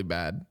 really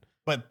bad.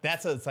 But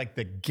it's like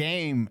the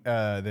game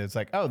that's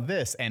like, oh,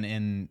 this. And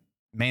in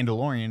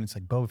Mandalorian, it's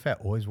like Boba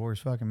Fett always wore his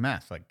fucking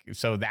mask. Like,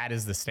 so that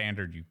is the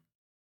standard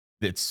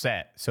it's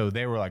set. So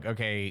they were like,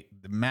 okay,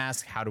 the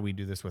mask, how do we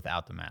do this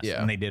without the mask? Yeah.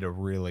 And they did a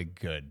really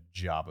good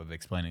job of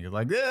explaining it.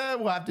 Like,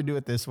 we'll have to do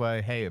it this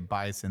way. Hey, it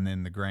bites, and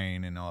then the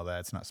grain and all that.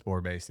 It's not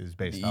spore based. It's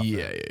based off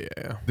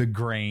the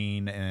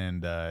grain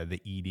and the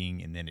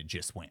eating, and then it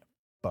just went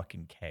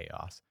fucking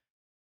chaos.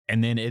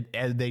 And then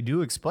as they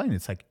do explain,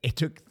 it's like it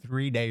took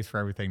 3 days for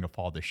everything to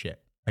fall to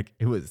shit. Like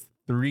it was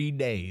 3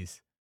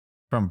 days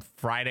from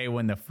Friday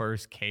when the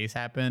first case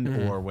happened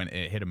or when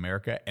it hit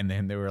America. And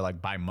then they were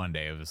like, by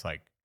Monday, it was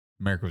like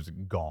America was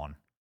gone.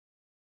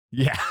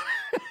 Yeah.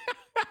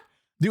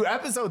 Dude,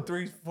 episode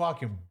 3 is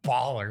fucking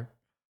baller.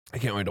 I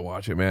can't wait to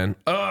watch it, man.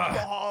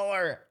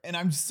 Baller. And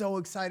I'm so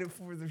excited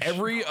for the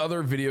Every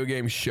other video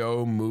game,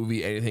 show,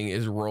 movie, anything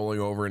is rolling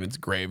over in its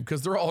grave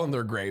because they're all in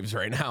their graves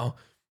right now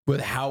with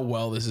how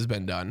well this has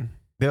been done.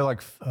 They're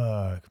like,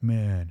 fuck,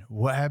 man.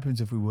 What happens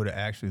if we would have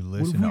actually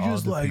listened to all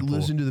the people?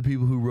 listen to the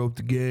people who wrote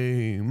the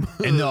game?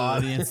 In the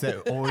audience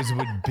that always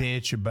would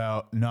bitch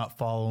about not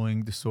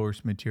following the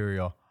source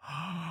material.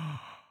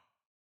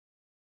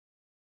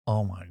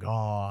 Oh my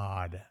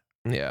God.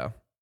 Yeah.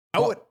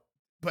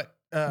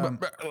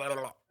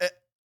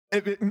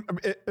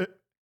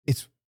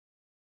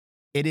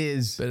 It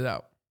is Spit it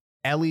out.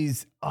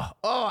 Ellie's.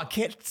 I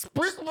can't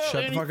sprinkle Shut the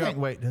anything. fuck up.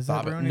 Wait, does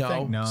Stop that it. ruin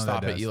anything? No,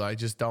 stop that it, does. Eli.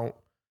 Just don't.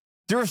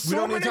 There's We so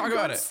don't need many to talk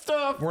about good it.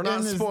 stuff. We're not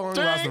in this spoiling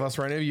The Last of dang Us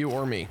right now, you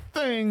or me.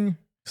 thing.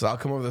 So I'll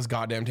come over this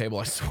goddamn table.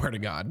 I swear to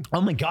God. Oh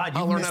my God!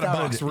 I'll You learn missed how to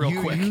out box on-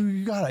 real quick.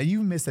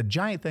 You missed a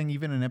giant thing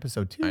even in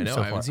episode 2. I know.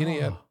 So I haven't far. seen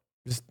it yet.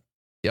 Just,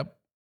 yep.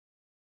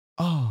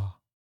 Oh,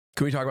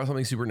 Can we talk about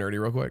something super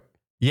nerdy real quick?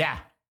 yeah.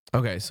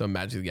 Okay, so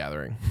Magic the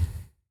Gathering.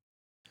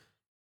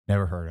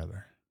 Never heard of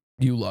her.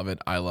 You love it.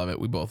 I love it.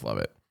 We both love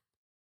it.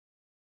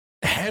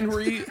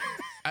 Henry,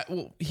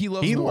 he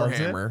loves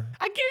Warhammer.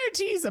 I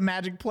guarantee he's a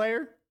Magic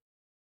player.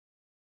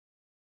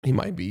 He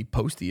might be.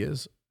 Posty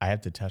is. I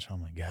have to touch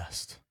on my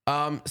guest.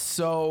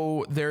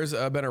 So there's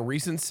been a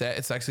recent set.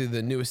 It's actually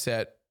the newest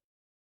set.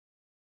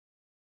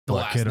 The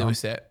What, last kid,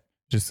 newest set.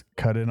 Just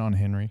cut in on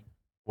Henry.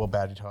 Well,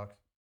 Batty talk.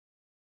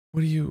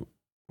 What are you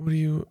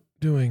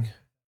doing?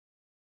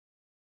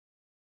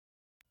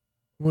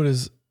 What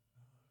is?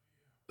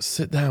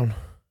 Sit down.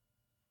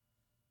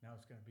 Now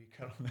it's gonna be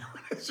cut on that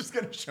one. It's just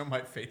gonna show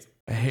my face.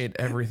 I hate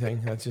everything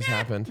that's just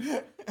happened.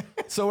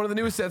 So one of the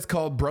newest sets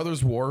called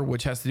Brothers War,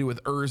 which has to do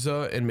with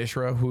Urza and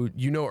Mishra, who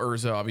you know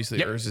Urza, obviously.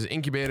 Yep. Urza's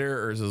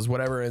Incubator, Urza's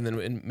whatever, and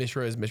then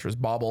Mishra is Mishra's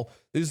Bauble.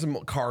 These are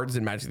some cards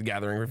in Magic the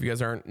Gathering. If you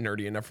guys aren't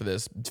nerdy enough for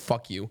this,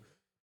 fuck you.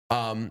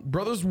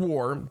 Brothers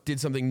War did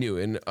something new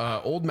in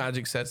old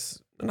Magic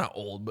sets, not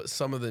old, but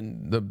some of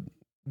the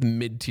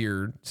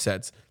mid-tier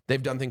sets,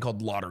 they've done a thing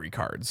called lottery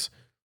cards,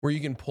 where you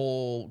can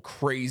pull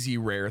crazy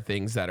rare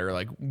things that are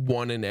like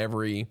one in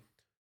every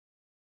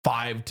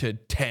 5 to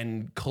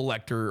 10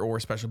 collector or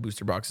special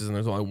booster boxes, and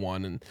there's only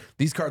one. And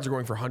these cards are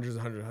going for hundreds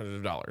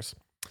of dollars.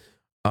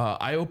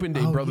 I opened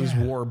a Brothers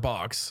War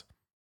box,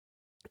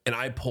 and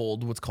I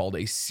pulled what's called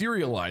a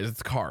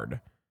serialized card.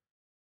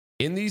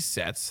 In these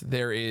sets,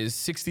 there is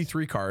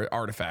 63 card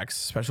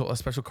artifacts, a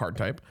special card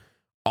type.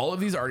 All of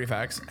these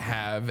artifacts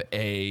have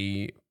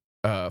a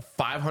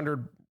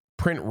 500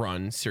 print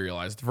run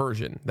serialized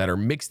version that are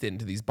mixed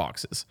into these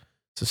boxes.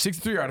 So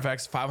 63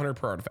 artifacts, 500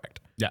 per artifact.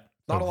 Yeah.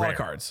 Not a lot rare. of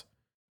cards.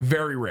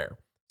 Very rare.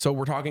 So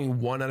we're talking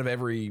 1 out of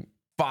every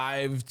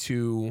 5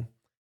 to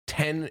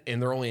 10,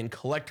 and they're only in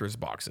collector's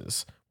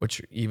boxes,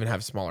 which even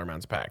have smaller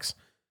amounts of packs.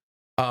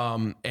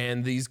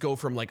 And these go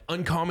from like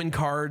uncommon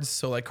cards,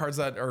 so like cards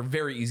that are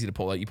very easy to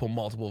pull, like you pull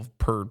multiple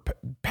per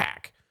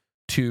pack,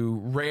 to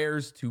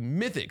rares, to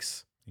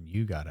mythics. And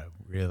you got a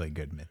really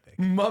good mythic.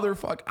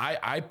 Motherfuck.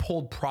 I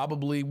pulled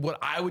probably what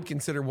I would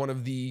consider one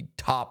of the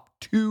top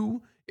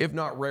 2, if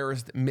not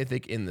rarest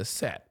mythic in the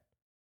set.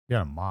 You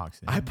got a Mox.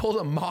 I pulled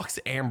a Mox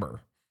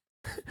Amber.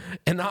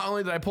 And not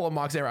only did I pull a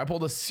Mox Amber, I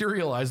pulled a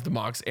serialized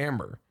Mox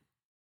Amber.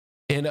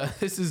 And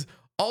this is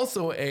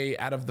also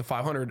out of the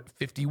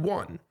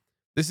 551.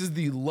 This is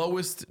the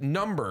lowest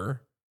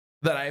number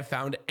that I have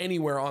found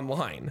anywhere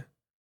online.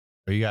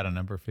 Oh, you got a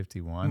number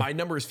 51? My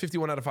number is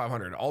 51 out of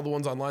 500. All the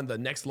ones online, the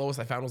next lowest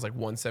I found was like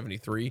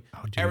 173.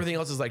 Oh, dude. Everything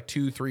else is like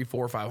 2, 3,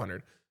 4,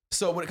 500.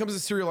 So when it comes to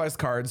serialized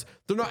cards,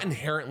 they're not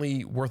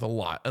inherently worth a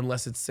lot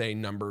unless it's, say,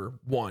 number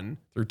 1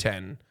 through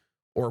 10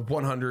 or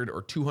 100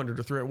 or 200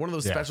 or 300. One of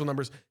those special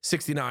numbers,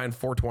 69,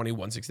 420,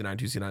 169,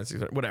 269,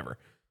 600, whatever.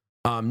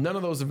 None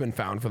of those have been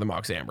found for the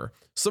Mox Amber.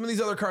 Some of these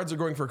other cards are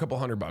going for a couple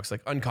 $100,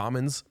 like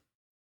uncommons.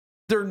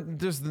 They're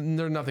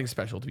nothing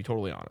special, to be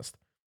totally honest.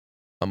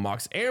 A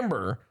Mox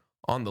Amber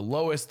on the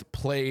lowest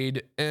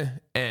played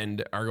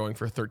end are going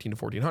for 13 to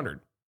 1400.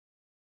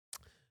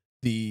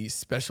 The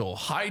special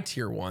high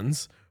tier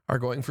ones are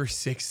going for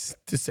 6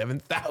 to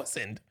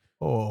 7,000.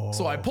 Oh.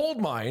 So I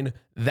pulled mine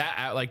that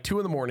at like 2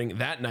 a.m.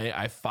 that night.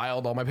 I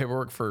filed all my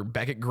paperwork for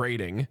Beckett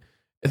grading,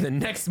 and the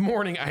next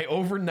morning I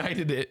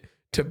overnighted it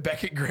to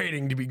Beckett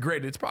grading to be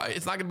graded. It's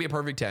not going to be a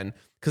perfect 10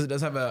 because it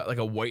does have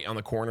a white on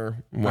the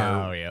corner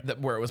where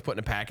it was put in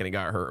a pack and it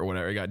got hurt or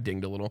whatever. It got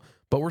dinged a little.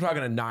 But we're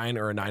talking a 9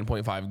 or a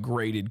 9.5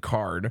 graded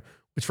card,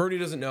 which for anybody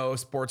who doesn't know,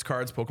 sports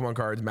cards, Pokemon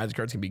cards, Magic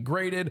cards can be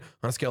graded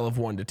on a scale of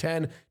 1 to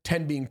 10.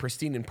 10 being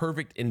pristine and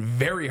perfect and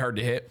very hard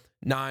to hit.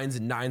 9s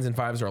and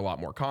 5s are a lot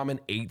more common.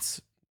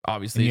 8s,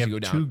 obviously, you as have you go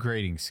down. 2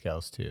 grading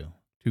scales too.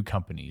 2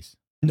 companies.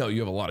 No,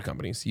 you have a lot of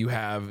companies. You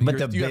have,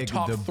 But you have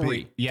top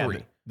 3.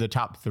 The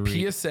top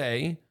 3.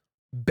 PSA,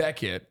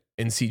 Beckett,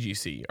 and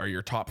CGC are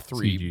your top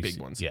 3 CGC,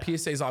 big ones. yeah.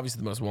 PSA is obviously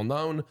the most well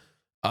known,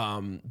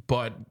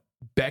 but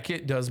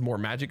Beckett does more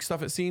Magic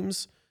stuff, it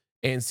seems,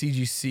 and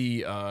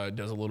CGC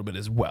does a little bit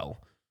as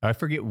well. I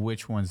forget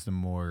which one's the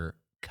more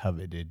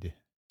coveted.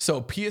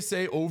 So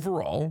PSA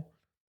overall,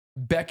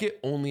 Beckett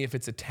only if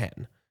it's a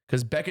 10,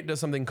 because Beckett does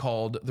something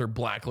called their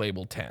Black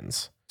Label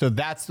 10s. So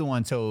that's the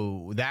one.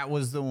 So that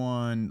was the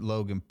one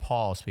Logan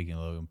Paul, speaking of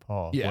Logan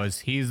Paul,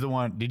 he's the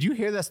one. Did you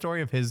hear that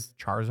story of his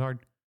Charizard?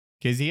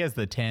 Because he has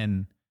the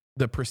 10.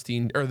 The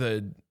pristine, or I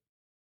don't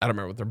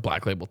remember what their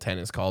Black Label 10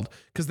 is called,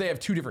 because they have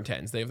 2 different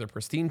 10s. They have their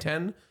pristine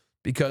 10,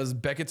 because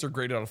Beckett's are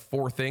graded out of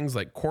 4 things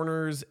like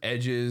corners,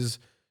 edges,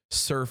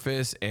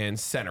 surface, and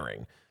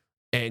centering.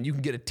 And you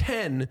can get a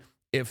 10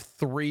 if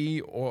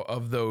 3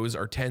 of those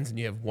are 10s and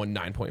you have one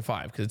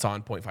 9.5, because it's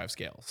on 0.5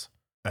 scales.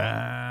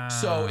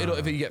 So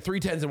if you get 3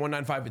 10s and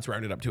 195, it's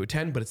rounded up to a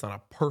 10, but it's not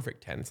a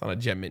perfect 10. It's not a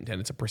gem mint 10.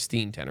 It's a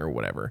pristine 10 or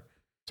whatever.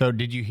 So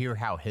did you hear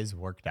how his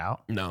worked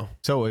out? No.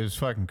 So it was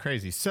fucking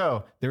crazy.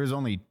 So there was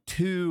only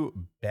 2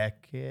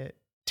 Beckett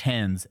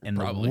 10s in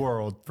the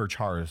world for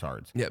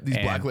Charizards. Yeah, these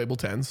Black Label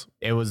 10s.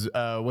 It was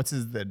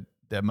the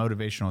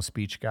motivational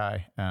speech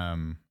guy,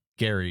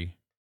 Gary.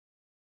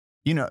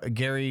 You know,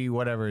 Gary,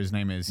 whatever his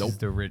name is, he's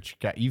the rich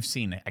guy. You've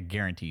seen it. I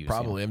guarantee you've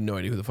seen it. I have no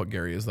idea who the fuck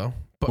Gary is, though.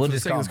 But We'll for the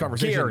just sake of this call him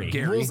conversation,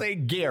 Gary. We'll say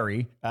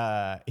Gary.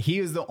 He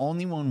is the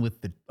only one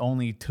with the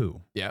only 2.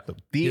 Yeah. So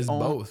He has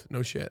both.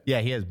 No shit.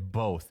 Yeah, he has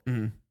both.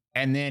 Mm-hmm.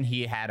 And then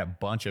he had a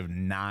bunch of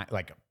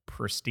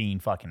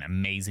pristine, fucking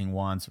amazing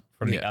ones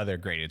from the other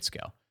graded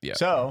scale. Yeah.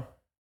 So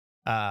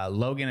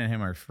Logan and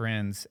him are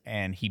friends,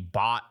 and he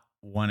bought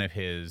one of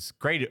his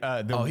graded.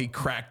 He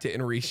cracked it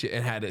and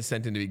and had it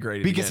sent in to be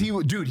graded because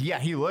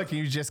again. he looked.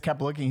 He just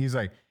kept looking. He's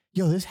like,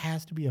 "Yo, this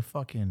has to be a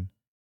fucking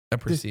a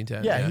pristine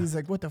 10." Yeah, he's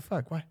like, "What the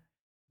fuck? Why?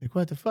 Like,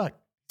 what the fuck?"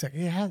 It's like,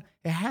 it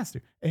has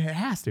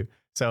to.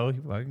 So he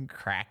fucking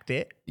cracked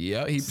it.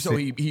 Yeah.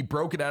 He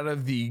broke it out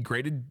of the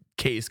graded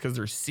case because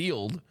they're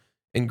sealed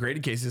in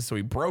graded cases. So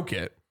he broke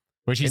it,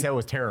 which he said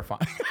was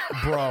terrifying,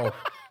 bro.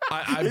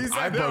 He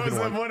said that was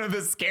one of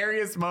the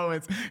scariest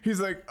moments.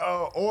 He's like,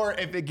 "Oh, or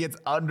if it gets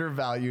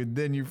undervalued,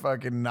 then you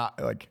fucking not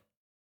like."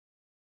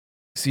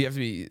 So you have to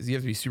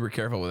be super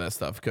careful with that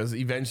stuff, because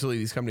eventually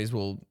these companies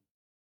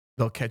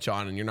they'll catch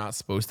on, and you're not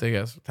supposed to, I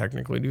guess,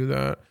 technically do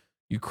that.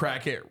 You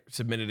crack it,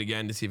 submit it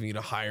again to see if you get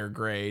a higher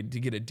grade, to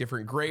get a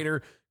different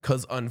grader.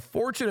 Because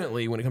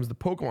unfortunately, when it comes to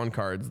Pokemon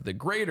cards, the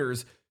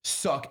graders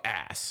suck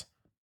ass.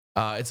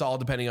 It's all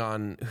depending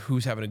on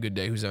who's having a good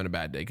day, who's having a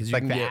bad day. Because you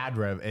like can the get ad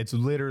rev, it's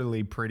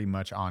literally pretty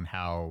much on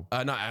how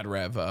not ad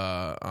rev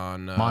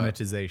on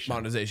monetization.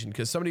 Monetization,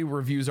 because somebody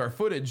reviews our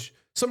footage.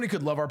 Somebody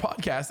could love our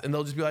podcast and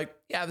they'll just be like,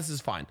 "Yeah, this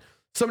is fine."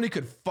 Somebody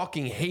could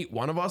fucking hate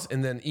one of us,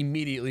 and then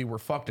immediately we're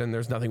fucked, and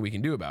there's nothing we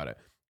can do about it.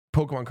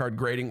 Pokemon card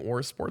grading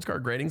or sports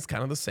card grading is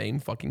kind of the same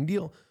fucking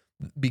deal.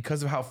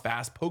 Because of how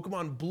fast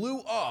Pokemon blew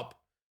up,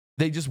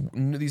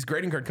 these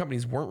grading card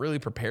companies weren't really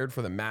prepared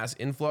for the mass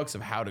influx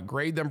of how to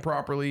grade them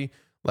properly.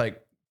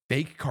 Like,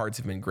 fake cards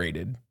have been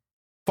graded.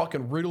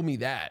 Fucking riddle me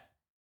that.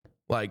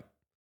 Like,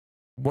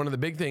 one of the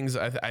big things,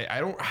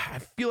 I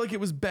feel like it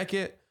was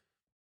Beckett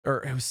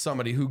or it was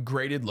somebody who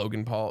graded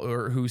Logan Paul,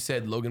 or who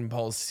said Logan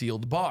Paul's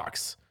sealed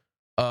box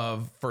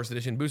of first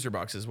edition booster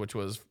boxes, which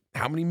was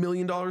how many $1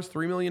 million?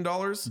 $3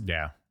 million?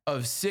 Yeah.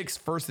 Of 6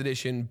 first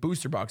edition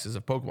booster boxes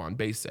of Pokemon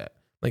base set.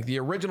 Like the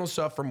original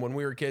stuff from when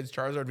we were kids,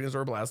 Charizard,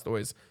 Venusaur,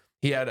 Blastoise.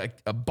 He had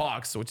a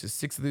box, which is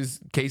 6 of these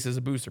cases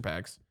of booster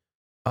packs,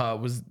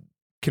 was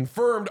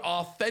confirmed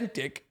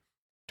authentic.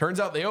 Turns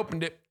out they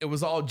opened it. It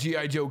was all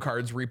G.I. Joe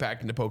cards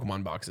repacked into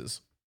Pokemon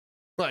boxes.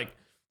 Like,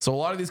 so a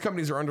lot of these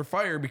companies are under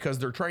fire because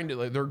they're trying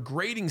to, they're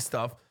grading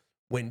stuff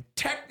when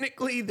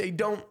technically they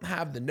don't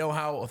have the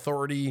know-how,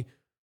 authority,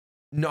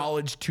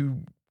 knowledge to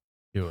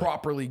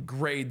properly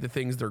grade the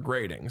things they're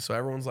grading. So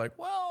everyone's like,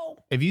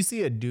 well, if you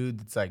see a dude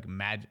that's like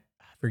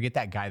forget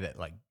that guy that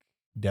like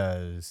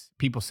does,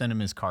 people send him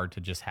his card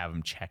to just have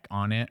him check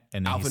on it.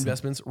 And then Alpha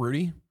Investments,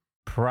 Rudy?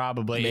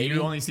 Probably. Maybe.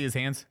 You only see his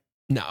hands?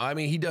 No, I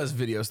mean, he does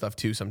video stuff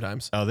too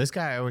sometimes. Oh, this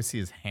guy, I always see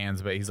his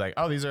hands, but he's like,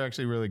 oh, these are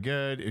actually really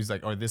good. He's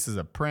like, oh, this is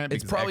a print.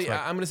 It's probably,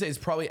 I'm going to say it's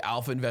probably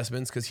Alpha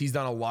Investments because he's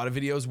done a lot of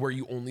videos where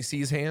you only see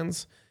his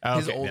hands,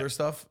 his older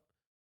stuff.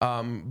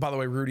 By the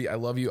way, Rudy, I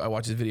love you. I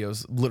watch his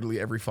videos literally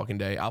every fucking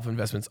day. Alpha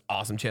Investments,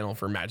 awesome channel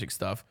for Magic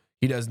stuff.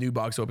 He does new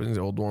box openings,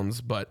 old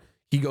ones, but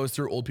he goes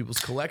through old people's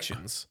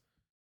collections.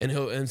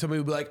 And somebody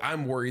will be like,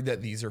 I'm worried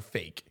that these are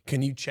fake.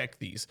 Can you check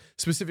these?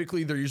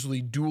 Specifically, they're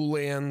usually dual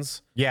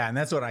lands. Yeah, and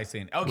that's what I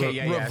seen.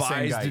 Okay,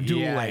 revised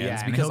dual lands.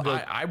 Yeah, because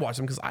I watch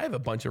them because I have a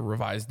bunch of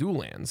revised dual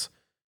lands.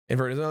 And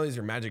for example, these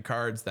are Magic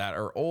cards that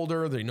are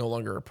older. They no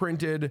longer are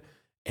printed.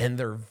 And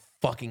they're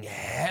fucking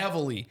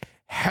heavily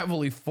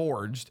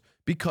forged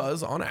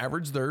because on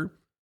average, they're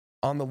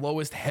on the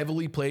lowest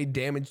heavily played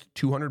damaged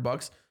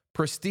 $200,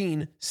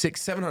 pristine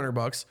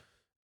 $600-$700.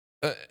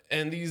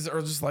 And these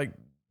are just like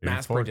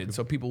mass printed,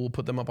 so people will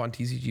put them up on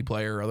TCG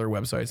Player or other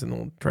websites, and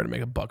they'll try to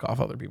make a buck off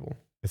other people.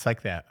 It's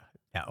like that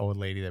old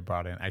lady that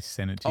brought in. I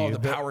sent it to you. Oh, the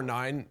Power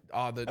 9,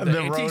 the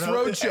Antiques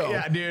Roadshow.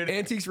 Yeah, dude.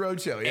 Antiques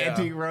Roadshow. Yeah.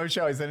 Antique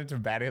Roadshow. I sent it to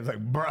Batty. I was like,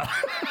 bro.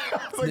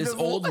 This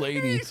old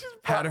lady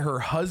had her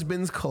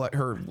husband's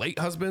her late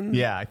husband.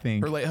 Yeah, I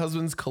think her late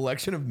husband's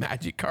collection of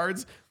Magic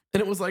cards,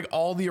 and it was like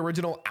all the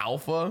original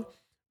Alpha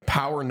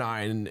Power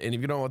 9. And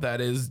if you don't know what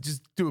that is,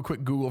 just do a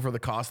quick Google for the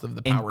cost of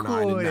the Power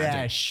 9 in Magic.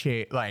 Yeah,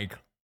 shit, like.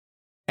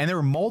 And there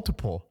were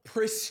multiple.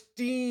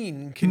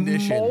 Pristine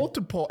condition.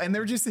 Multiple. And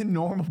they're just in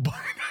normal binder.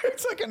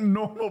 It's like a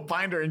normal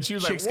binder. And she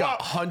was Chick's like,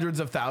 got hundreds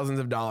of thousands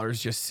of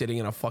dollars just sitting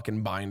in a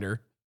fucking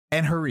binder.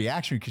 And her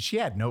reaction, because she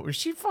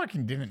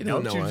fucking didn't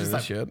know. She was just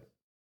like, shit.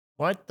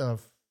 What the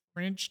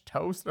French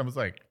toast? I was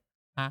like,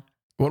 huh?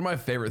 One of my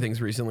favorite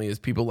things recently is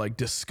people like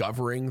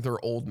discovering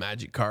their old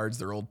Magic cards,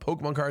 their old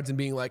Pokemon cards, and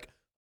being like,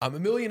 I'm a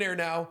millionaire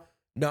now,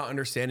 not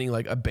understanding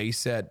like a base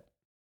set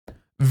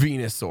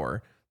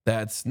Venusaur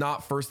that's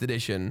not first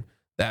edition,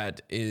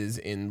 that is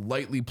in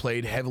lightly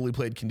played, heavily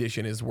played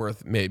condition, is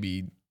worth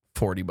maybe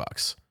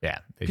 $40. Yeah.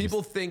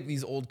 People think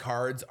these old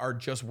cards are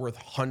just worth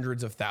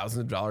hundreds of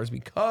thousands of dollars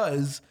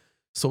because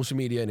social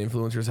media and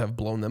influencers have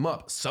blown them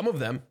up. Some of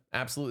them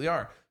absolutely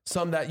are.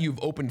 Some that you've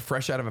opened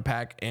fresh out of a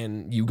pack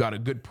and you got a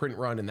good print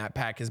run and that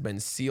pack has been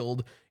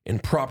sealed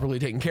and properly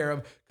taken care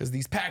of, because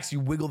these packs, you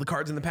wiggle the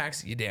cards in the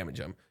packs, you damage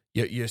them.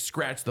 You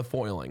scratch the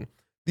foiling.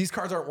 These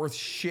cards aren't worth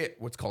shit,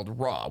 what's called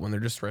raw, when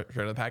they're just straight out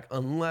of the pack,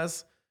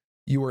 unless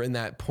you are in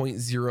that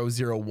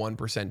 0.001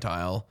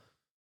 percentile.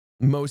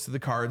 Most of the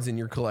cards in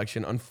your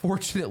collection,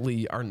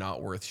 unfortunately, are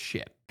not worth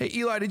shit. Hey,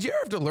 Eli, did you ever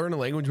have to learn a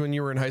language when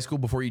you were in high school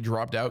before you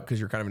dropped out because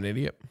you're kind of an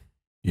idiot?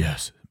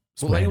 Yes.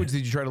 What language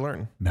did you try to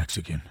learn?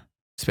 Mexican.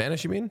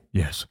 Spanish, you mean?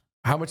 Yes.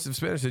 How much of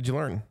Spanish did you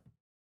learn?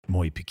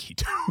 Muy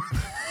poquito.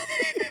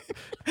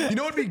 You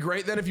know what would be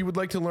great then if you would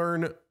like to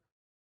learn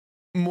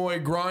Muy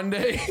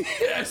Grande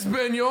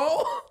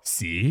Espanol?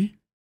 See?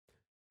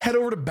 Head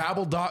over to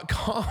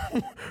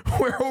Babbel.com,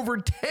 where over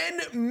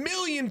 10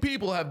 million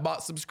people have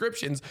bought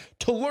subscriptions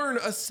to learn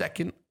a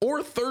second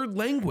or third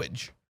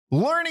language.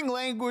 Learning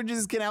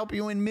languages can help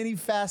you in many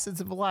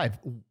facets of life.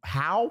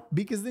 How?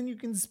 Because then you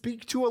can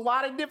speak to a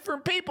lot of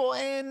different people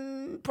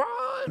and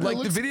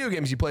like the video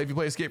games you play. If you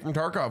play Escape from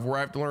Tarkov, where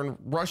I have to learn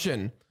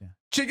Russian. Yeah.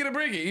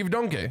 Chikadabrigi, Eve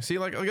Donke. See,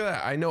 look at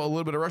that. I know a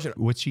little bit of Russian.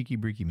 What's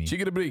Chikadabrigi mean?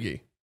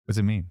 Chikadabrigi. What's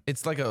it mean?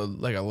 It's like a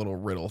little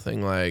riddle thing.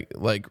 There's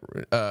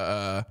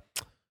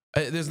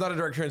not a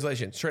direct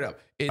translation. Straight up.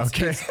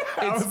 Okay.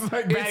 I was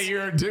like,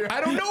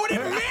 I don't know what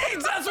it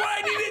means. That's why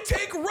I need to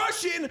take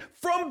Russian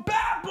from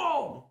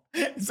Babbel.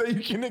 So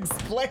you can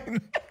explain.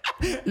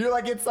 You're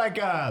like, it's like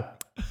a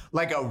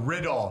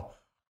riddle.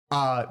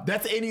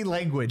 That's any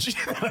language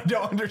that I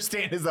don't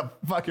understand is a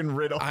fucking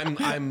riddle.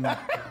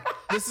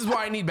 This is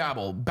why I need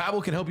Babbel.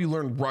 Babbel can help you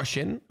learn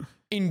Russian,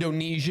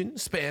 Indonesian,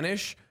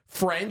 Spanish,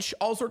 French,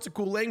 all sorts of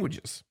cool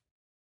languages.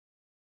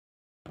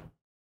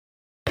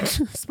 This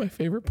is my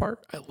favorite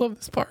part. I love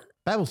this part.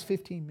 Babbel's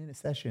 15-minute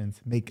sessions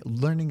make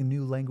learning a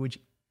new language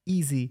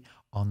easy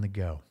on the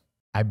go.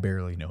 I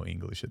barely know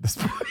English at this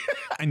point.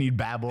 I need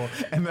Babbel,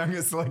 and then I'm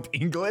going to select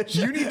English.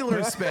 You need to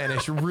learn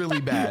Spanish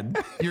really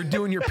bad. You're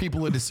doing your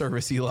people a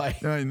disservice, Eli.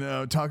 I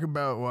know. Talk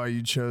about why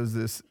you chose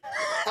this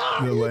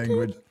the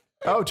language.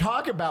 Oh,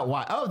 talk about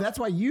why. Oh, that's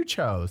why you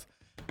chose.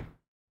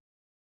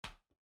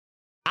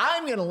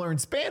 I'm going to learn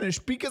Spanish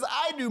because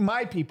I do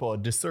my people a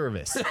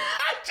disservice.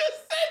 I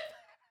just said.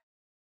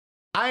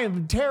 I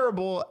am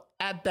terrible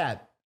at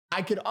that.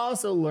 I could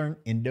also learn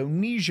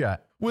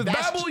Indonesia. With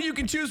That's Babbel, you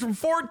can choose from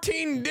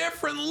 14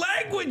 different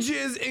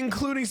languages,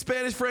 including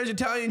Spanish, French,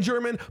 Italian,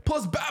 German.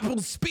 Plus,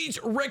 Babbel's speech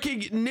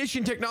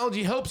recognition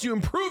technology helps you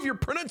improve your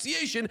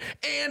pronunciation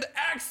and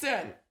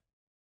accent.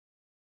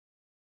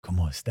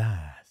 ¿Cómo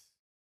estás?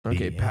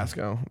 Okay, Bien.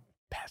 Pascal.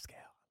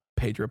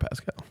 Pedro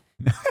Pascal.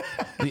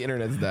 The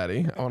internet's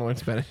daddy. I want to learn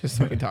Spanish just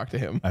so I can talk to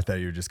him. I thought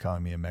you were just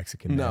calling me a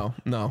Mexican. No.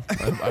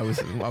 I was.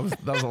 That was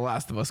the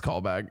Last of Us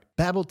callback.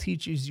 Babbel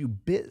teaches you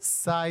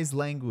bit-sized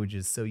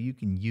languages so you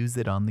can use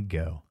it on the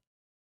go.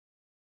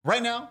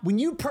 Right now, when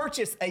you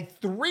purchase a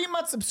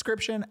 3-month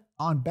subscription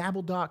on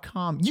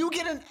Babbel.com, you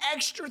get an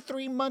extra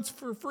 3 months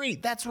for free.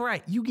 That's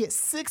right. You get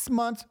 6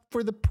 months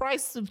for the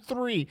price of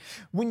 3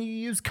 when you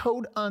use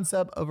code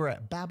UNSUB over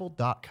at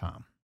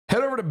Babbel.com.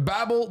 Head over to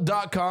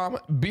Babbel.com,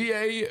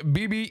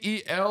 Babbel.com,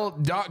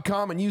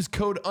 and use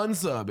code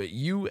UNSUB at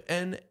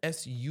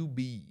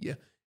UNSUB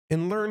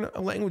and learn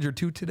a language or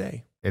two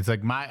today. It's like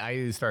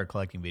I started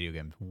collecting video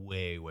games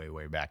way, way,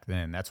 way back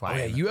then. That's why. Oh,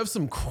 yeah, you have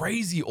some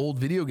crazy old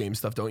video game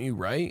stuff, don't you?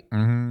 Right?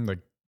 Like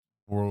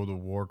World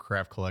of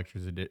Warcraft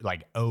Collector's Edition,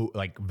 like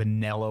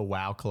Vanilla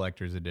WoW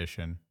Collector's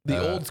Edition.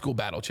 The old school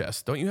battle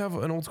chest. Don't you have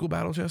an old school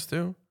battle chest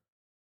too?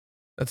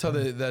 That's how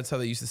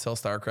they used to sell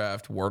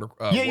StarCraft,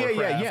 Warcraft.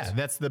 Yeah.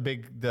 That's the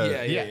big.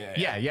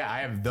 Yeah.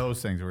 I have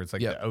those things where it's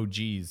like the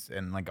OGs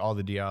and like all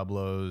the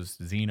Diablos,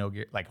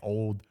 Xenogear, like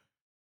old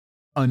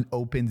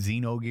unopened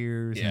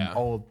Xenogears and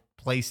old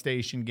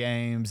PlayStation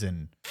games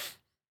and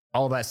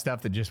all that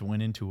stuff that just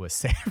went into a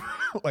safe.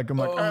 Like I'm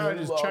like,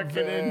 just chuck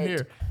it in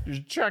here.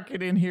 Just chuck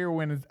it in here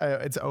when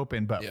it's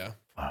open. But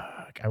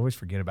fuck, I always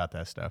forget about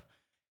that stuff.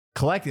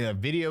 Collecting the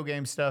video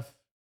game stuff.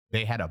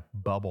 They had a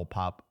bubble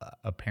pop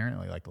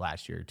apparently like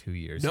last year or 2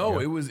 years ago. No,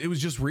 it was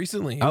just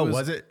recently.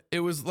 Was it? It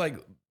was like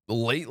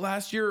late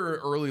last year or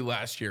early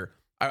last year.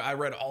 I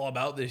read all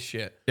about this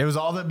shit. It was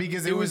all that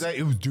because it was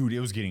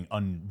getting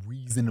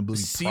unreasonably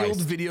sealed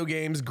priced. video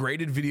games,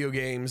 graded video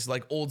games,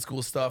 like old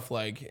school stuff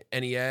like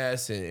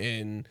NES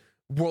and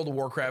World of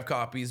Warcraft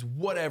copies,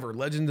 whatever.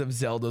 Legend of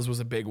Zelda's was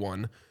a big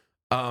one.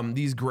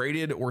 These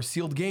graded or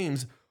sealed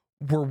games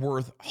were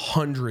worth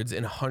hundreds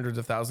and hundreds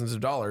of thousands of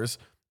dollars.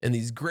 And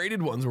these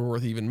graded ones were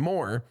worth even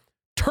more.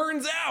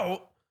 Turns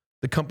out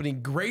the company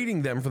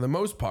grading them for the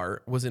most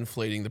part was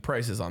inflating the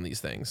prices on these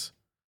things.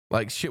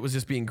 Like shit was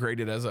just being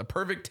graded as a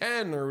perfect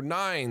 10 or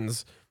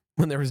 9s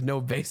when there was no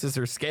basis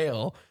or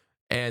scale.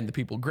 And the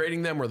people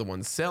grading them were the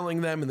ones selling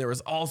them. And there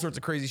was all sorts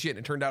of crazy shit. And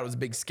it turned out it was a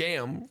big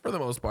scam for the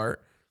most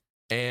part.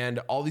 And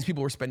all these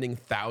people were spending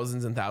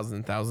thousands and thousands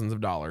and thousands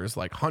of dollars,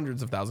 like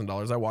hundreds of thousands of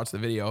dollars. I watched the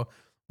video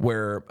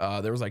where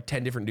there was like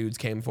 10 different dudes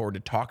came forward to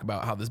talk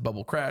about how this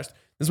bubble crashed.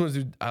 This one's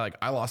dude,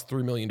 I lost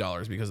 $3 million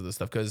because of this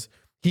stuff because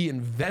he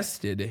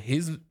invested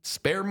his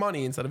spare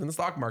money instead of in the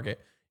stock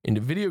market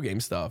into video game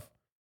stuff,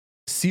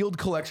 sealed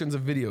collections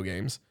of video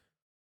games.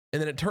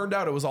 And then it turned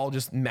out it was all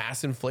just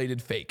mass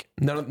inflated fake.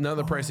 None of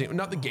the pricing,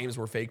 not the games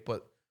were fake,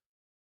 but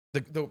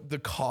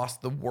the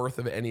cost, the worth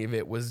of any of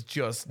it was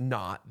just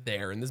not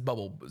there. And this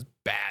bubble was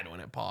bad when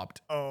it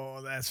popped.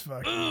 Oh, that's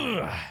fucking.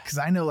 Because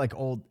I know like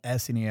old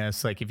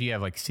SNES, like if you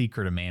have like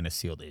Secret of Mana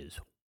sealed is.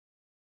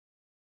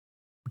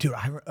 Dude,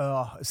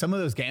 some of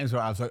those games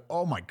where I was like,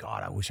 oh my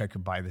God, I wish I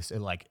could buy this.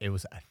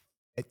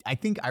 I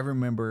think I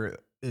remember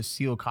a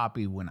sealed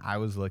copy when I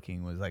was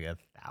looking was like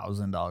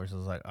 $1,000. I was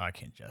like, I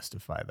can't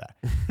justify that.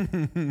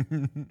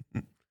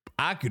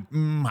 I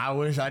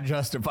wish I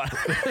justified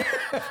it.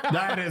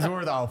 That is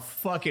worth a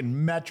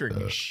fucking metric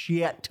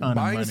shit ton of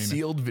money. Buying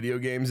sealed video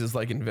games is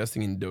like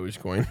investing in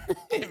Dogecoin.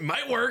 It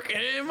might work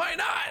and it might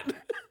not.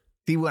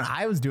 See, when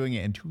I was doing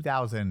it in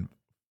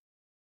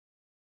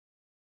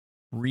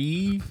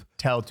 2003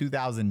 till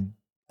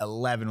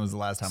 2011 was the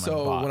last time I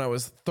bought. So when I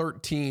was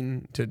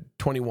 13 to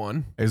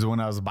 21 is when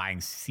I was buying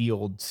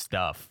sealed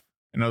stuff.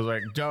 And I was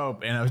like,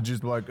 dope. And I was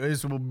just like,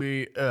 this will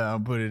be, I'll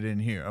put it in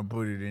here. I'll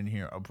put it in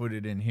here. I'll put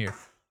it in here.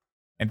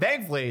 And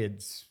thankfully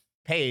it's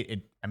paid.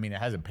 It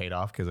hasn't paid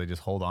off because I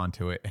just hold on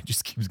to it. It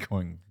just keeps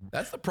going.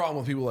 That's the problem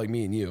with people like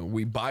me and you.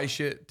 We buy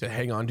shit to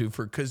hang on to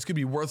because it could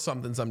be worth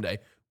something someday.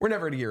 We're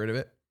never going to get rid of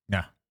it.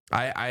 Yeah.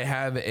 I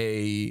have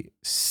a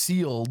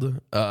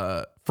sealed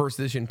first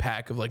edition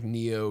pack of like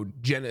Neo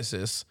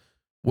Genesis,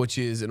 which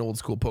is an old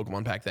school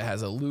Pokemon pack that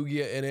has a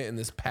Lugia in it. In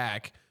this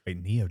pack.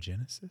 Wait, Neo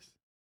Genesis?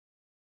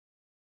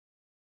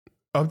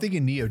 Oh, I'm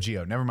thinking Neo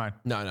Geo. Never mind.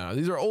 No.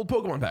 These are old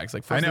Pokemon packs.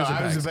 Like first I know.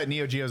 I was about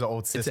Neo Geo's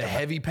old system. It's a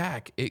heavy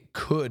pack. It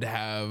could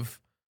have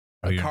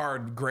a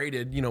card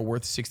graded,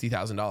 worth $60,000,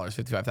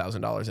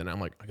 $55,000, and I'm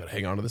like, I gotta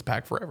hang on to this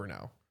pack forever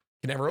now.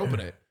 You can never open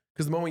it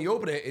because the moment you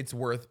open it, it's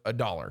worth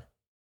 $1.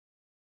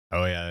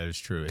 Oh yeah, that is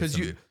true. Because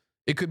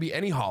It could be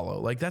any hollow.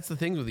 Like that's the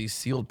thing with these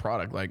sealed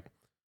product. Like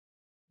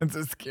It's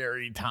a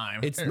scary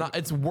time. it's not.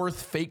 It's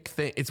worth fake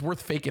thing. It's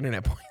worth fake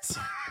internet points.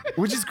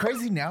 Which is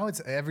crazy now.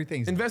 It's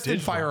everything's Invest in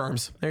digital.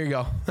 firearms. There you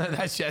go.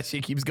 That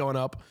shit keeps going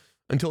up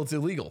until it's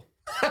illegal.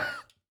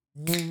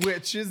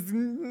 Which is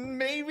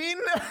maybe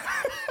not.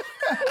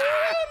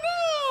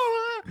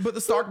 But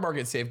the stock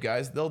market's safe,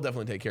 guys. They'll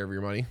definitely take care of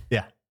your money.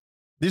 Yeah.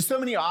 There's so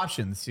many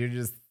options. You're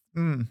just,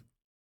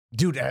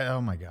 dude.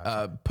 Oh my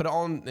god. Put it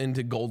all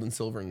into gold and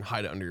silver and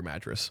hide it under your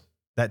mattress.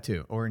 That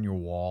too, or in your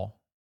wall.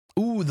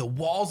 Ooh, the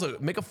walls.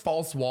 Make a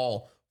false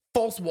wall.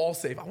 False wall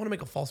safe. I want to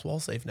make a false wall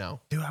safe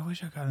now. Dude, I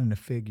wish I got into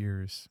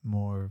figures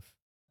more.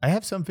 I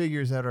have some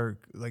figures that are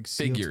like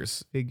sealed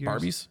Figures. Figures.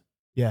 Barbies.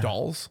 Yeah.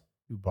 Dolls.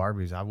 Dude,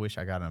 Barbies. I wish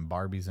I got on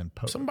Barbies and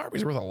Some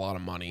Barbies are worth a lot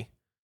of money.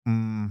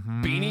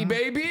 Mm-hmm. Beanie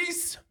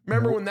Babies.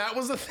 Remember when that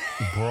was a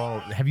thing? Bro,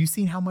 have you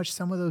seen how much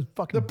some of those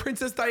fucking The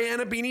Princess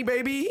Diana Beanie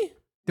Baby.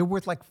 they're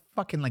worth like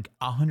fucking like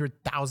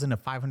 $100,000 to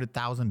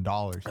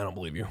 $500,000. I don't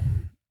believe you.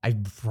 I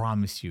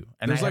promise you.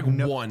 And There's I like have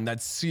no- one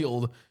that's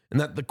sealed and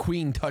that the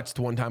queen touched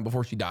one time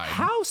before she died.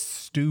 How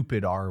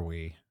stupid are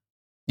we?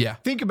 Yeah.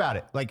 Think about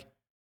it. Like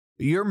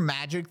your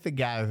Magic the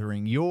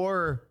Gathering,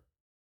 your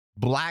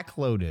Black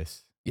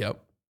Lotus, Yep.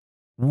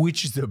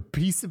 which is a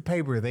piece of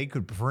paper they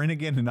could print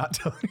again and not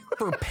tell anyone.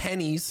 For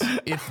pennies,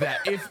 if that,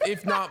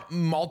 if not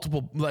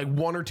multiple, like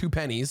 1 or 2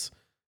 pennies.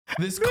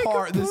 This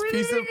could this print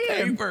piece it of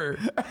again. paper.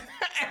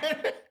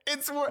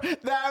 It's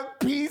that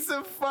piece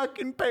of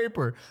fucking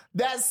paper.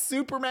 That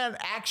Superman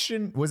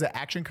action, was it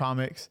Action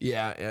Comics?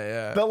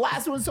 Yeah. The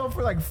last one sold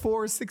for like $4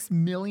 or $6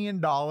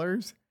 million.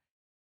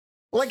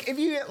 Like if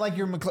you get like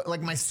your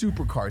like my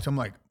supercars, I'm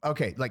like,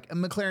 okay, like a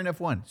McLaren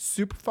F1,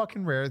 super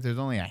fucking rare. There's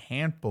only a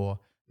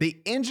handful. The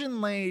engine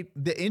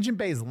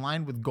bay is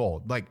lined with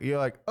gold. Like you're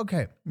like,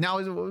 okay, now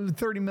it's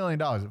 $30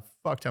 million. A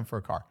fuck ton for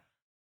a car.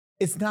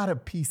 It's not a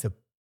piece of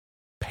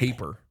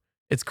Paper.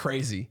 It's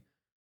crazy.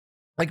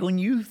 like when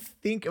you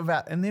think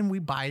about, and then we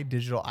buy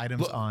digital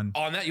items Look, on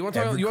that, you want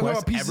to talk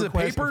about pieces of EverQuest,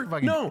 paper?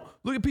 fucking- No,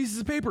 look at pieces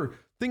of paper.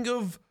 Think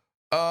of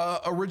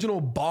original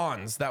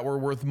bonds that were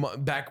worth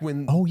back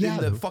when Oh, yeah.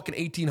 in the fucking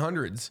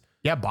 1800s.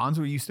 Yeah, bonds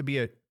were used to be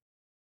a.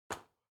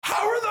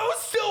 How are those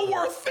still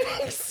worth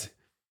things?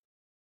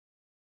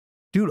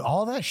 Dude,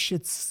 all that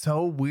shit's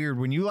so weird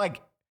when you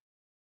like.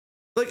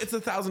 Like it's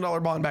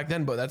 $1,000 bond back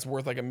then, but that's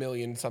worth like $1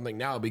 million something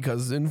now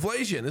because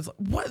inflation. It's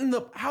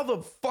like, how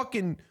the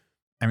fucking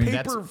I mean,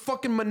 paper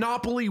fucking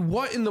monopoly?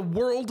 What in the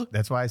world?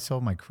 that's why I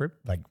sold my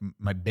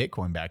my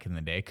Bitcoin back in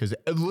the day. Because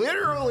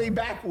literally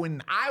back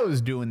when I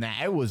was doing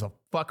that, it was a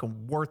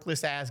fucking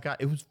worthless ass guy.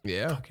 It was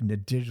fucking the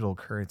digital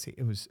currency.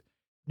 It was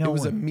It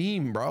was a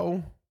meme,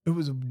 bro. It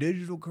was a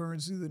digital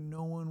currency that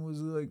no one was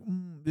like,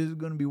 this is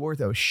going to be worth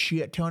a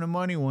shit ton of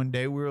money one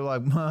day. We were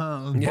like,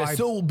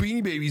 So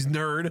Beanie Babies,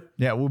 nerd.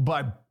 yeah, we'll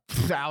buy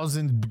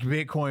 1,000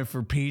 Bitcoin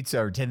for pizza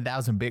or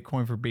 10,000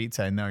 Bitcoin for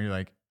pizza. And now you're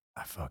like,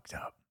 I fucked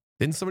up.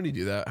 Didn't somebody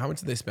do that? How much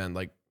did they spend?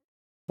 Like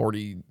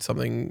 40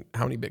 something.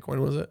 How many Bitcoin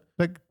was it?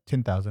 Like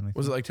 10,000.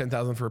 Was it like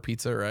 10,000 for a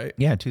pizza, right?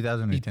 Yeah,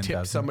 2,000 or He 10,000.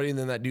 tipped somebody and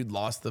then that dude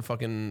lost the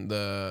fucking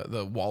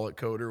the wallet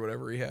code or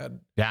whatever he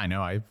had. Yeah, I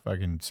know. I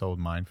fucking sold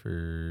mine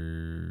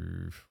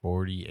for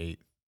 48.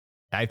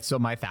 I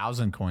sold my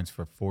 1,000 coins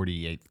for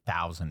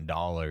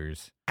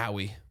 $48,000.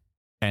 Owie.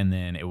 And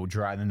then it would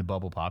dry. Then the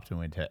bubble popped and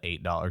went to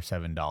 $8,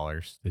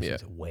 $7. This Yeah.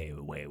 is way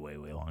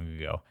long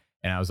ago.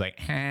 And I was like,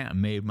 I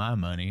made my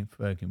money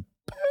fucking.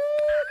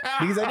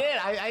 Because I did.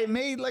 I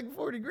made like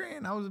 40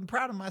 grand. I was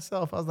proud of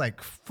myself. I was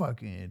like,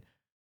 fucking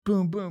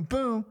boom, boom,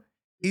 boom.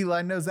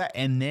 Eli knows that.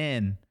 And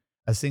then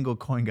a single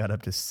coin got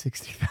up to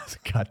 60,000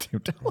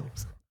 goddamn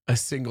dollars. A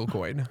single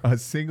coin. A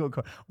single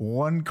coin.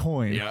 One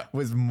coin Yeah.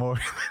 was more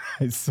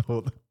than I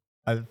sold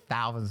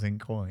 1,000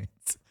 coins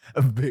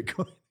of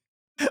Bitcoin.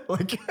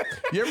 Like,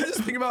 You ever just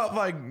think about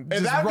like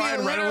just that'd be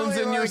Ryan Reynolds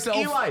literally and like,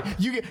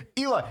 yourself?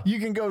 Eli, you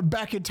can go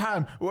back in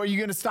time. Or are you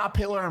gonna stop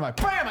Hitler? And I'm like,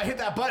 bam! I hit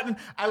that button.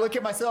 I look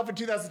at myself in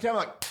 2010. I'm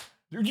like,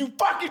 you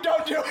fucking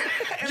don't do it.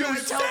 And You then I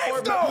saved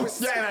teleport back. those!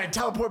 Yeah, and I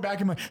teleport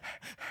back. I'm like,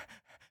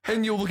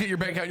 And you'll look at your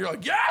bank account and you're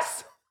like,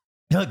 yes!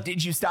 look,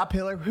 did you stop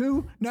Hitler?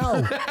 Who?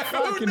 No.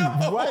 Fucking no?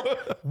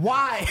 what?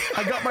 Why?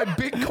 I got my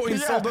Bitcoin Yeah.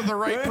 sold at the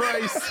right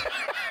price.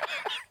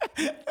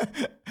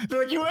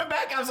 They're like, you went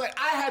back. I was like,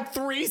 I had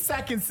 3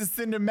 seconds to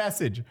send a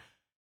message.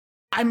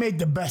 I made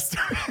the best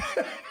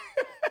of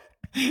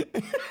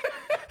it.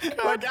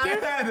 Like I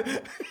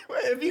had,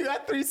 if you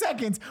had 3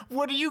 seconds,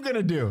 what are you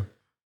gonna do?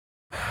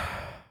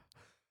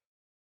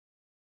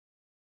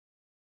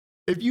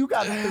 If you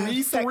got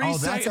 3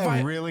 seconds, oh, that's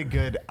a really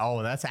good.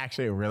 Oh, that's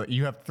actually a really.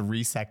 You have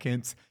 3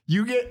 seconds.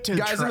 You get to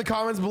Guys in the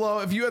comments below,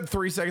 if you had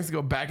 3 seconds to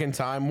go back in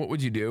time, what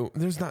would you do?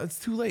 There's not. It's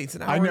too late. It's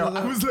an hour. I know. into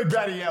the- I was like,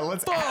 Daddy, yeah,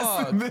 let's ask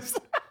Fuck. them this.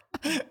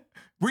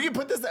 We can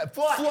put this at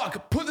Fluck.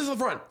 Fluck, put this in the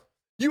front.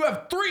 You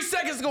have 3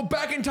 seconds to go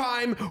back in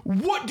time.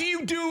 What do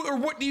you do or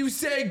what do you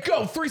say?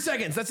 Go. 3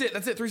 seconds. That's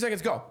it. 3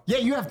 seconds. Go. Yeah,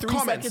 you have 3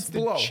 Comments seconds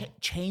below. to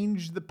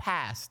change the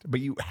past, but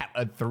you have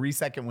a 3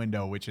 second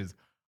window, which is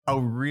a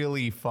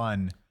really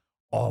fun.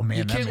 Oh man,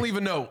 You that can't makes- leave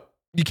a note.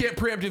 You can't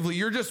preemptively.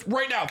 You're just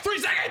right now. 3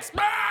 seconds.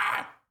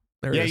 Ah!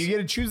 There it Yeah, is. you get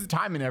to choose the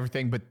time and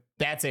everything, but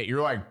that's it.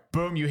 You're like,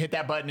 boom, you hit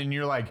that button and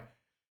you're like,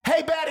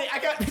 hey, Betty, I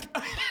got,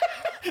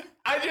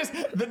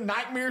 the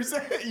nightmares.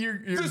 you're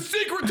The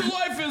secret to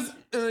life is,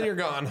 and then you're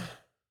gone.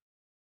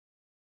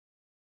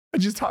 I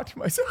just talked to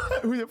myself.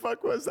 Who the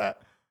fuck was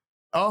that?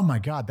 Oh my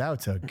God,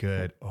 that's a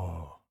good,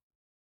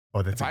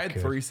 that's If I had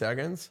 3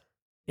 seconds,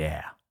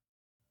 Yeah.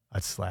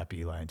 I'd slap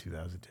Eli in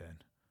 2010.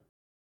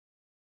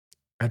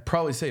 I'd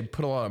probably say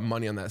put a lot of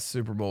money on that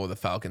Super Bowl where the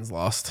Falcons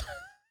lost.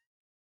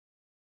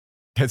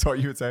 That's what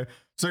you would say.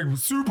 It's like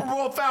Super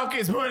Bowl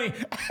Falcons money.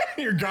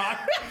 You're gone.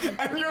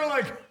 And you're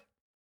like,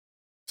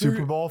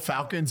 Super Bowl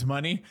Falcons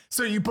money.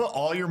 So you put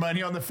all your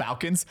money on the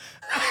Falcons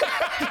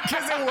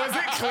because it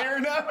wasn't clear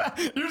enough.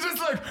 You're just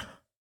like,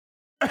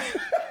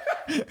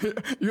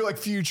 you're like,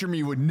 future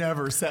me would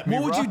never set me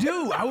What would wrong. you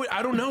do?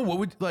 I don't know. What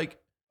would like?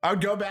 I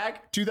would go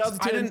back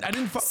 2010. I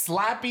didn't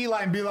slap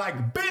Eli and be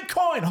like,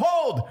 Bitcoin,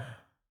 hold.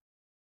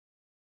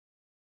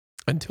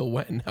 Until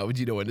when? How would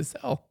you know when to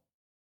sell?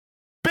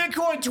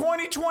 Bitcoin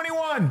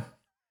 2021.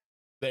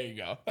 There you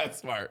go. That's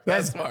smart.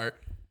 That's- That's smart.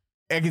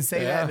 I can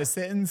say Yeah. that in a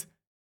sentence.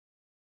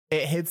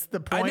 It hits the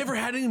point. I never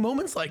had any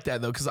moments like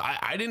that though, because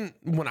I didn't.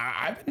 When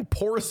I've been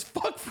poor as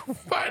fuck.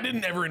 I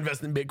didn't ever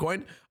invest in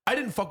Bitcoin. I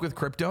didn't fuck with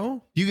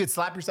crypto. You could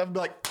slap yourself and be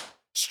like,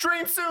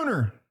 stream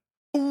sooner.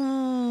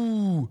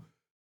 Ooh,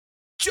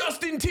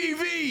 Justin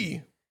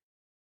TV.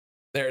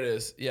 There it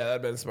is. Yeah,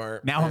 that'd been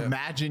smart. Now Yeah.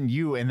 imagine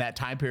you in that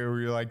time period where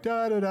you're like,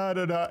 da da da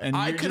da da. And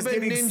I you're could just have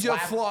been getting ninja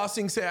slapped.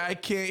 flossing, say, I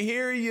can't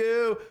hear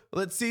you.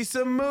 Let's see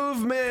some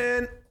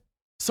movement.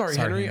 Sorry,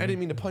 Henry. I didn't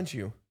mean to punch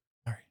you.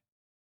 Sorry.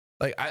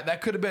 Like I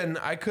could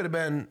have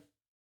been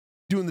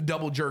doing the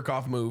double jerk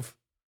off move.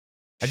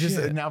 I just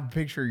Shit. now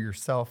picture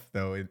yourself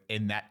though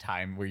in that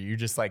time where you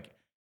just like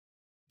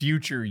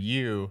future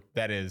you.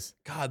 That is,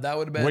 God, that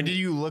would have been. what did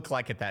you look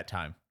like at that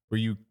time? Were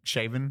you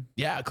shaven?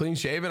 Yeah, clean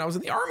shaven. I was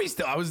in the army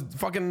still. I was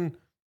fucking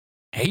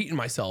hating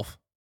myself.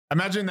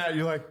 Imagine that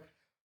you're like,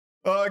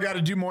 oh, I got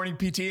to do morning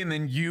PT, and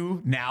then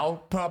you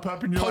now pop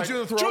up and you're Punch like,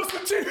 you in the throat.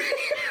 Justin TV,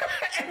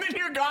 and then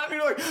you're gone and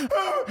you're like,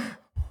 oh.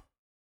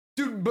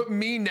 Dude, but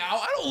me now,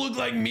 I don't look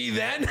like me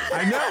then.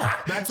 I know.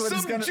 That's what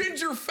it's Some gonna.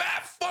 ginger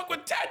fat fuck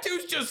with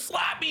tattoos just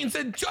slapped me and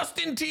said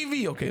Justin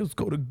TV. Okay, let's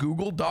go to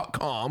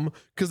google.com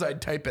because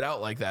I'd type it out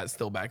like that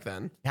still back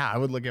then. Yeah, I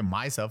would look at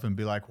myself and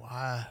be like,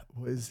 "Why?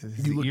 What is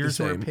this? You look the Ears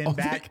were same. pinned Oh,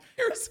 back.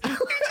 ears. We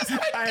just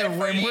had I have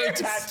way different more ears.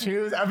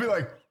 tattoos." I'd be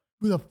like,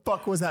 "Who the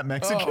fuck was that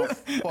Mexican?" Oh,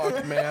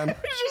 fuck, man.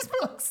 You just be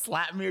like,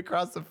 slap me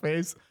across the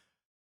face.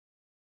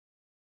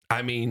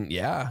 I mean,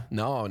 yeah.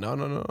 No.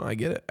 I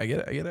get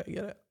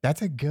it.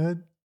 That's a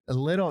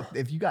little.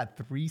 If you got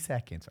 3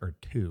 seconds or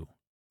 2,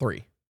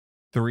 3.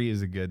 3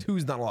 is a good. 2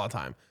 is not a lot of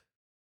time.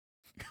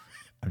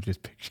 I'm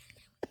just picturing.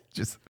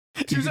 Just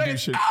 2 you can do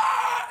seconds. shit.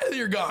 And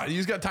you're gone. You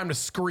just got time to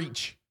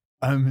screech.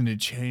 I'm gonna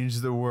change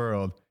the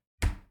world.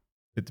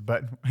 Hit the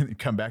button and then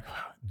come back.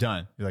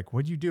 Done. You're like,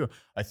 what'd you do?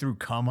 I threw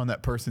cum on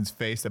that person's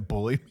face that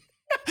bullied me.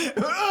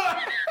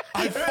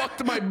 I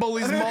fucked my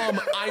bully's mom.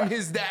 I'm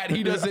his dad.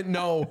 He doesn't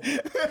know. No,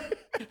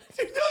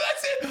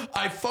 that's it.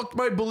 I fucked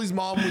my bully's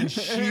mom when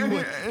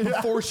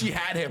before she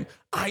had him.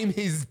 I'm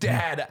his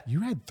dad.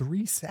 You had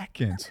 3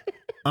 seconds.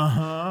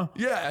 Uh-huh.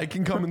 Yeah, I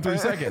can come in 3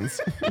 seconds.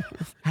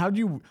 How'd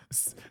you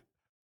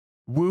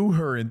woo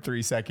her in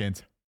 3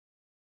 seconds?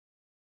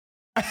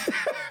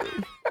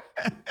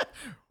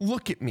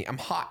 Look at me. I'm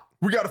hot.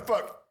 We gotta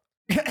fuck.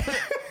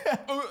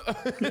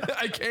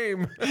 I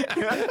came.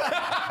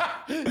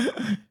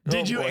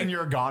 Did you? boy. And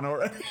you're gone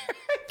already.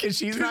 Because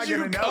she's not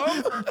you gonna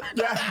know.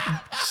 Yeah.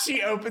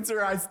 She opens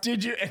her eyes.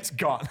 Did you? It's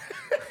gone.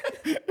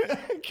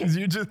 Because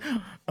you just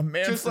a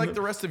man. Just from like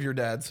the rest of your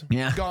dads.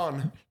 Yeah.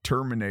 Gone.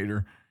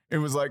 Terminator. It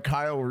was like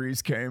Kyle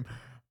Reese came.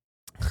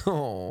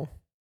 Oh.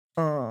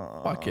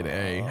 Fucking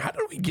A. How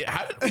did we get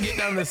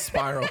down this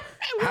spiral?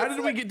 How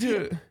did we get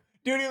to it?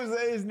 Dude,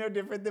 it was no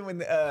different than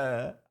when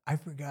I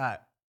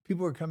forgot.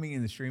 People were coming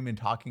in the stream and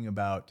talking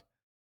about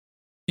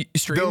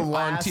Stream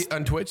last-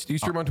 on Twitch? Do you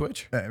stream on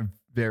Twitch?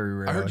 very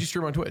rarely. I heard you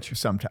stream on Twitch.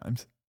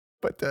 Sometimes,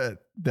 but the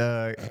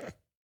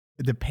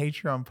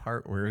Patreon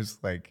part where it's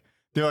like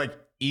they're like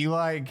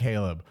Eli and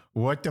Caleb,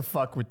 what the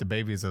fuck with the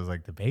babies? I was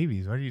like, the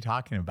babies? What are you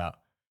talking about?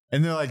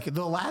 And they're like,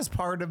 the last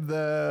part of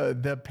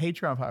the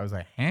Patreon part. I was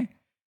like, huh?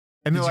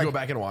 And Did they're you like, go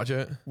back and watch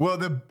it? well,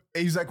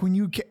 he's like, when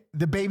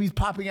the baby's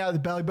popping out of the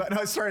belly button.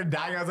 I started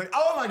dying. I was like,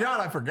 oh my God,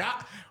 I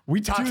forgot.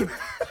 We talked. Dude,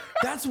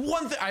 that's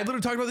one thing. I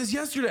literally talked about this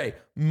yesterday.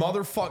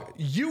 Motherfucker,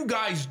 you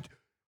guys,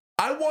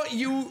 I want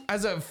you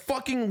as a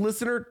fucking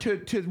listener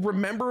to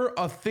remember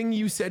a thing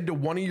you said to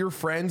one of your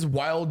friends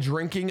while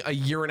drinking a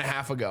 1.5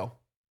 years ago.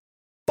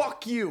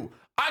 Fuck you.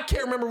 I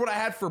can't remember what I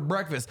had for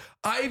breakfast.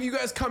 I have you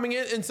guys coming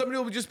in and somebody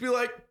will just be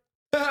like,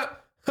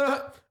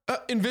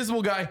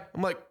 invisible guy.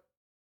 I'm like,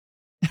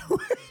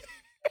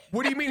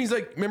 what do you mean? He's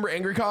like, remember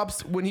Angry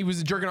Cops when he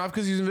was jerking off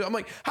because he was invisible? I'm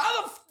like,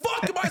 how the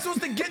fuck am I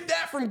supposed to get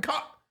that from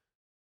cop?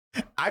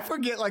 I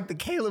forget like the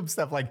Caleb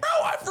stuff. Like, Bro,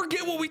 I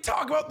forget what we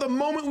talk about the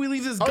moment we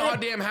leave this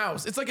goddamn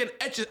house. It's like an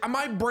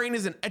my brain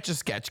is an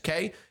etch-a-sketch,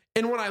 okay?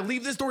 And when I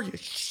leave this door, you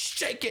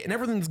shake it and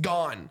everything's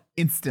gone.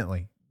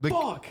 instantly. Like,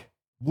 Fuck.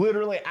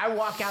 literally, I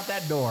walk out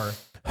that door.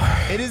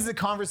 It is the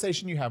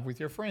conversation you have with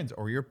your friends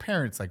or your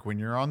parents. Like when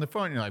you're on the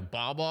phone, you're like,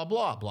 blah, blah,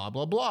 blah, blah,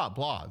 blah, blah,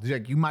 blah. It's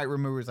like you might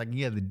remember it's like,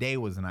 yeah, the day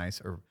was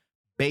nice or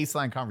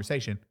baseline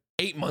conversation.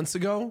 8 months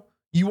ago,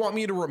 you want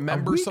me to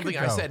remember week something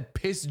I ago. said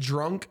piss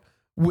drunk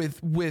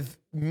with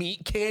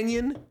Meat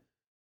Canyon?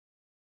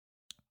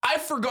 I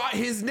forgot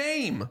his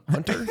name.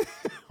 Hunter?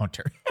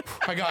 Hunter.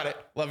 I got it.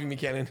 Love you, Meat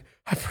Canyon.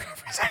 I forgot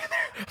for a second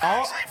there. I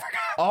actually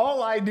forgot.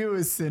 All I do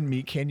is send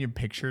Meat Canyon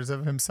pictures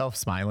of himself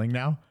smiling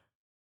now.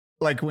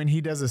 Like when he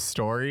does a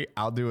story,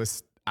 I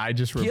just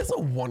He has a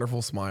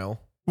wonderful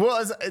smile.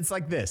 Well, it's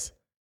like this.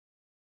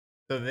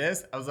 So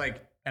this, I was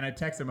like, and I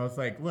texted him, I was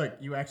like, look,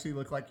 you actually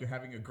look like you're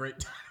having a great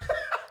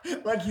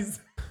time. Like because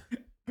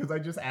I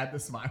just add the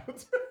smile to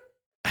it.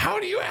 How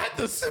do you add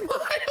the smile?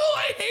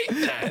 I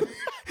hate that.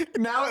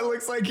 Now it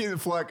looks like he's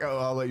Fluck. Oh,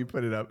 I'll let you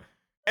put it up.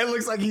 It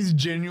looks like he's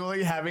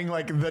genuinely having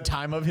like the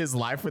time of his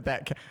life with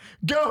that.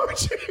 Go,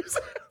 Chiefs.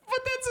 But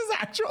that's his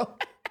actual.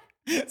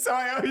 So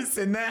I always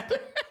send that.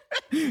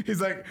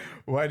 He's like,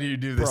 why do you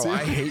do this? Bro,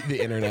 I hate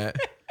the internet.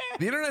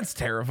 The internet's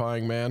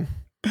terrifying, man.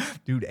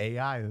 Dude,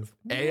 AI is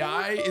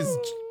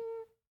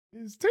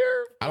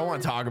terrible. I don't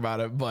want to talk about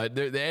it, but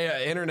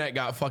the internet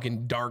got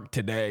fucking dark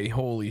today.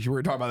 Holy shit. We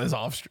were talking about this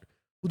off.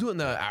 We'll do it in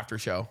the after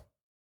show.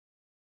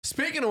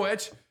 Speaking of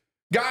which,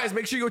 guys,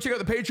 make sure you go check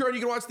out the Patreon. You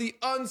can watch the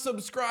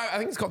unsubscribe. I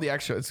think it's called the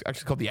extra. It's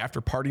actually called the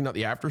after party, not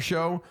the after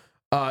show.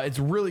 It's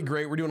really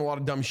great. We're doing a lot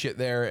of dumb shit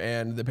there,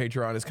 and the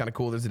Patreon is kind of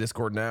cool. There's a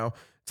Discord now.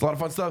 It's a lot of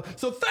fun stuff.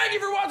 So thank you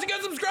for watching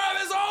and subscribe.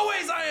 As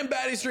always, I am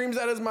Batty Streams.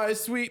 That is my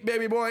sweet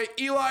baby boy,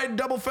 Eli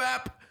Double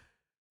Fap,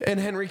 and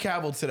Henry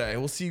Cavill today.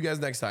 We'll see you guys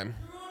next time.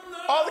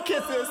 All the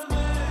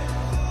kisses.